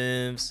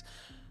sevens.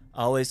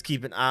 I always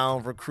keep an eye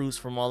on recruits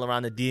from all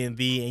around the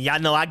DMV. And y'all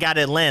know I got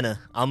Atlanta.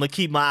 I'm going to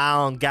keep my eye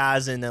on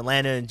guys in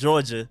Atlanta and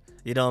Georgia.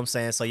 You know what I'm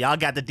saying? So y'all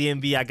got the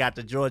DMV. I got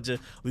the Georgia.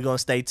 We're going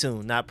to stay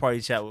tuned. Not Party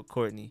Chat with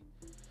Courtney.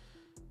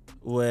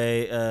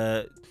 Wait,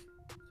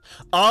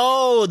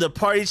 oh, the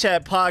Party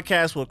Chat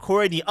podcast with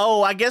Courtney.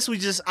 Oh, I guess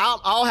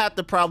I'll have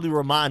to probably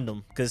remind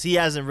him because he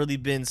hasn't really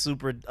been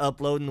super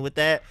uploading with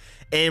that.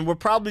 And we're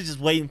probably just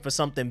waiting for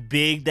something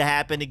big to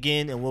happen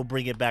again, and we'll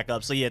bring it back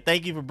up. So, yeah,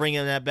 thank you for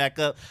bringing that back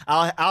up.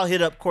 I'll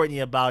hit up Courtney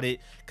about it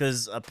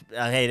because,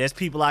 hey, there's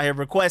people out here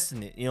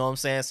requesting it. You know what I'm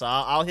saying? So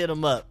I'll hit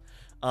him up.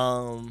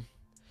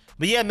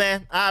 But, yeah,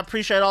 man, I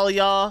appreciate all of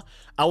y'all.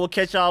 I will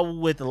catch y'all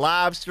with the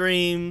live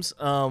streams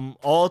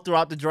all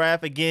throughout the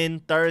draft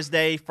again,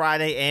 Thursday,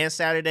 Friday, and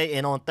Saturday.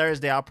 And on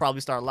Thursday, I'll probably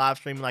start live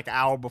streaming like an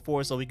hour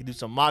before so we can do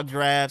some mock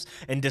drafts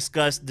and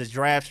discuss the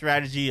draft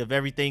strategy of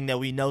everything that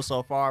we know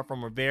so far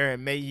from Rivera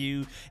and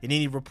Mayhew and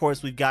any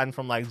reports we've gotten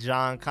from like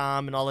John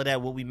Com and all of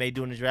that, what we may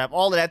do in the draft,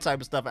 all of that type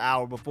of stuff an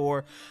hour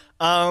before.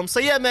 So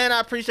yeah, man, I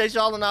appreciate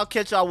y'all, and I'll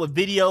catch y'all with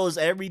videos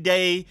every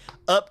day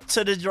up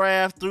to the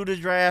draft, through the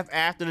draft,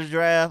 after the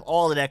draft,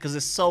 all of that, because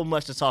there's so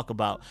much to talk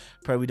about.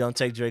 Pray we don't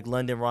take Drake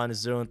London. Ron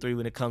is 0-3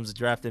 when it comes to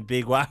drafting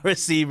big wide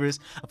receivers.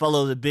 I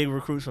follow the big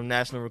recruits from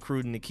National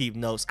Recruiting to keep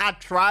notes. I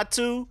try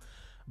to,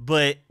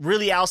 but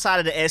really outside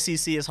of the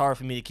SEC, it's hard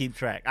for me to keep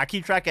track. I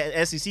keep track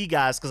of SEC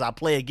guys because I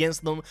play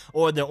against them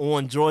or they're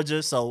on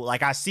Georgia. So,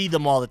 like, I see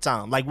them all the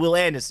time. Like Will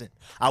Anderson.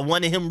 I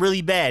wanted him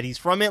really bad. He's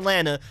from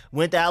Atlanta,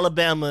 went to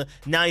Alabama.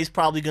 Now he's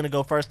probably going to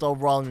go first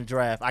overall in the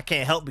draft. I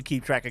can't help but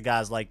keep track of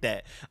guys like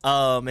that.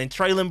 And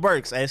Traylon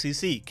Burks,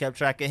 SEC, kept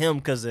track of him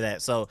because of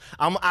that. So,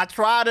 I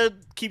try to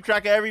keep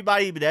track of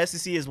everybody, but the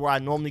SEC is where I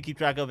normally keep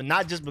track of it.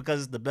 Not just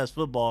because it's the best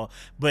football,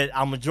 but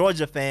I'm a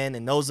Georgia fan,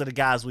 and those are the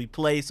guys we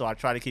play. So, I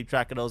try to keep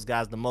track of those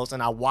guys the most,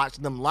 and I watch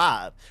them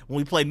live. When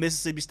we play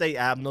Mississippi State,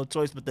 I have no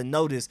choice but to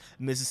notice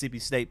Mississippi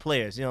State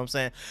players. You know what I'm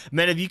saying?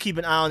 Man, if you keep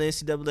an eye on the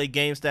NCAA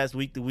game stats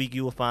week to week,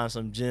 you will find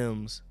some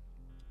gems.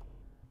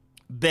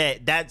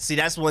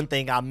 That's one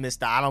thing I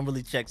missed. I don't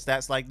really check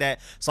stats like that,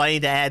 so I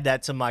need to add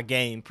that to my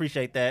game.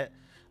 Appreciate that,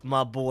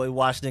 my boy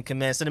Washington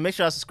Command. So make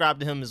sure I subscribe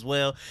to him as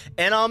well.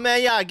 And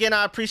man, yeah, again,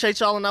 I appreciate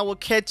y'all, and I will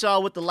catch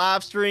y'all with the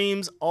live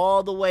streams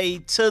all the way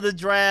to the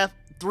draft,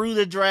 through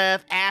the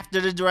draft, after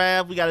the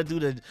draft. We got to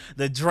do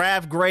the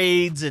draft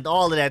grades and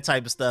all of that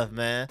type of stuff,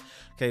 man.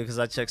 Okay, because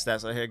I check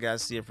stats right here,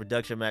 guys. See if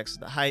production max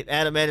the hype.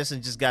 Adam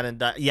Anderson just got in.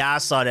 Yeah, I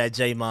saw that,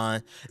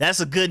 J-Mon. That's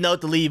a good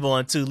note to leave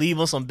on, too. Leave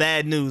on some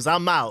bad news.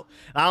 I'm out.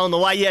 I don't know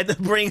why you had to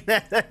bring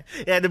that.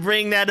 You had to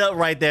bring that up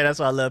right there. That's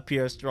why I love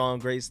Pierre Strong.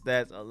 Great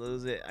stats. I'll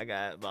lose it. I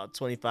got about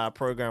 25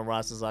 program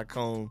rosters I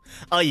comb.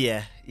 Oh,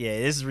 yeah. Yeah,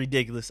 this is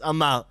ridiculous.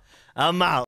 I'm out.